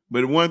Rule,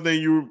 but one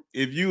thing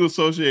if you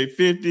associate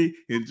 50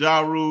 and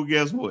Ja Rule,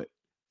 guess what?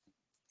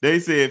 They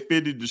said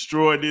 50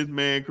 destroyed this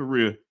man's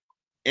career,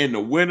 and the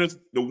winners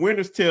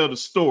tell the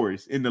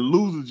stories, and the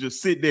losers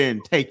just sit there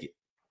and take it.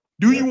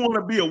 Do you want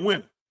to be a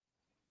winner?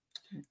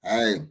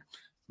 Hey,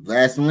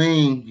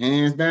 Vaseline,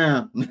 hands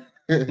down.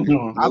 I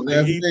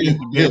think Ether is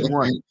the best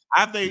one.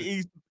 I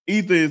think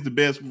Ether is the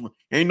best one.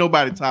 Ain't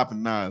nobody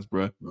topping Nas,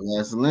 bro.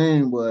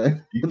 Vaseline, boy.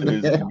 Ether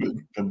is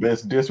the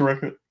best diss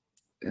record.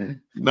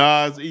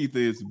 Nas Ether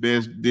is the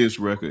best diss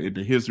record in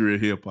the history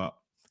of hip hop.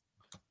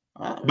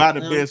 By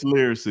the best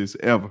lyricists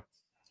ever.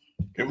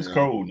 It was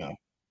cold now.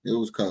 It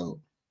was cold.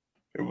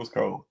 It was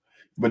cold.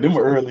 But them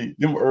early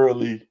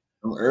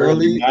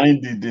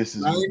 90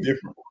 disses was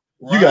different.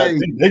 Right.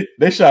 You got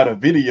they shot a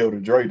video to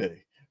Dre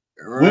Day.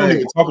 Right. We don't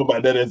even talk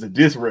about that as a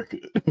diss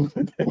record.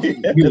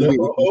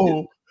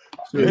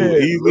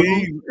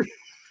 Easy.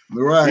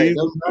 Right.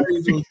 Those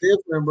 90s was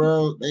different,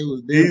 bro. They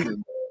was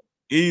different.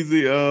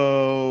 Easy,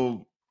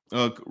 real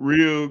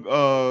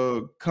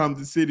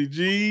Compton City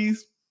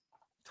G's,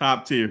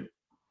 top tier.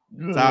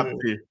 Top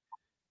tier.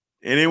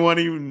 And it wasn't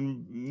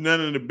even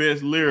none of the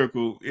best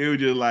lyrical. It was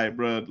just like,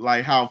 bro,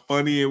 like how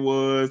funny it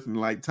was, and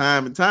like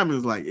time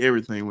is like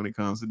everything when it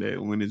comes to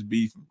that. When it's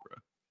beefing, bro.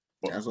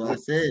 That's what I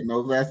said.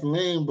 No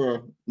Vaseline,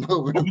 bro.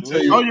 No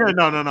Vaseline. Oh yeah,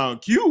 no.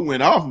 Q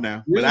went off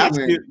now, but I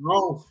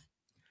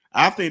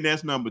think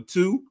that's number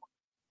 2.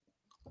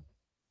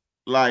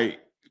 Like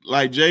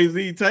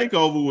Jay-Z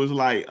Takeover was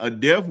like a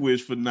death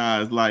wish for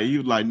Nas. Like he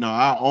was like, no,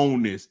 I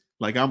own this.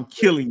 Like I'm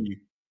killing you.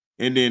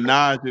 And then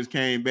Nas just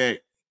came back.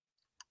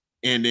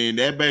 And then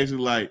that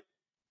basically like,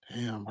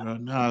 damn, bro,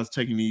 Nas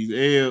taking his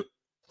L,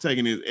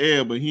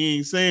 but he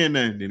ain't saying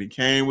nothing. Then he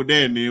came with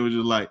that, and then it was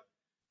just like,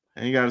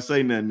 I ain't got to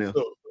say nothing else.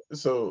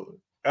 So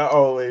I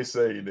always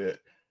say that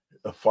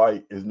a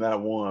fight is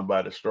not won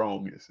by the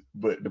strongest,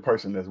 but the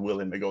person that's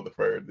willing to go the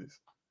furthest.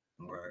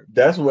 Right.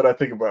 That's what I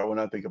think about when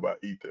I think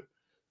about Ether.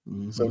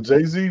 Mm-hmm. So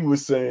Jay-Z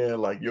was saying,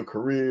 like, your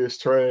career is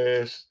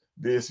trash,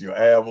 this, your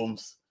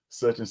albums,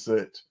 such and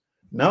such.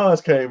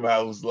 Nas came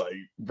out, was like,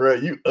 bro,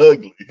 you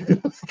ugly.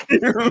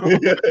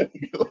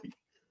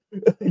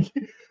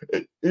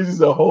 It's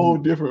just a whole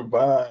different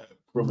vibe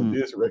from a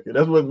diss record.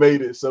 That's what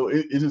made it so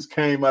it just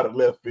came out of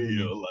left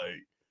field.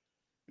 Like,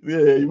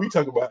 yeah, we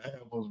talk about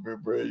albums,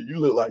 bro. You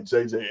look like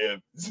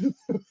JJ Evans.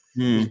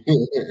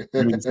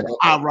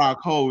 I rock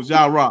hoes,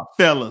 y'all rock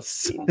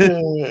fellas.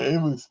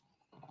 It was.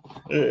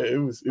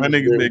 My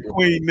nigga said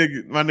Queen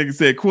niggas. My nigga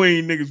said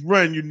Queen niggas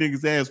run. You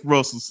niggas ask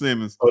Russell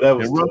Simmons. Oh, that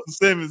was and Russell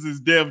Simmons is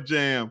Def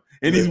Jam,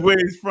 and he's where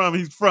he's from.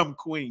 He's from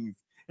Queens,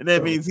 and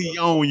that means he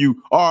own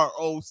you.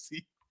 ROC.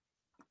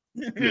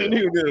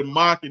 Nigga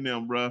mocking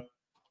them, bro.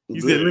 He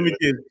said, "Let me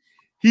get it.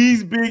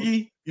 He's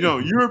Biggie. You know,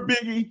 you're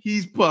Biggie.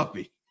 He's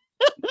Puffy."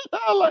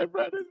 I like,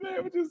 bro. This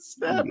man was just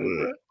snapping,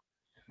 bro.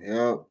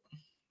 Yep.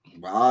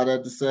 But all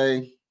that to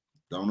say,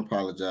 don't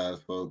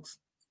apologize, folks.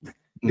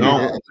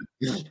 No.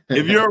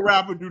 If you're a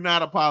rapper, do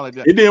not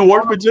apologize. It didn't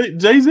work for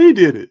Jay-Z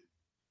did it.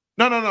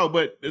 No.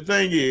 But the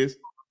thing is,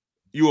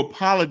 you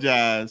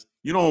apologize.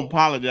 You don't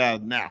apologize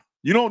now.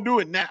 You don't do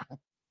it now.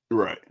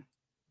 Right.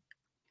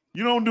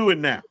 You don't do it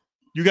now.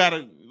 You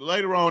gotta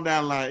later on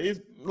down the line.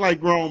 It's like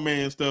grown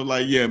man stuff.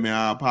 Like, yeah, man,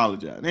 I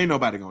apologize. Ain't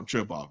nobody gonna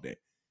trip off that.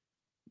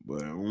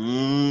 But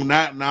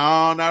not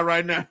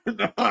right now.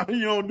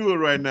 You don't do it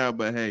right now.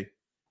 But hey,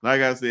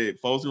 like I said,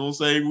 folks gonna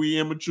say we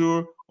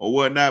immature or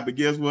whatnot. But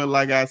guess what?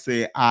 Like I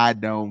said, I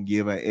don't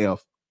give a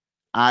F.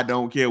 I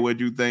don't care what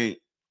you think.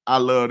 I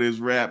love this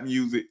rap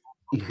music.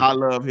 I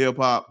love hip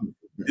hop.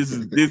 This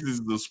is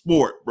the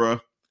sport, bro.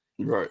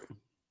 Right.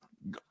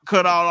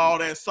 Cut out all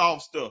that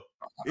soft stuff.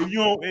 If you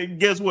don't, and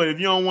guess what? If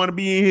you don't want to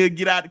be in here,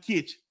 get out the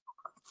kitchen.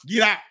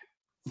 Get out.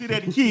 Sit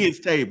at the kids'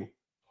 table.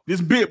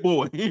 This big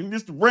boy.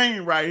 This the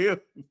rain right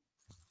here.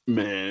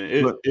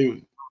 Man,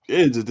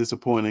 it's just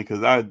disappointing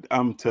because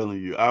I'm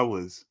telling you,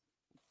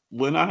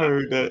 when I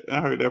heard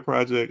that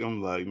project,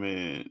 I'm like,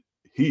 man,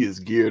 he is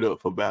geared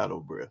up for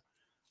battle, bro.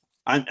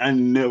 I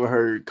never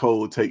heard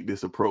Cole take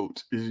this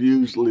approach. It's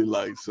usually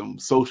like some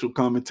social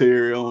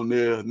commentary on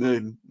there.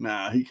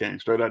 Nah, he came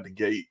straight out the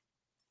gate,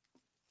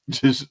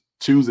 just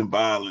choosing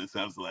violence.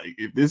 I was like,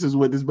 if this is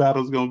what this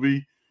battle is gonna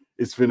be,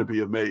 it's gonna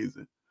be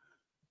amazing.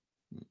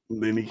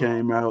 And then he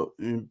came out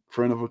in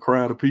front of a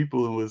crowd of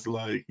people and was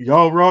like,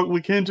 "Y'all rock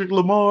with Kendrick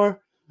Lamar?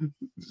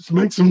 Just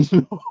make some."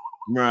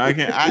 Bro,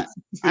 I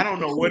don't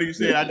know what he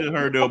said. I just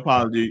heard the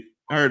apology.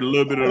 I heard a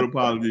little bit of the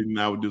apology, and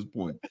I was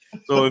disappointed.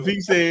 So if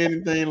he said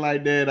anything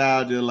like that,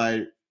 I'll just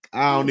like,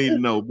 I don't need to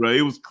know, bro.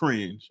 It was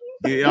cringe.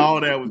 Yeah, all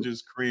that was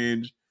just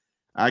cringe.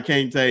 I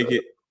can't take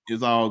it.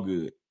 It's all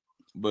good.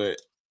 But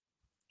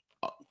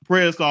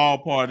prayers to all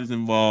parties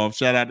involved.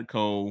 Shout out to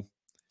Cole.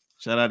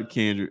 Shout out to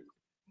Kendrick.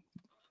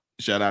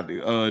 Shout out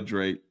to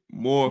Drake.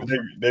 More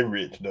they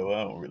rich though.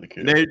 I don't really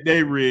care.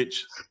 They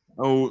rich.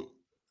 Oh,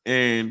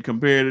 and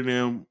compared to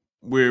them,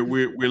 we're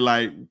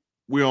like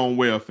we're on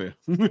welfare.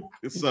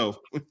 So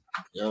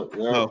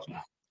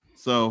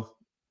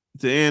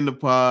to end the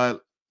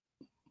pod,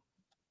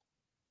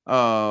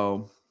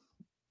 of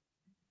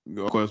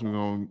course we're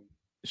gonna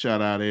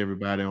shout out to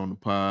everybody on the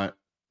pod,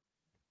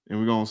 and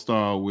we're gonna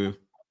start with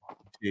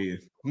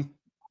Ted.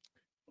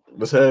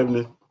 What's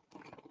happening?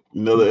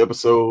 Another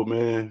episode,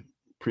 man.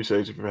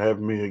 Appreciate you for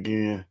having me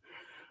again.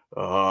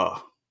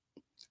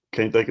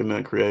 Can't think of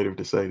nothing creative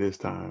to say this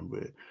time,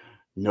 but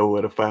you know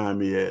where to find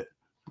me at.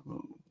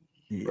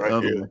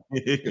 Right here.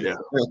 Yeah,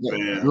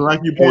 man. Like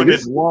you pointed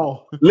at the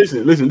wall.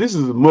 Listen, this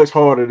is much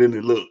harder than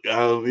it look.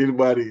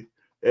 Anybody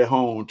at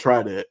home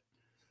try that,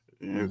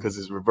 because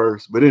it's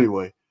reversed. But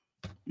anyway,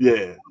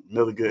 yeah,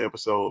 another good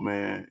episode,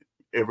 man.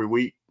 Every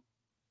week,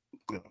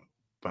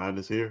 find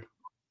us here.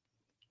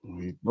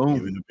 We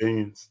giving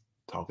opinions.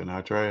 Talking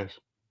our trash.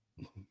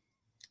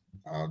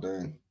 All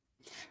day.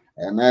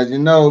 And as you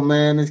know,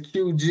 man, it's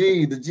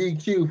QG, the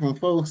GQ from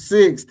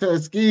 46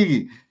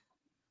 Tuskegee.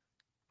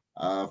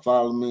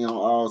 Follow me on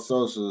all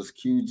socials,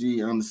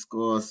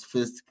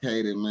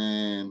 QG_sophisticated,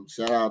 man.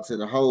 Shout out to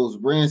the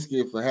host,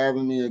 Brinsky, for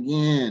having me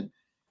again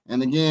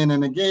and again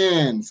and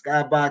again.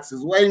 Skybox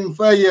is waiting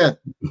for you.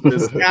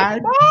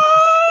 The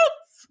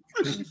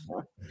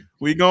Skybox.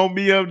 We gonna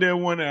be up there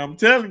one day. I'm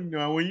telling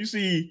you, when you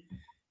see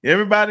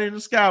everybody in the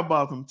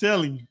Skybox, I'm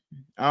telling you.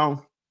 And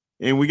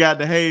we got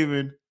the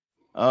Haven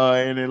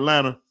in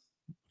Atlanta.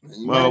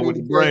 You might need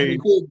to catch me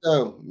quick,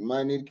 though. You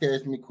might need to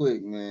catch me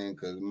quick, man,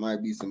 because it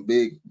might be some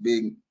big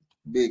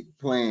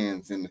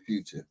plans in the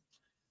future,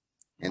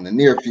 in the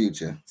near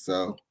future.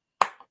 So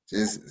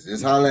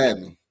just holler at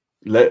me.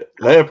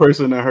 Last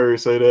person I heard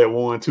say that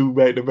won 2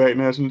 back-to-back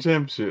national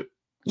championship.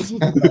 Hey. I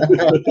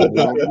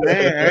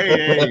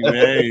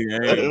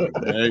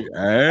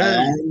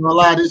ain't gonna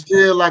lie, this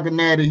feel like a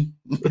natty.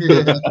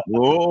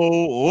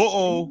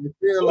 Whoa. It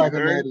feel like a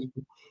natty.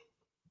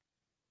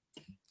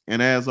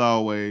 And as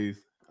always,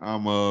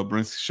 I'm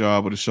Brinsky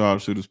Sharp of the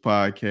Sharpshooters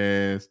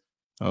Podcast.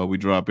 We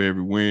drop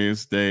every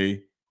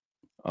Wednesday.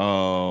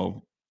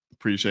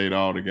 Appreciate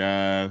all the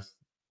guys,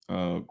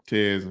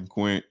 Tez and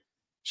Quint.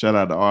 Shout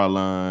out to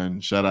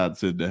Arlon. Shout out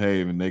to the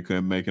Haven. They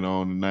couldn't make it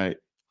on tonight.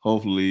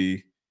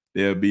 Hopefully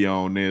they'll be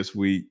on this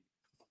week.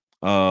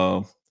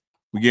 We're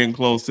getting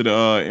close to the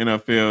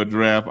NFL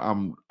draft.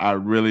 I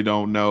really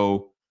don't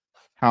know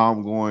how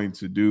I'm going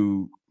to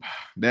do.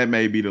 That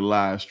may be the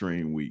live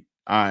stream week.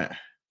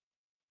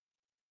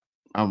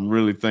 I'm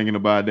really thinking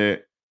about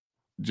that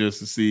just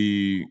to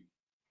see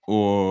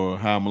or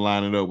how I'm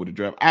lining up with the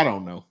draft. I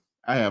don't know.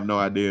 I have no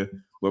idea.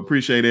 But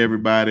appreciate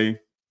everybody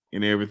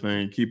and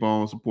everything. Keep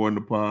on supporting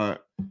the pod,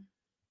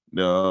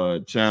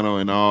 the channel,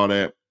 and all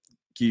that.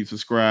 Keep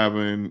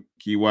subscribing.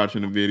 Keep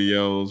watching the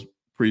videos.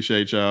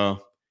 Appreciate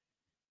y'all.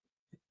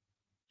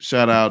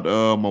 Shout out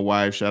to my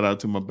wife. Shout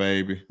out to my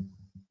baby.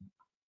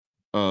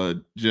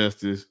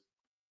 Justice.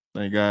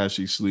 Thank God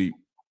she sleep.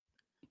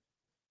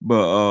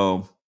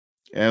 But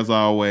as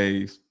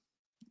always,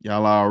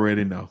 y'all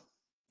already know.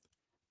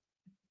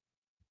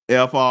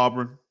 F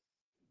Auburn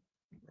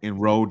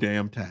and roll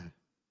damn time.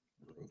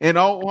 And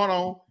hold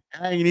on.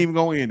 I ain't even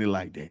gonna end it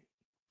like that.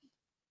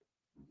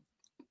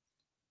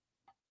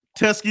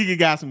 Tuskegee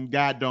got some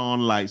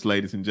goddamn lights,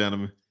 ladies and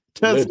gentlemen.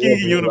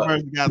 Tuskegee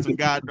University got some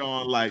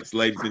goddamn lights,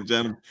 ladies and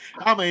gentlemen.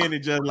 I'm gonna end it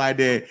just like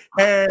that.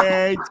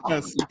 Hey,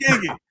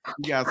 Tuskegee,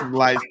 we got some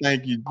lights.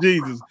 Thank you,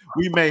 Jesus.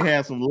 We may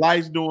have some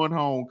lights during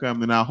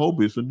homecoming. I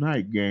hope it's a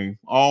night game.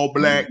 All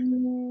black.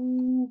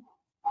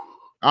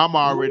 I'm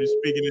already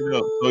speaking it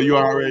up, so you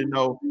already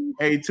know.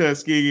 Hey,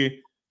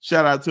 Tuskegee,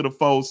 shout out to the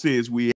 4-6. We